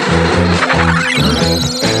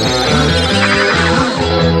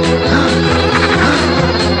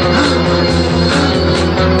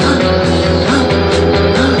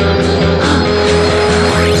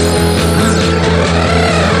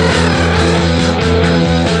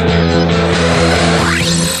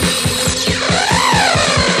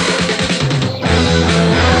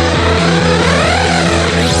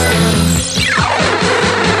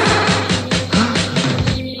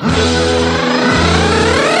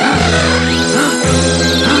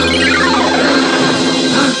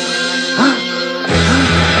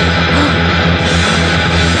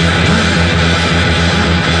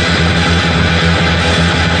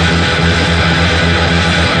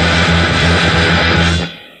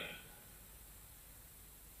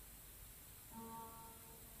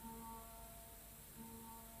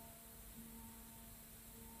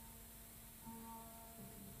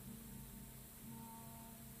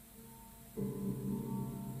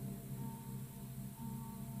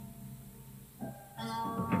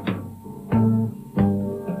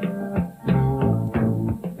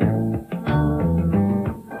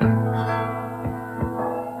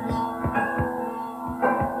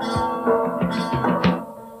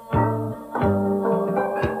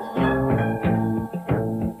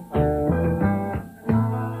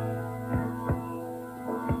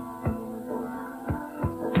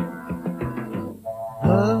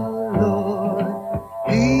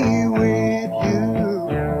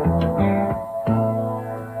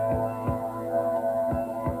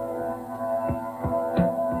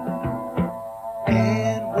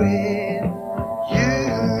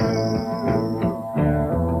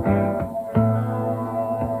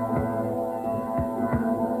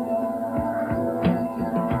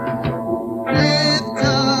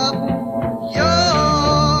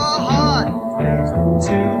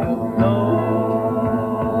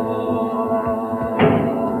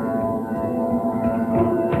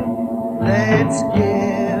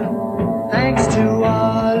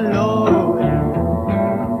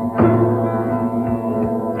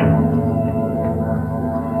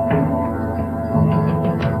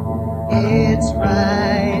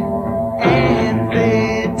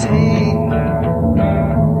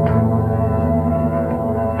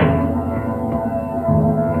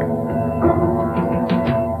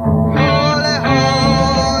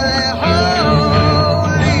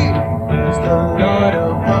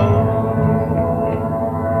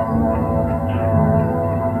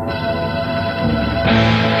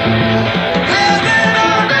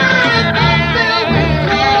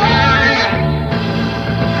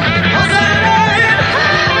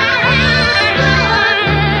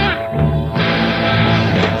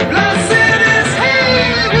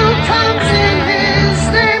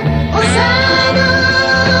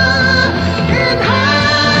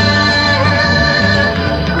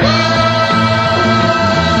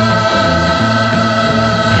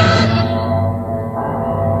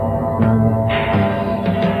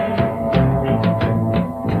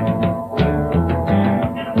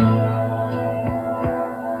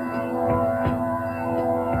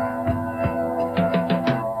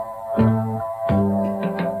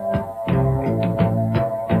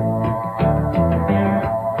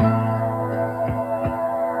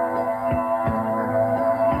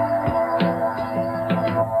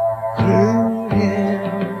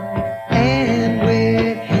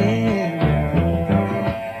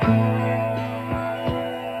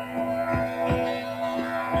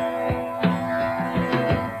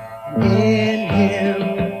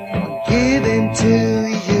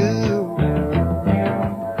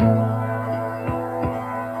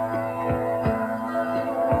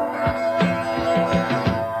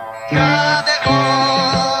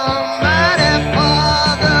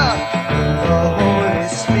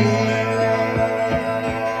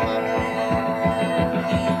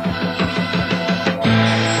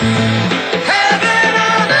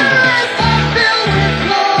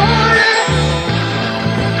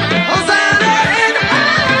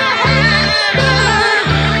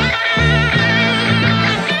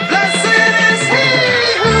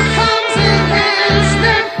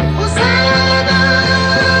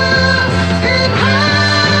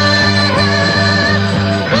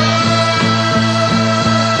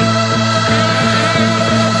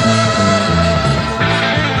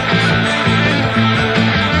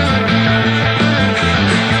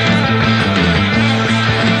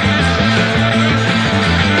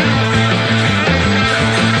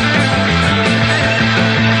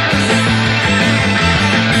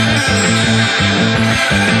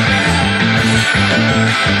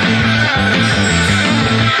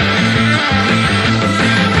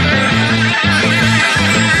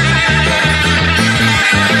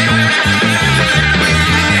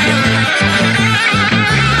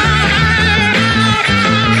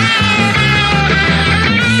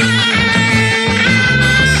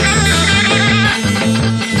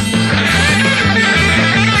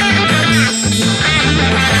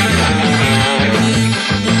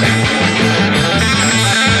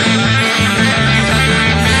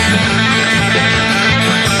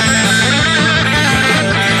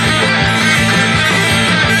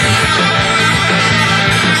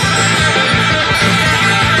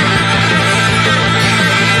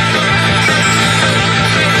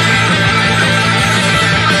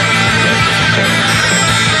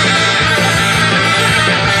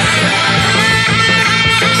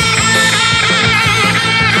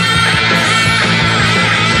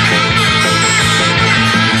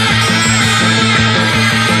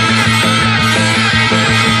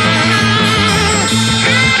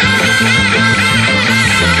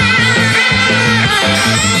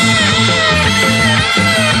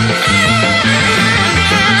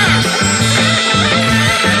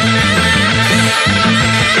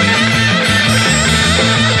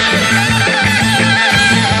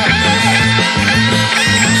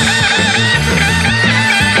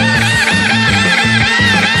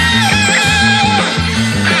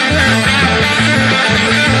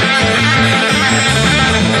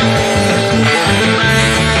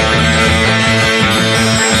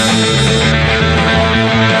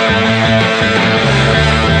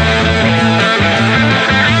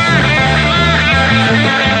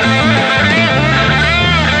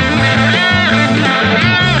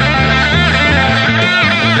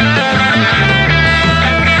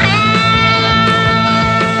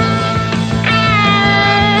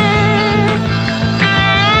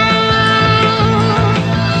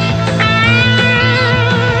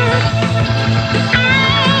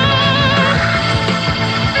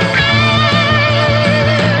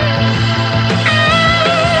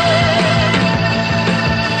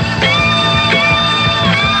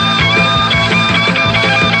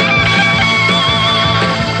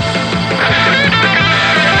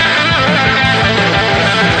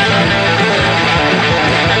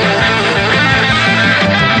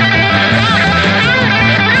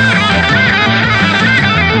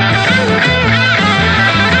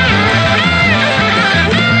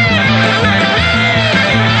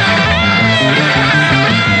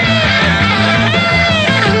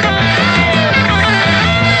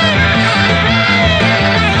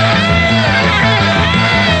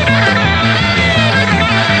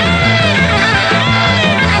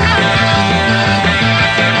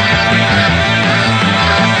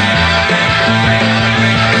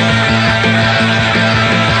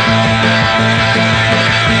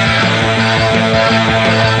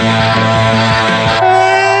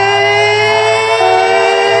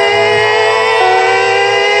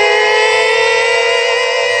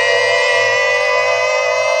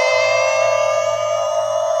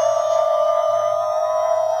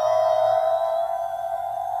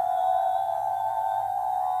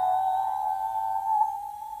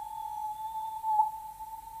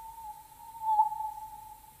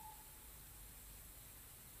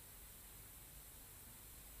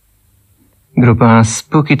 grupa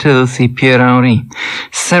Spooky Tooth i Pierre Henry.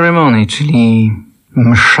 Ceremony, czyli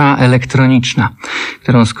msza elektroniczna,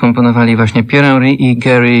 którą skomponowali właśnie Pierre Henry i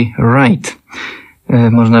Gary Wright.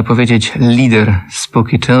 Można powiedzieć lider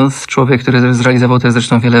Spooky Tooth, człowiek, który zrealizował też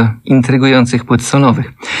zresztą wiele intrygujących płyt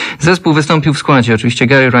solowych. Zespół wystąpił w składzie oczywiście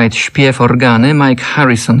Gary Wright śpiew, organy, Mike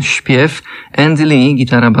Harrison śpiew, Andy Lee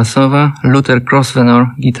gitara basowa, Luther Grosvenor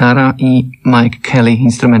gitara i Mike Kelly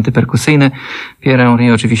instrumenty perkusyjne. Pierre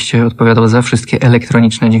Henry oczywiście odpowiadał za wszystkie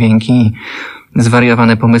elektroniczne dźwięki i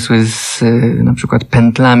zwariowane pomysły z na przykład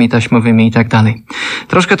pętlami taśmowymi i tak dalej.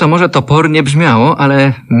 Troszkę to może topornie brzmiało,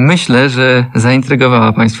 ale myślę, że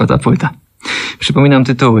zaintrygowała Państwa ta płyta. Przypominam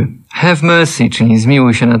tytuły. Have Mercy, czyli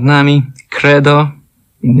Zmiłuj się nad nami, Credo,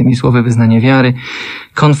 innymi słowy wyznanie wiary,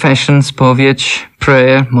 Confession, spowiedź,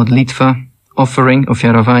 Prayer, modlitwa, Offering,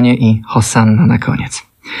 ofiarowanie i Hosanna na koniec.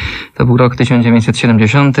 To był rok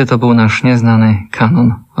 1970, to był nasz nieznany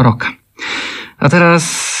kanon rocka. A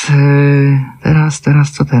teraz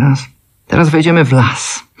co teraz? Teraz wejdziemy w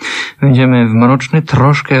las. Wejdziemy w mroczny,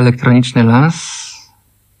 troszkę elektroniczny las.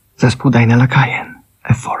 Zespół Daniela Cayenne,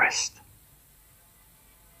 A Forest.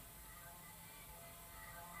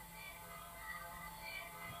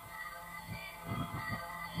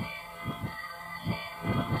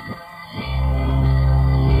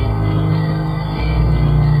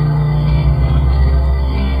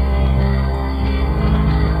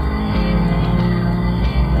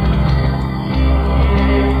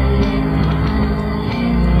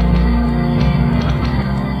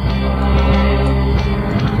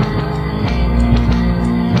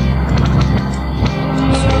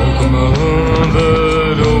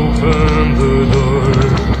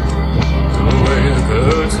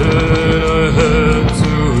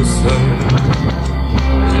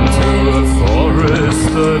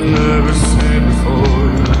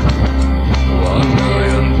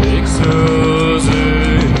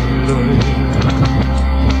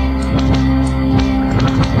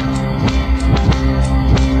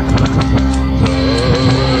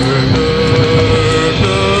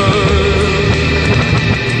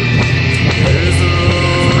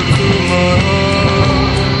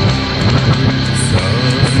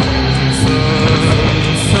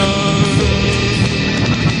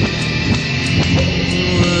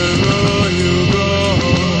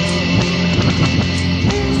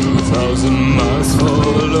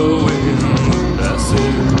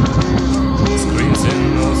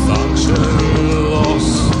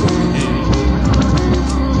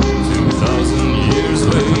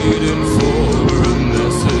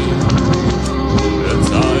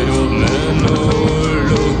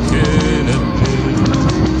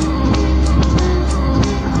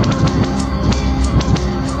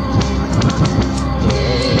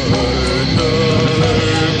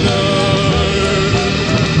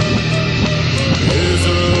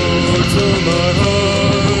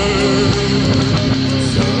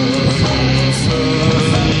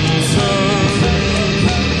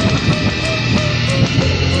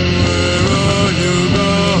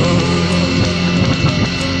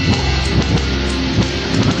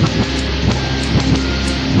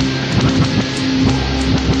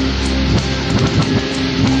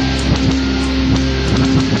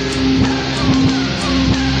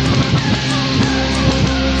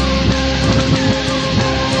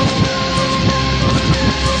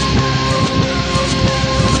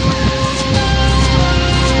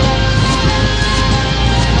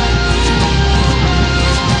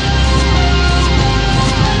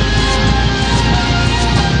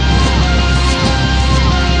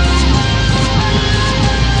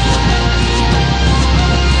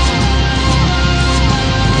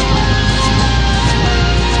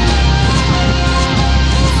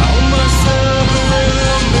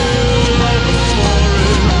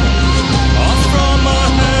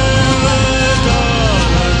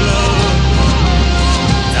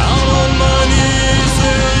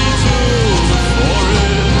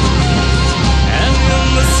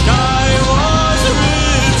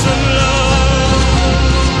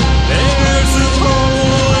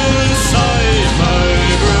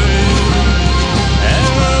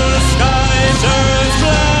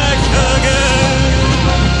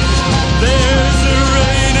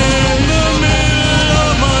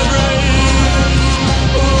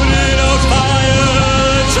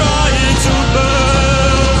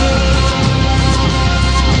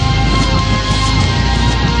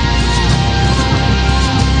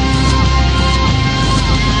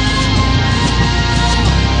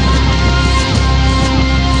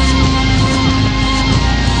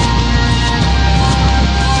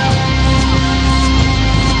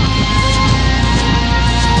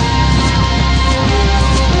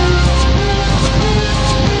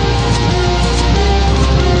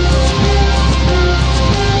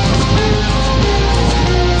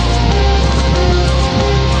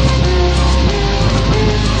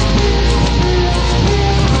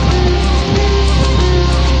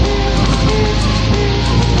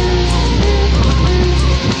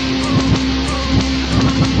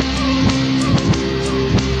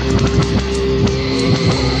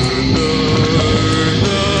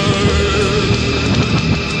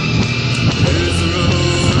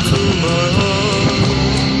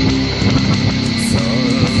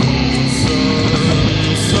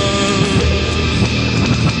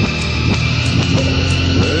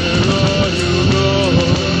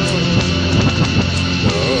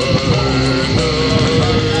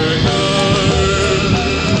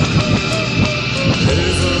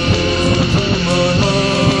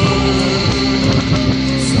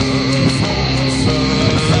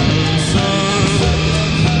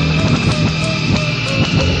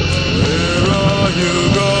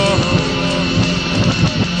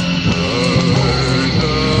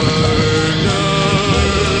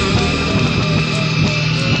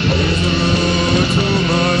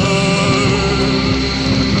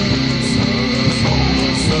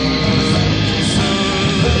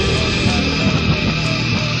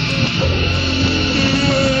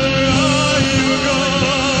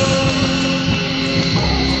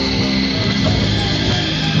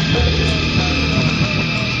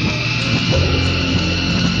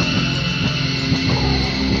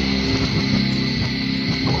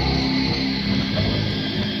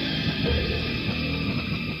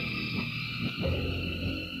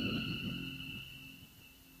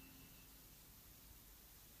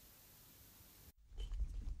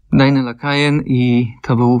 Wayne Lakajen i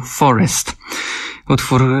to był Forest.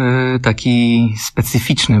 Utwór taki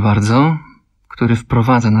specyficzny bardzo, który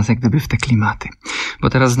wprowadza nas jak gdyby w te klimaty. Bo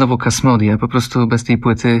teraz znowu Kasmodia, po prostu bez tej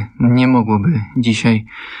płyty nie mogłoby dzisiaj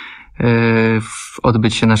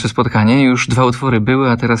odbyć się nasze spotkanie. Już 2 utwory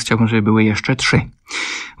były, a teraz chciałbym, żeby były jeszcze 3.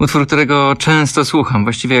 Utwór, którego często słucham,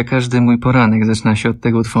 właściwie każdy mój poranek zaczyna się od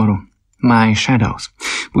tego utworu. My Shadows.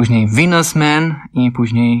 Później Venus Man i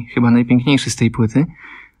później chyba najpiękniejszy z tej płyty,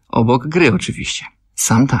 obok gry oczywiście,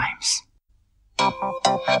 Sometimes.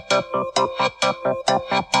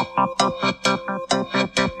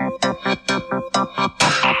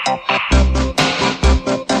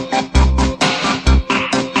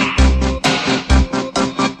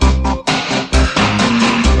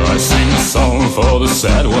 I sing a song for the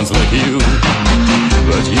sad ones like you,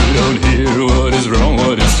 but you don't hear what is wrong,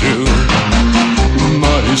 what is true.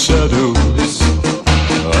 My shadows,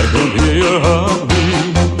 I can hear your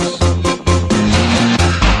heartbeats.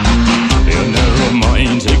 Your narrow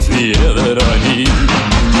mind takes the air that I need.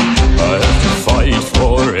 I have to fight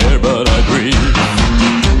for air, but I breathe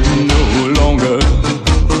no longer.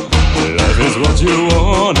 Life is what you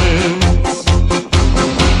wanted.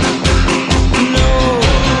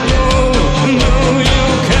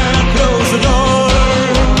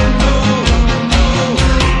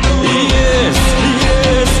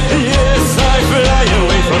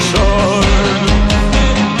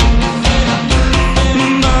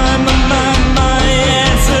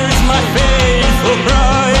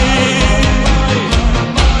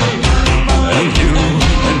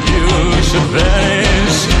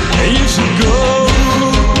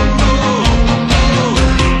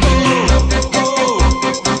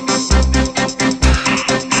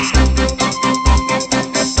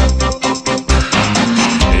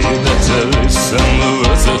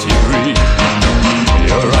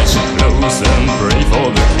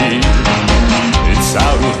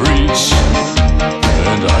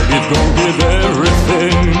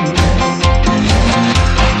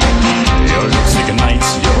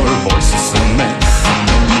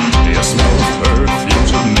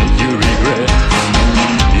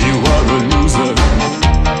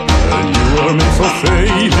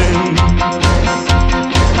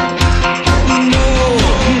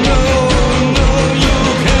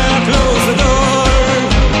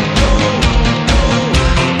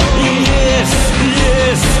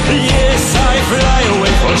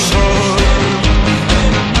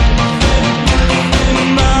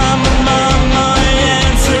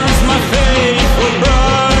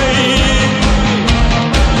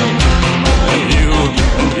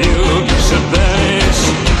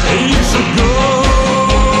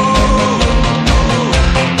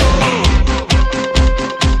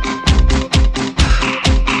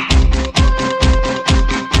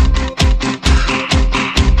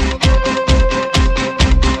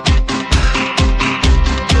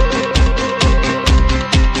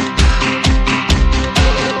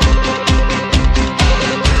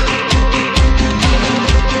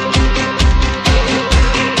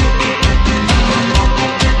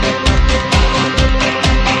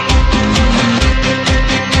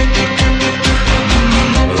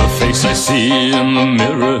 in the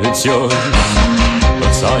mirror, it's yours,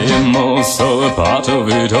 but I am also a part of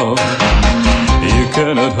it all. You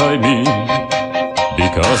cannot hide me,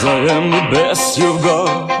 because I am the best you've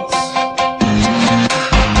got.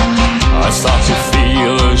 I start to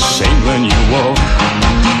feel ashamed when you walk.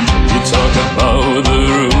 You talk about the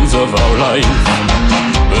rules of our life,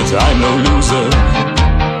 but I'm no loser,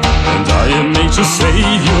 and I am made to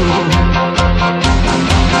save you.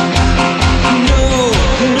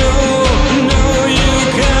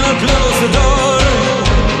 Close the door.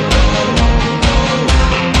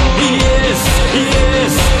 Yes,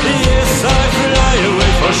 yes, yes, I fly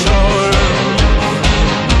away for sure.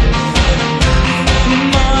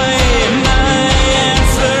 My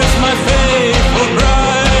answer's my faithful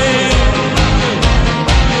bride.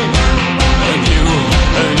 And you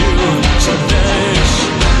should dash,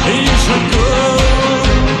 you should go.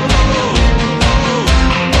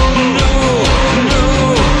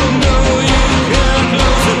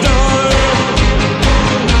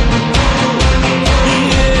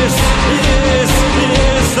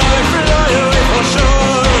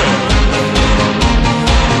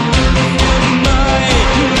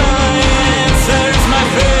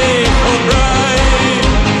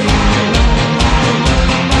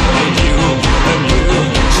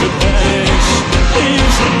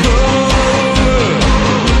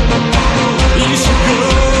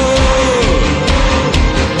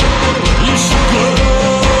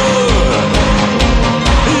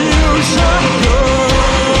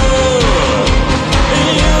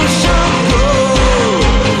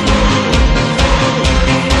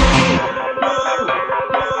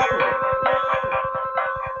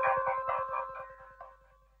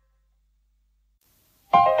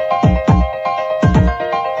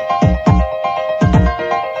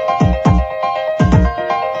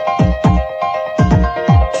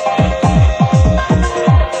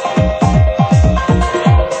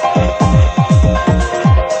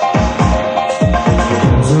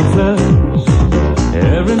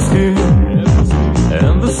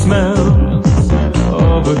 smell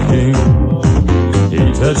of a king. He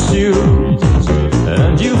touched you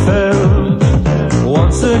and you fell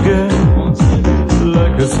once again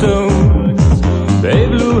like a stone. They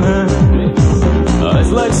blue hands,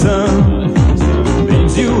 eyes like sun,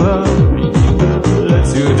 beams you up,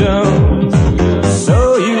 lets you down. So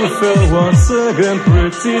you fell once again,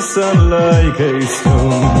 pretty son, like a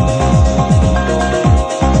stone.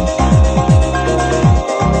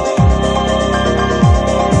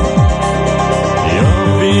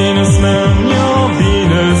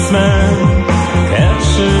 Man, catch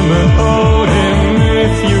him and hold him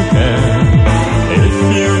if you can. If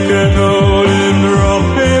you can hold him, drop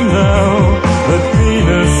him now. The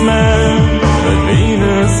Venus man, the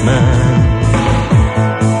Venus man.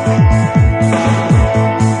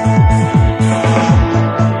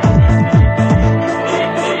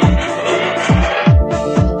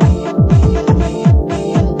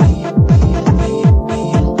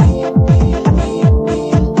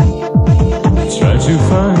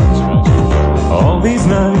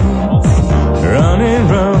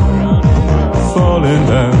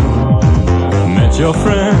 Your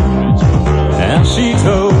friend, and she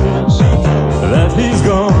told that he's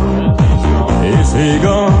gone. Is he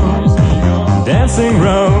gone? Dancing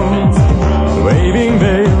round, waving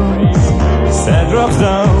veils, sad drops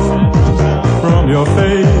down from your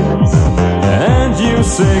face. And you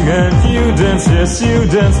sing and you dance, yes you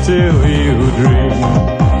dance till you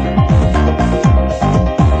dream.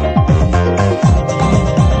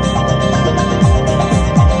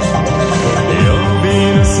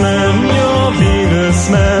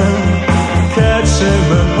 Man, catch him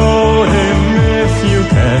and hold him if you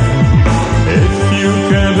can. If you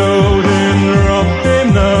can hold him, drop him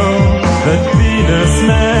now. That Venus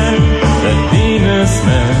man, that Venus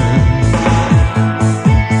man.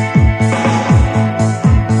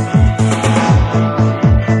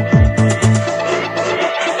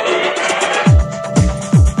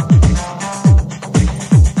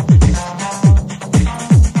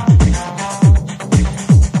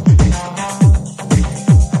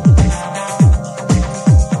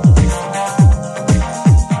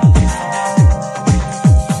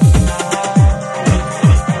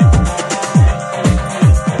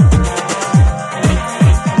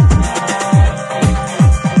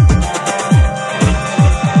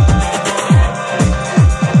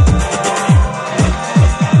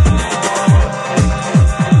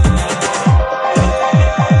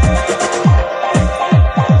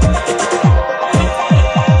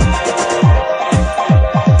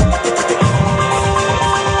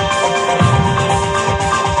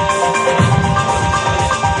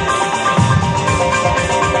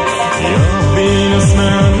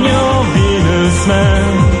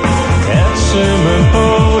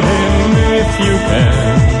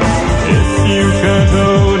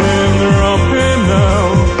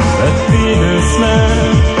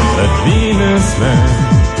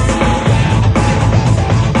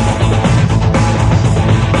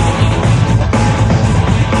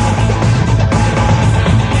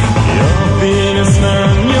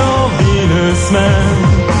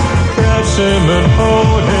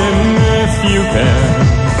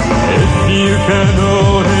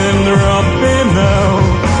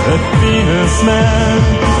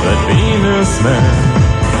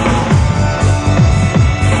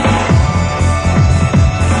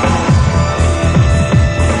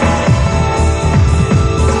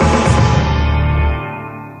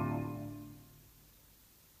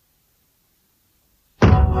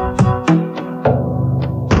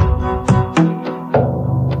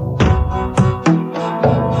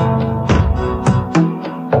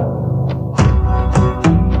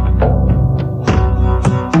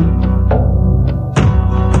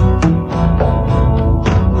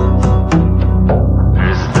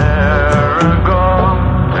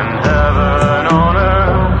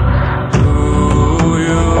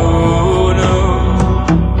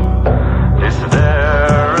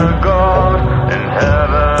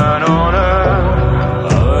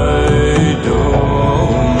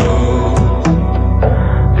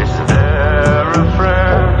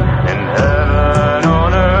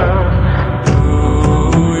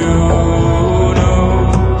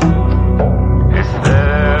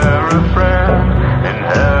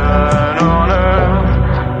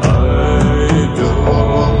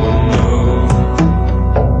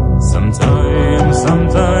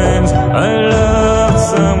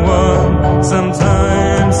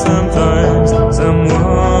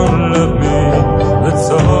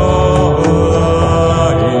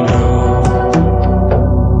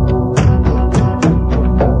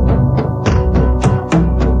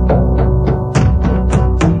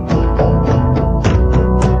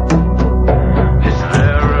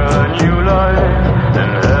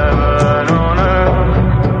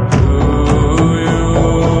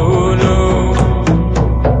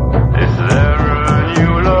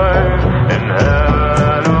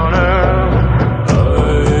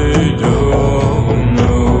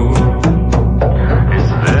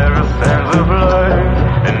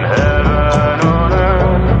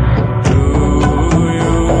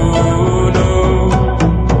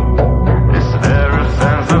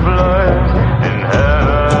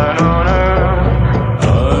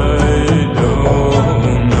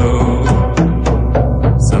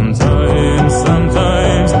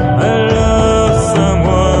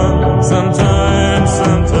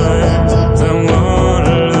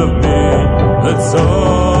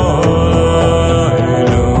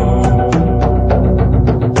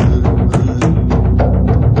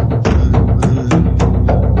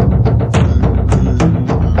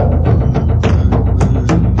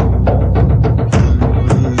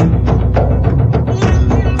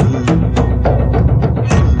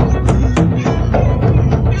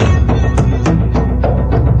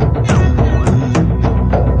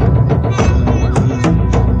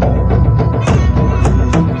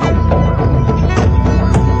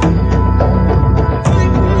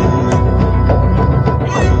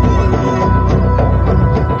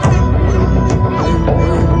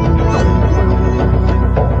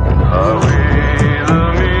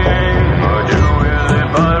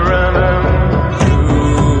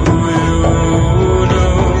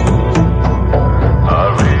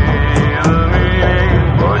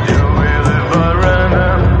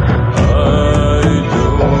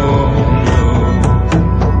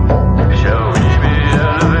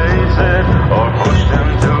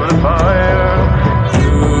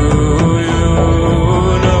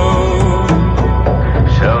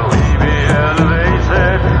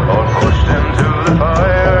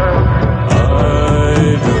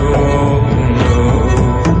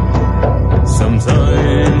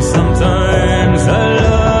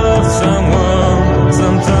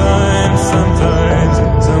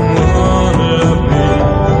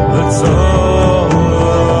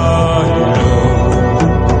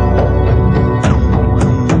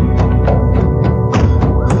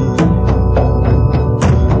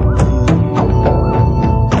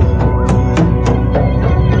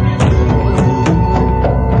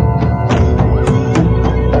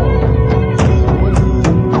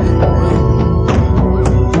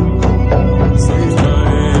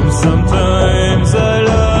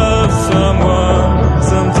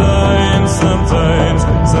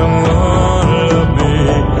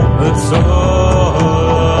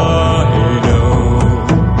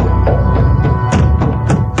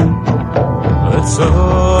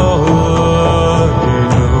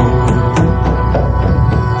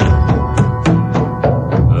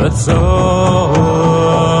 that's all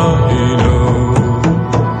I know.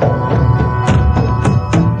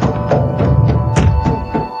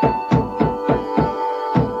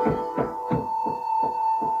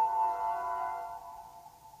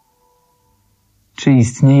 Czy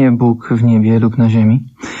istnieje Bóg w niebie lub na ziemi?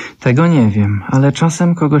 Tego nie wiem, ale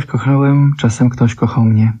czasem kogoś kochałem, czasem ktoś kochał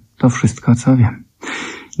mnie. To wszystko, co wiem.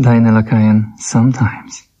 Diana Lakaien,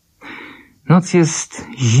 Sometimes. Noc jest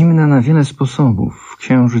zimna na wiele sposobów.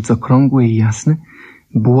 Księżyc okrągły i jasny,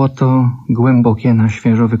 błoto głębokie na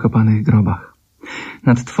świeżo wykopanych grobach.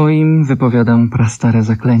 Nad twoim wypowiadam prastare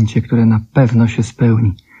zaklęcie, które na pewno się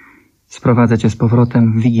spełni. Sprowadzę cię z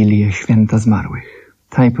powrotem w Wigilię Święta Zmarłych.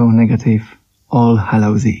 Typo Negative, All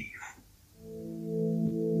Hallows Eve.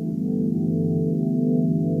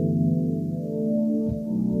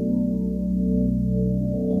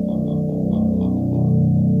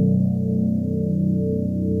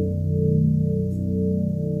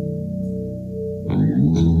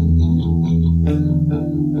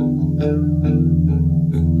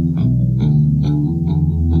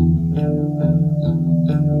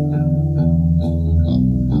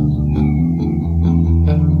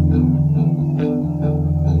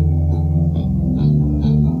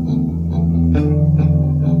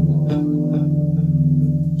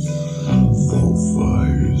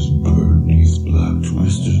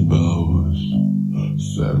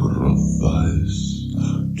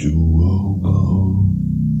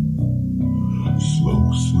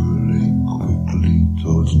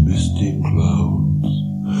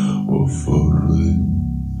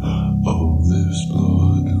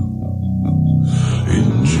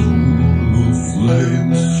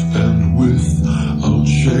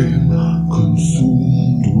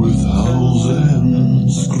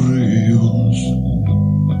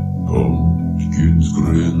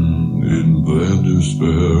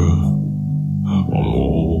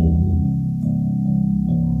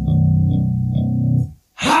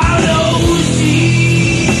 Hallows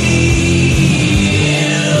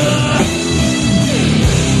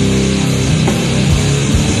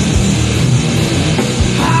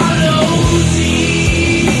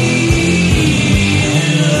Eve.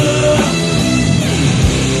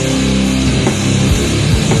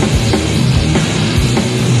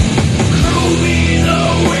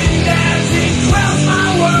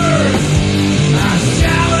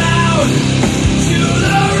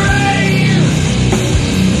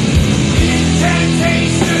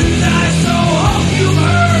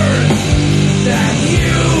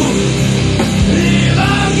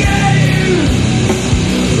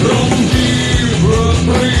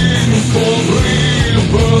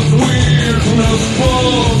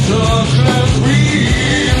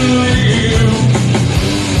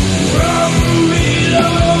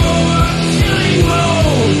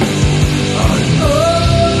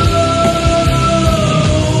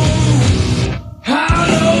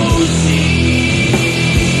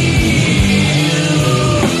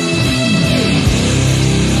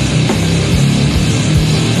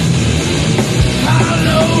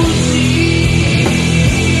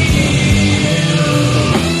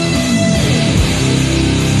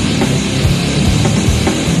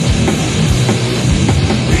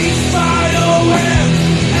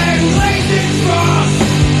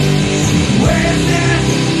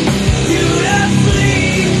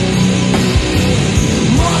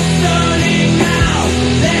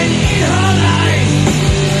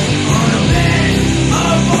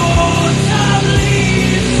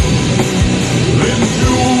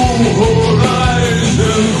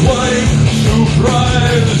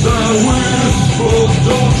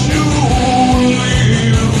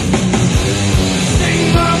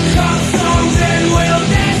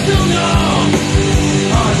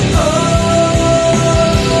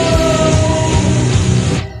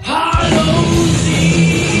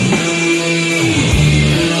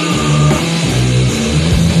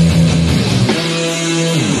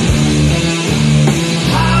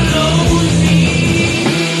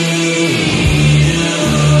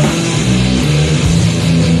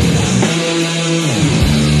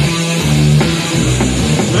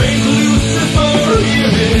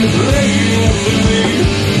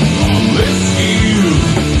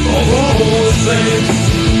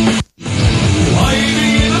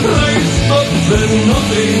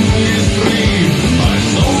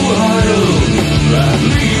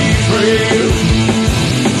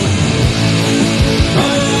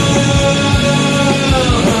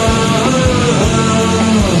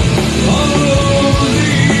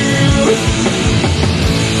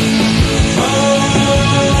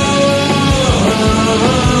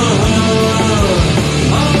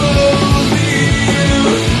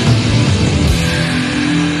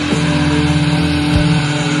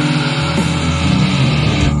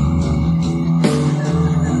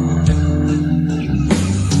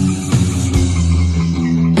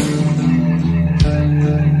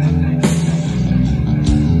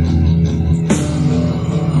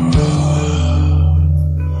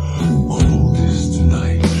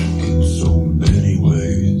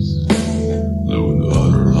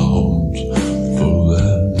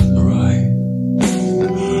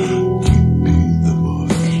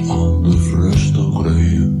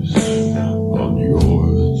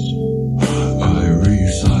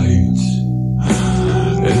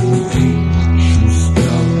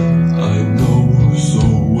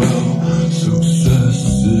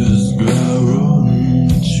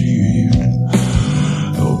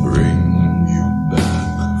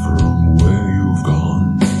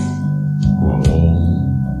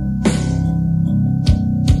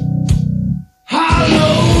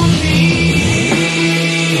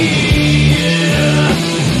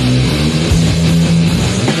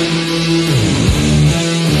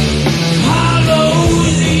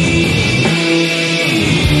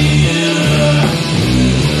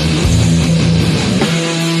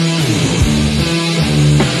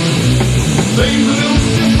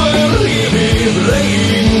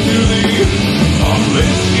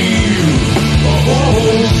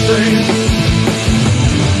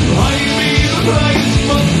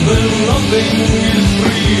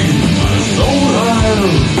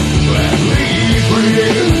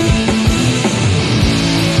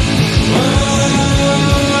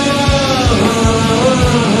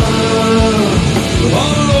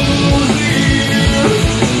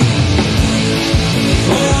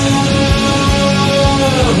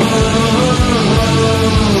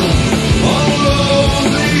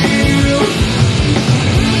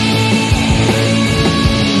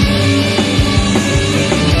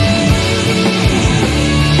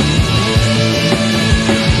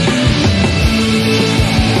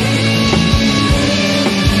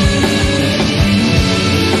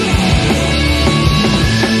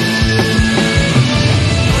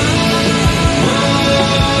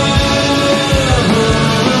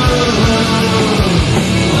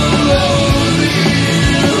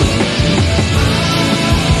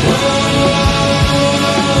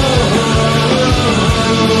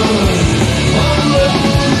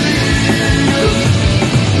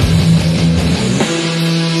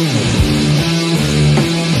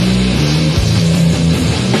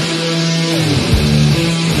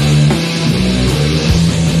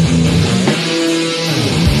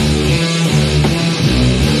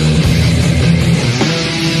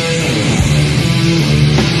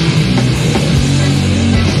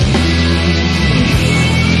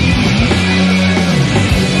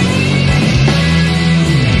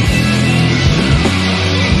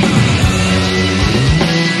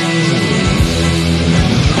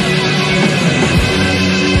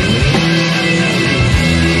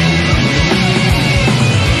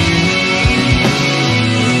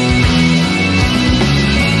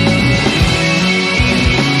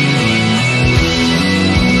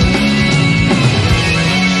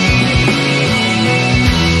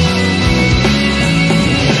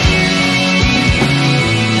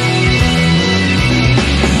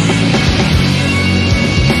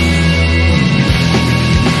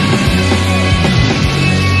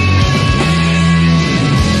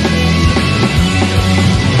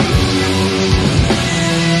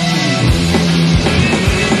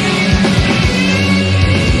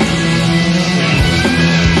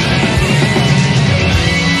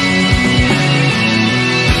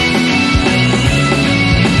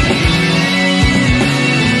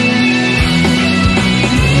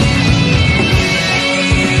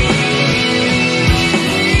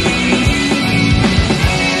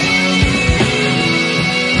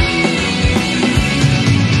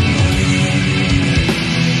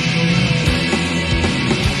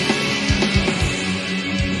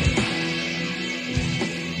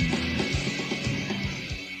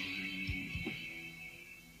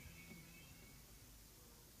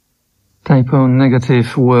 Typo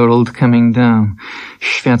Negative World Coming Down.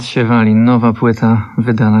 Świat się wali. Nowa płyta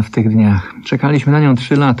wydana w tych dniach. Czekaliśmy na nią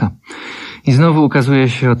 3 lata. I znowu ukazuje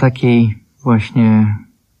się o takiej właśnie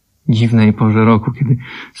dziwnej porze roku, kiedy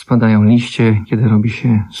spadają liście, kiedy robi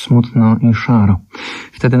się smutno i szaro.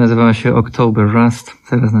 Wtedy nazywała się October Rust,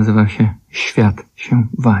 teraz nazywa się Świat się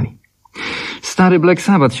wali. Stary Black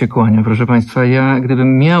Sabbath się kłania, proszę Państwa. Ja,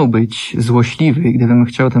 gdybym miał być złośliwy, gdybym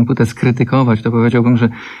chciał tę płytę skrytykować, to powiedziałbym, że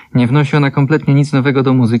nie wnosi ona kompletnie nic nowego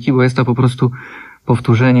do muzyki, bo jest to po prostu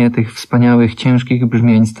powtórzenie tych wspaniałych, ciężkich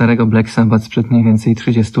brzmień starego Black Sabbath sprzed mniej więcej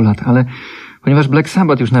 30 lat. Ale ponieważ Black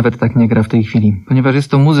Sabbath już nawet tak nie gra w tej chwili, ponieważ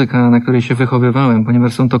jest to muzyka, na której się wychowywałem,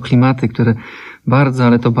 ponieważ są to klimaty, które bardzo,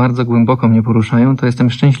 ale to bardzo głęboko mnie poruszają, to jestem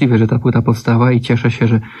szczęśliwy, że ta płyta powstała i cieszę się,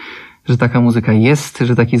 że taka muzyka jest,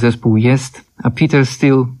 że taki zespół jest. A Peter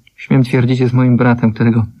Steele, śmiem twierdzić, jest moim bratem,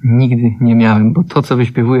 którego nigdy nie miałem, bo to, co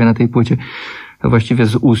wyśpiewuje na tej płycie, to właściwie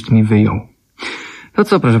z ust mi wyjął. To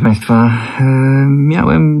co, proszę Państwa,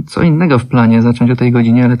 miałem co innego w planie zacząć o tej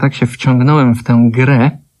godzinie, ale tak się wciągnąłem w tę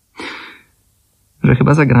grę, że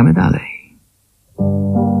chyba zagramy dalej.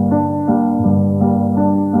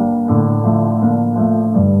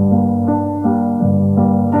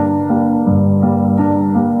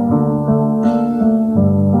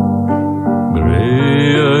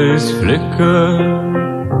 Flicker,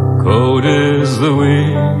 cold is the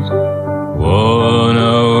wind, worn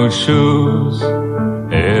out shoes,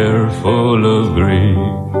 air full of grief.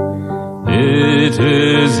 It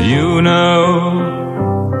is you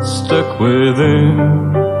now, stuck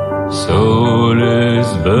within, soul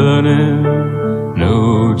is burning,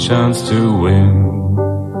 no chance to win.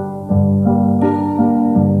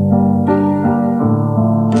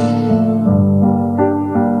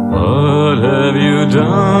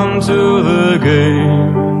 Done to the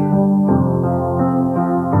game?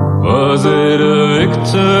 Was it a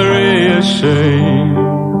victory, a shame?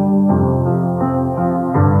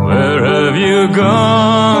 Where have you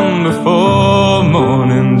gone before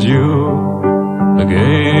morning dew? The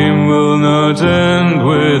game will not not end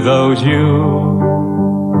without you.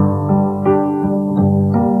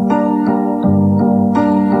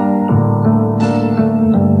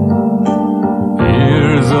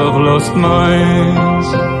 Years of lost minds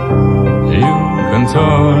you can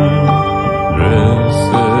turn,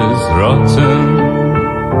 dresses rotten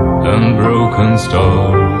and broken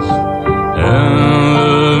stars, and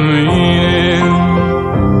the meaning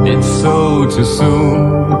it's so too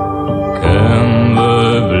soon. Can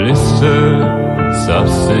the blister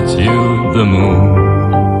substitute the moon?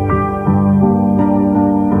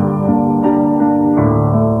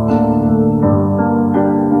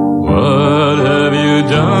 What have you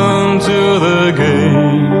done to the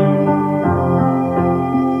game?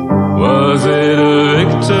 Was it a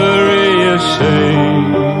victory, a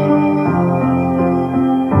shame?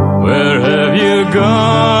 Where have you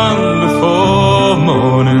gone before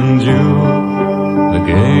morning dew? The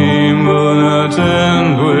game will not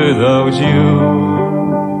end without you.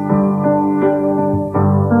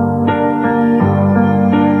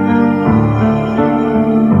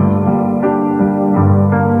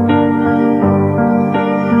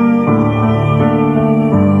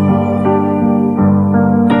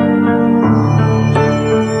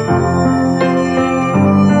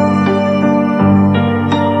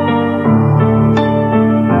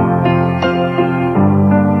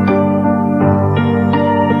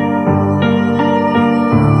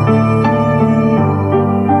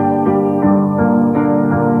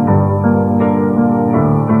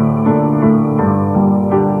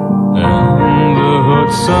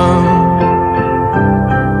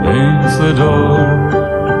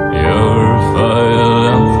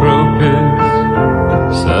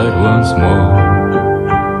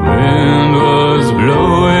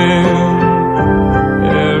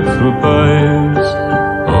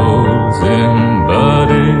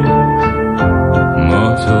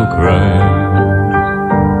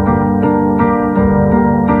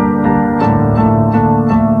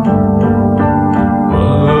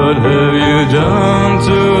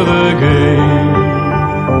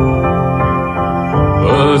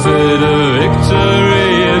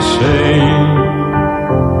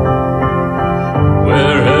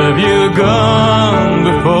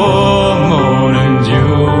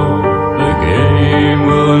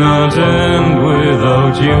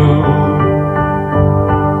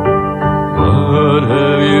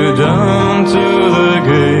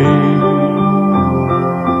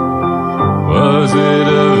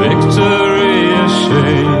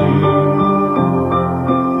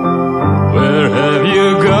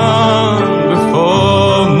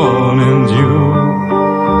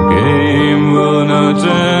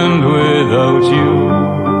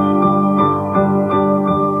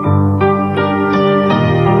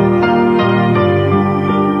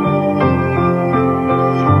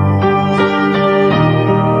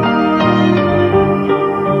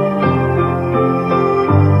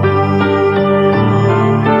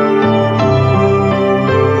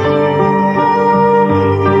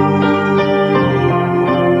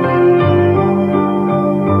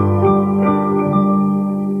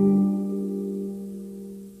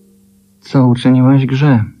 Co uczyniłaś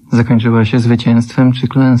grze? Zakończyła się zwycięstwem czy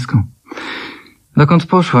klęską? Dokąd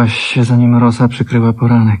poszłaś, zanim rosa przykryła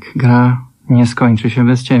poranek? Gra nie skończy się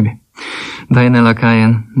bez ciebie. Diana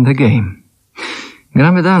Lakajen, The Game.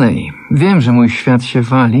 Gramy dalej. Wiem, że mój świat się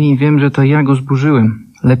wali i wiem, że to ja go zburzyłem.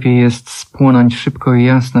 Lepiej jest spłonąć szybko i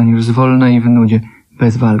jasno, niż zwolna i w nudzie,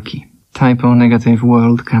 bez walki. Typo Negative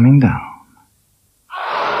World Coming Down.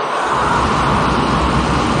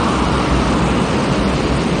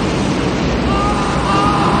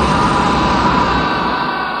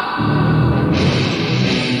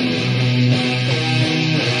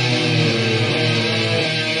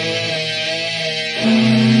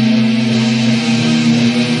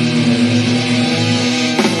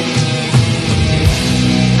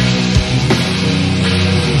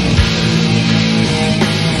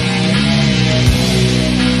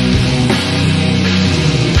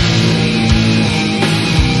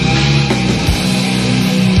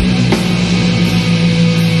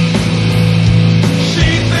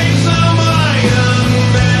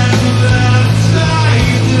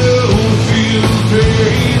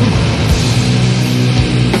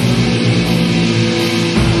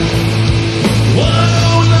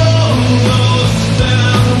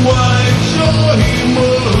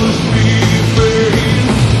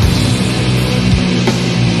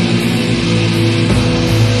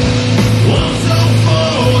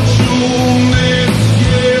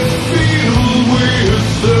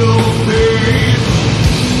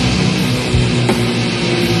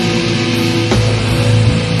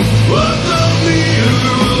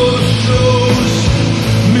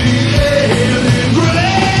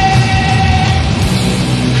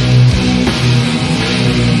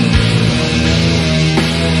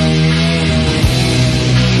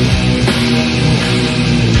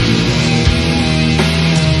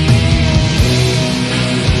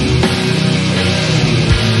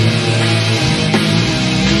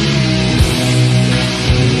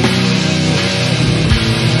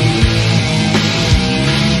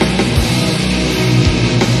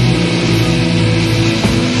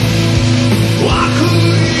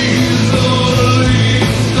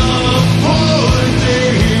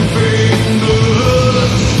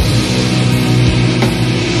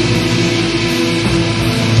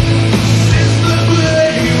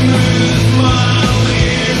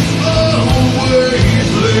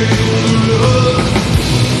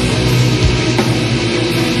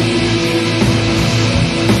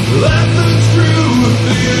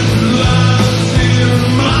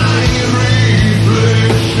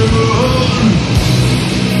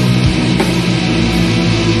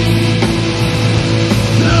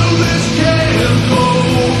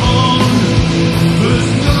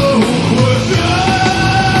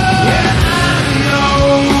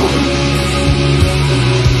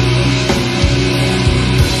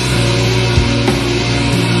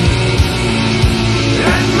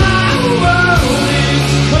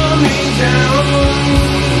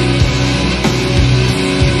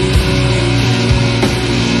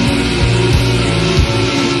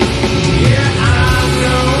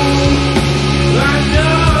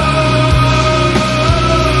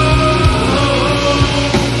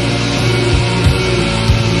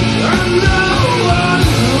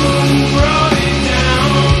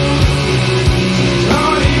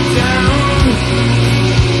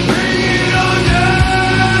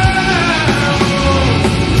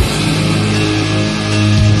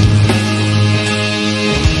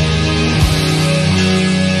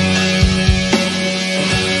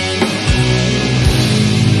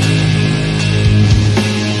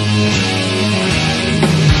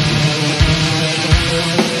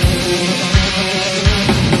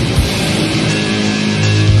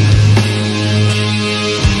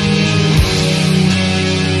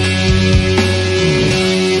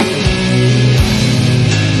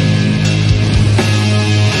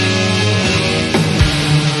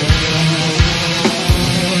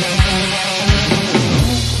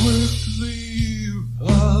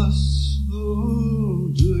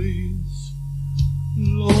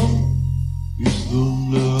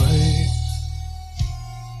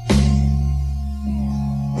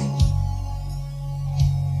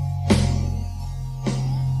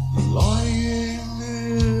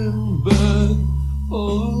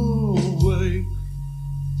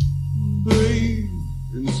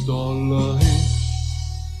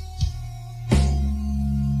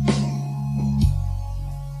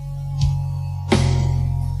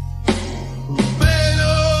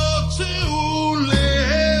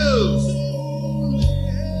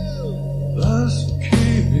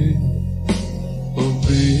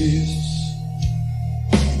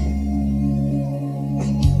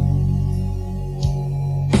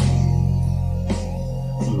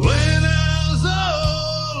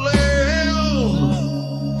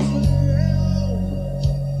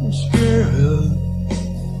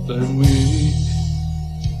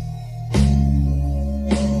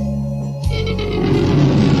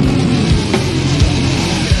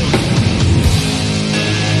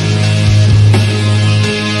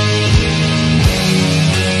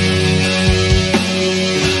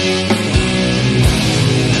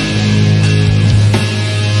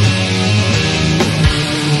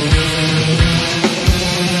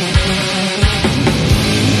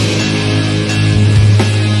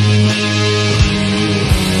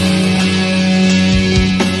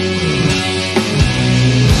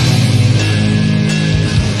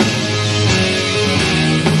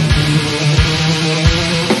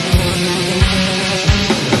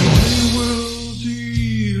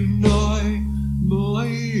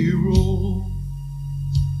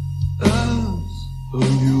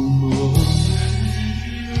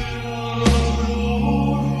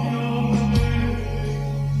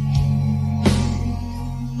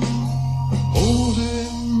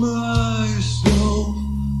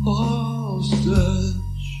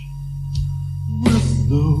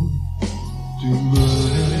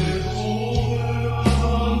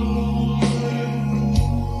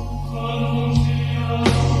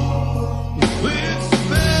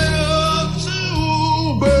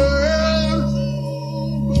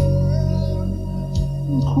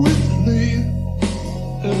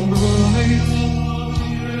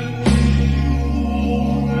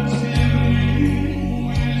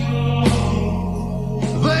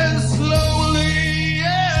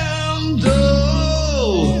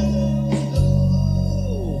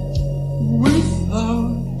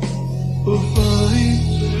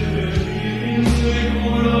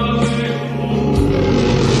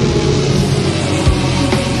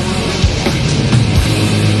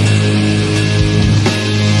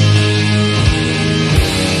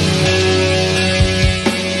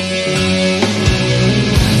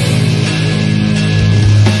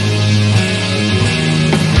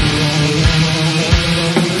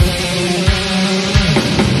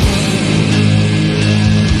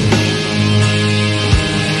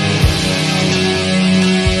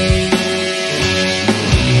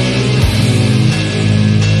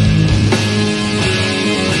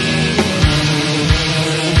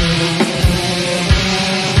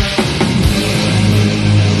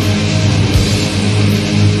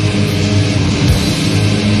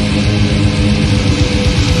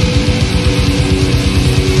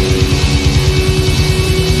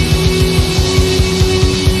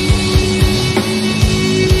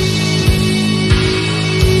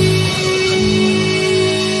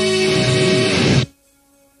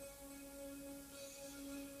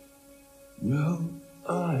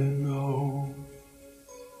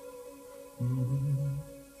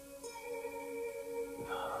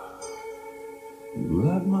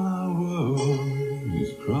 That my world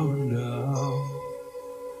is crumbling down.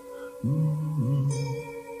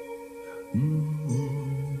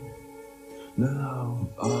 Now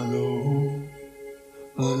I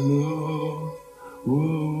know,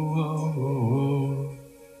 whoa.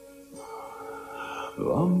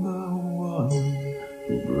 I'm the one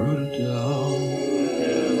who brought it down.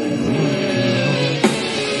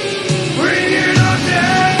 Bring it on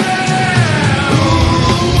down.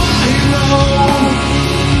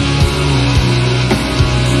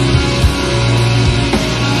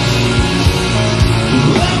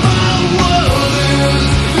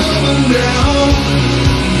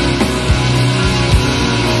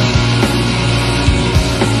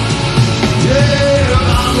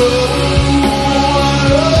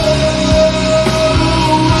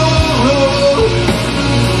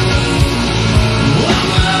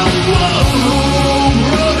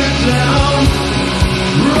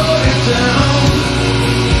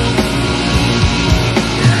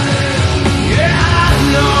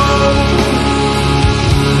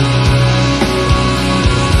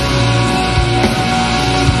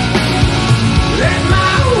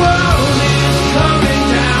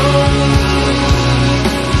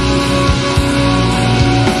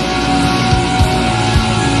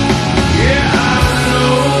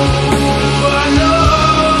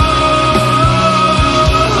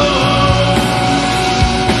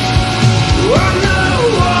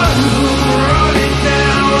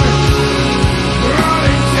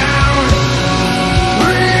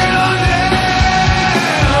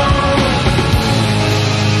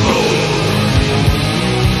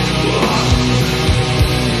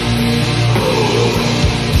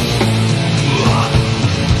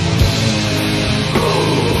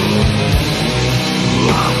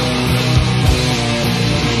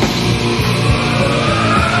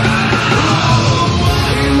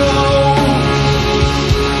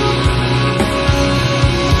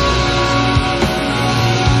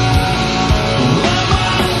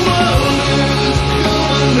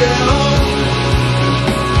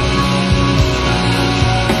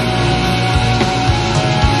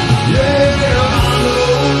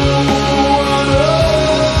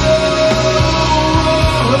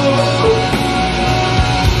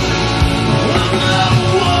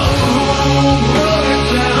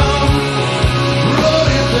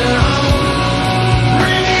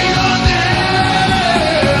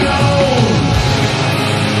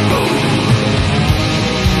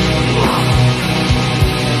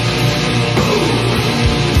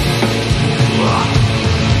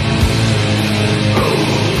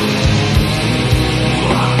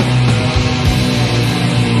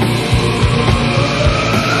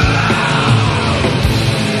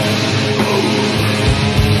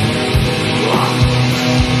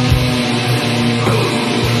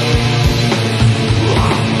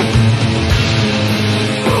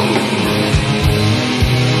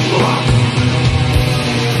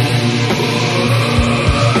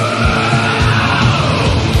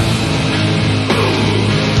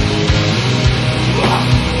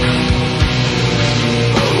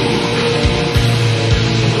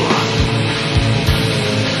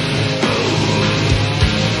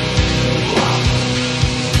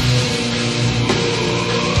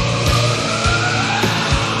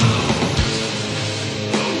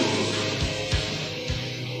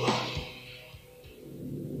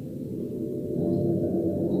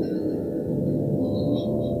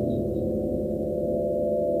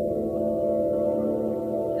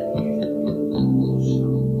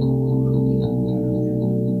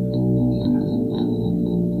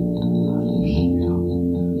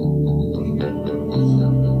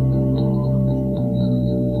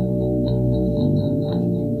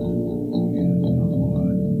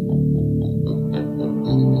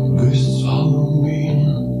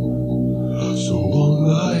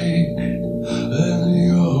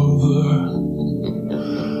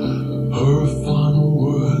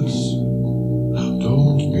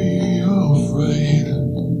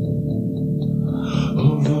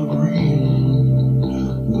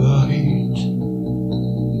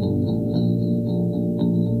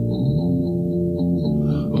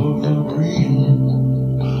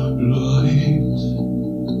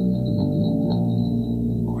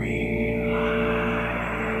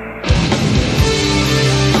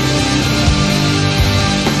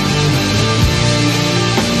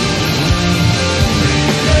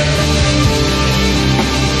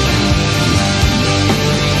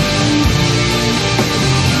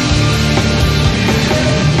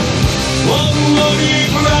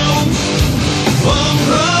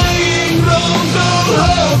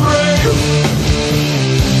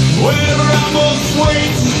 where I must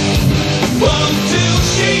wait until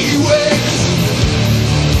she wakes.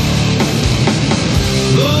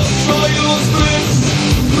 The soil splits,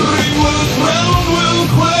 green will ground will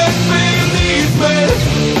quake beneath me.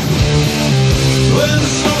 When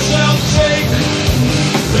some shall take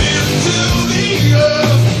into the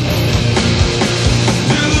earth,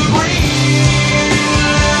 to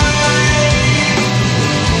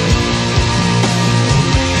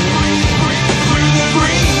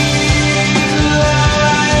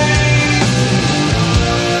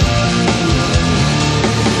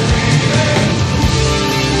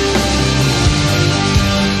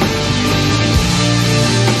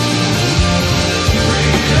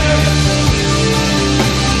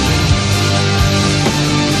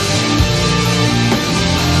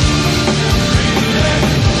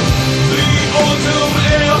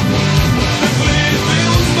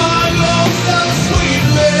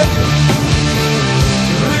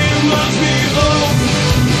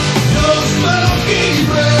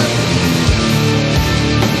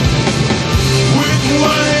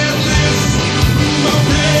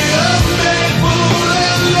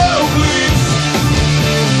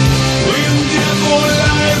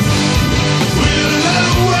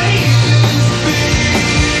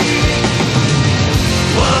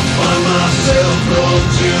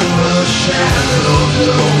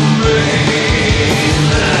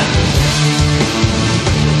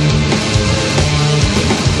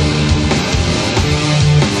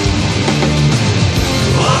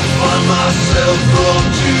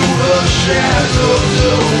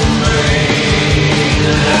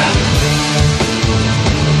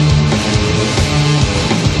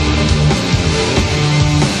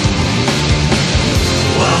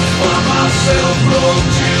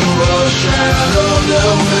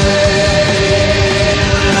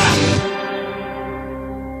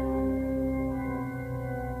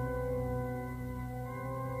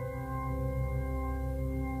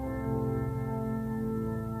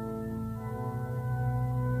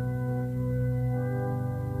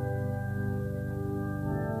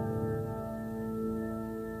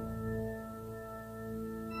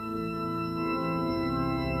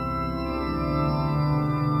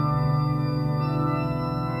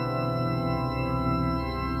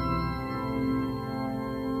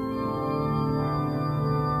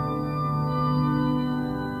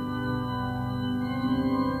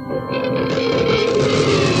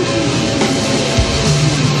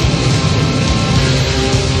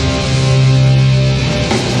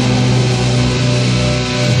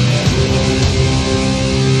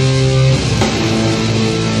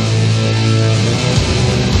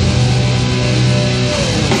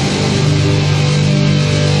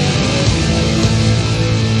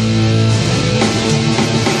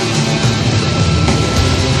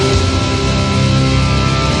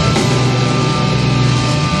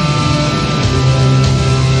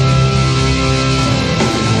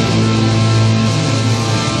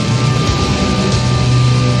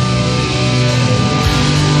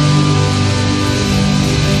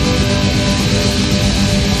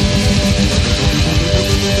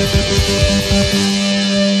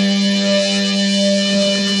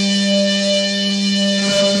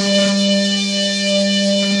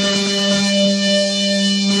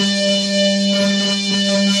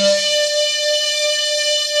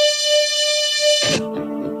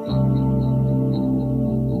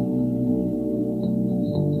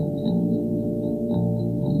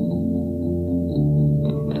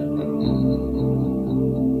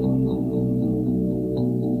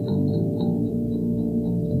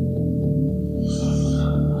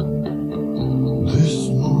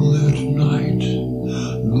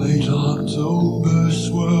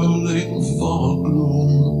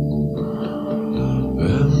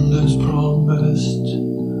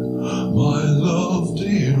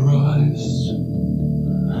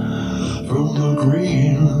the green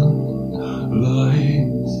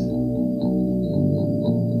light,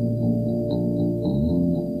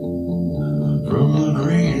 through the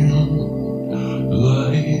green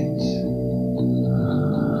light.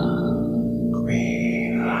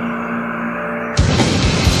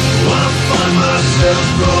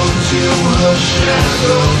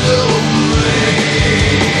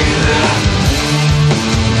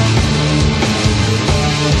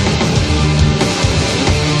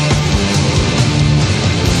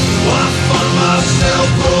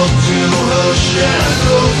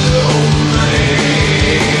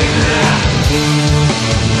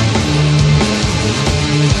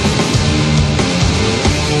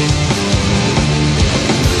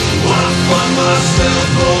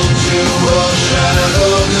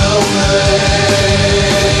 shadow domain.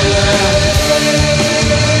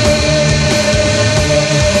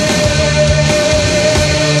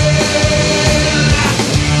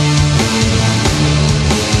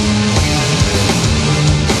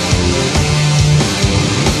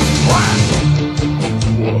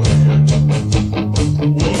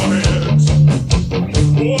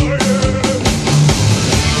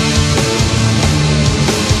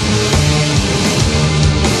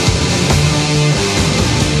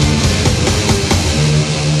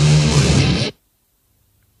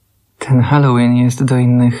 ten Halloween jest do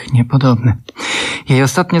innych niepodobny. Jej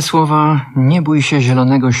ostatnie słowa: nie bój się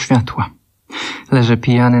zielonego światła. Leżę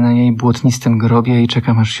pijany na jej błotnistym grobie i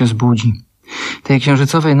czekam, aż się zbudzi. Tej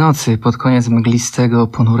księżycowej nocy, pod koniec mglistego,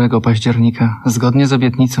 ponurego października, zgodnie z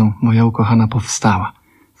obietnicą, moja ukochana powstała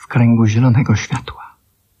w kręgu zielonego światła.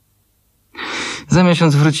 Za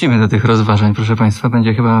miesiąc wrócimy do tych rozważań, proszę Państwa.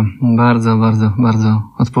 Będzie chyba bardzo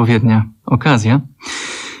odpowiednia okazja.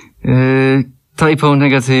 Typo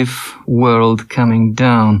Negative World Coming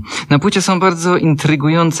Down. Na płycie są bardzo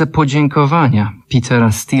intrygujące podziękowania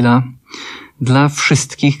Petera Steela dla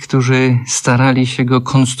wszystkich, którzy starali się go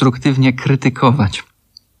konstruktywnie krytykować.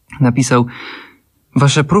 Napisał: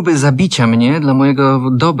 wasze próby zabicia mnie dla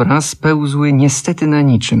mojego dobra spełzły niestety na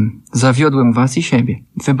niczym. Zawiodłem was i siebie.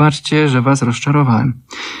 Wybaczcie, że was rozczarowałem.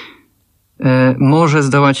 Może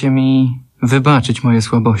zdołacie mi wybaczyć moje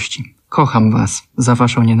słabości. Kocham was za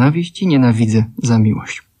waszą nienawiść i nienawidzę za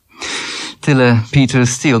miłość. Tyle Peter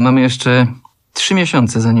Steele. Mamy jeszcze 3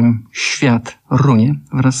 miesiące, zanim świat runie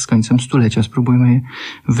wraz z końcem stulecia. Spróbujmy je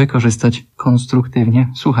wykorzystać konstruktywnie,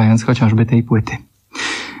 słuchając chociażby tej płyty.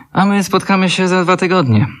 A my spotkamy się za 2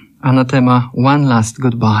 tygodnie. Anatema One Last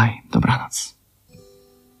Goodbye. Dobranoc.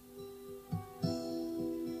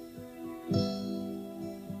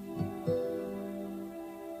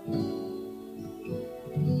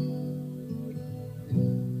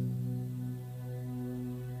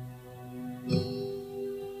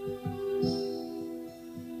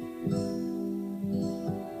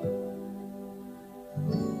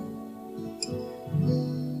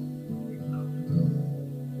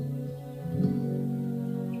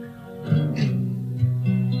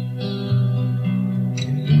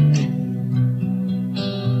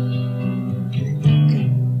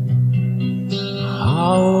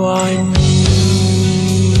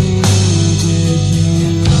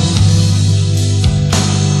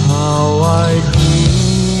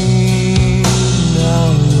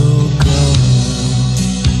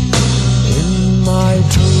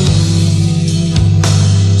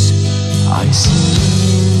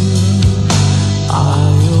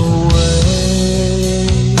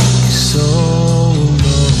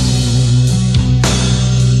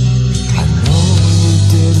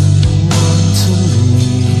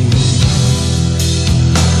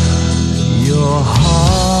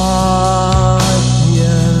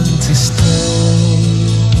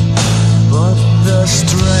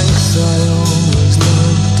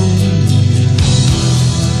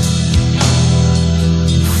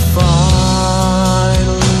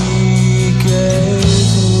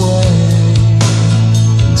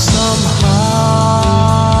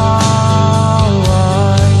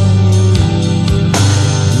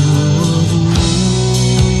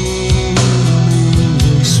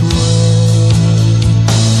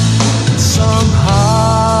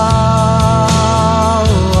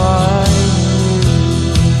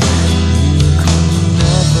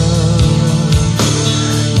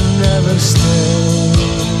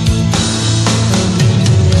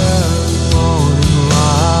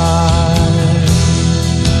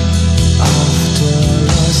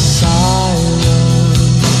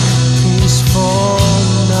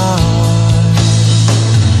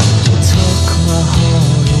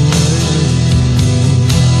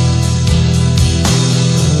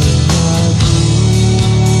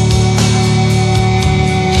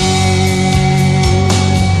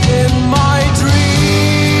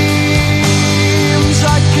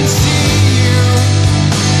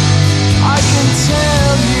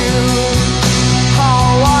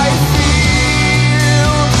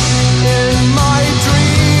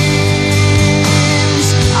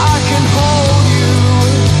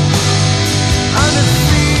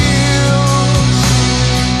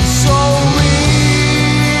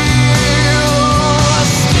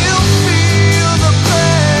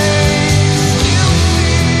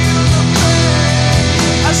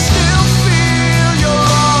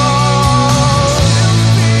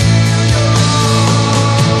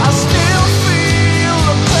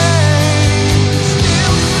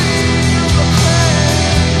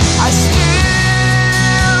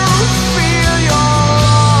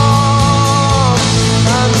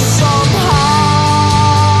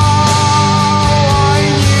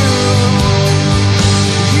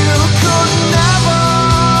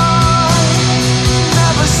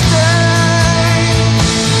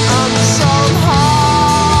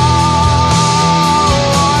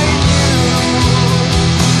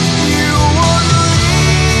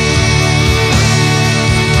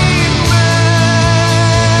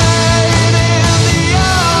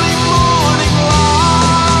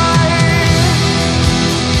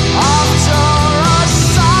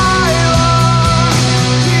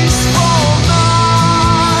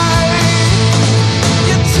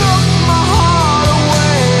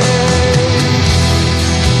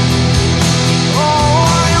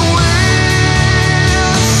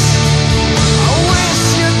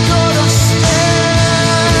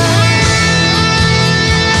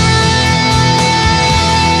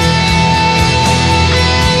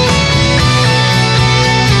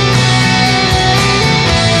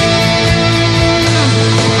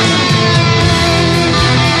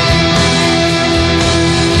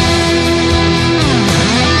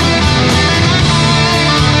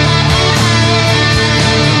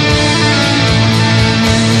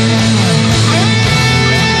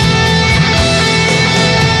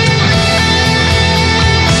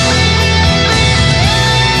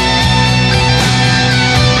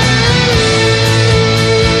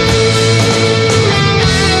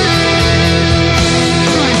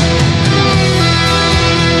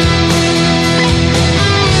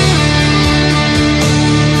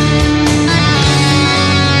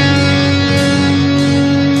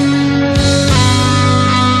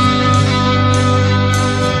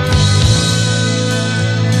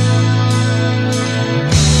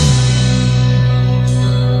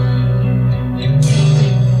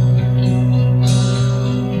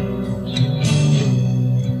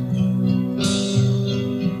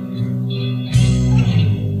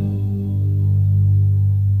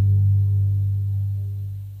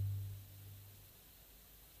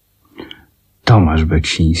 Tomasz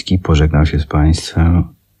Beksiński pożegnał się z Państwem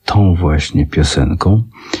tą właśnie piosenką,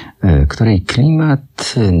 której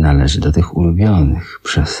klimat należy do tych ulubionych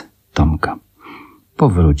przez Tomka.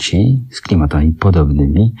 Powróci z klimatami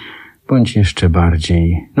podobnymi, bądź jeszcze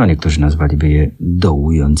bardziej, niektórzy nazwaliby je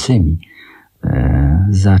dołującymi,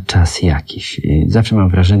 za czas jakiś. Zawsze mam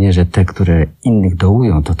wrażenie, że te, które innych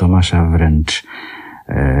dołują, to Tomasza wręcz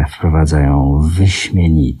wprowadzają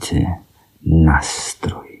wyśmienity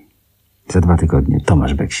nastrój. Za 2 tygodnie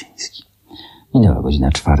Tomasz Beksiński. Minęła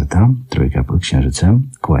godzina 4, Trójka pod księżycem.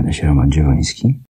 Kłania się Roman Dziewoński.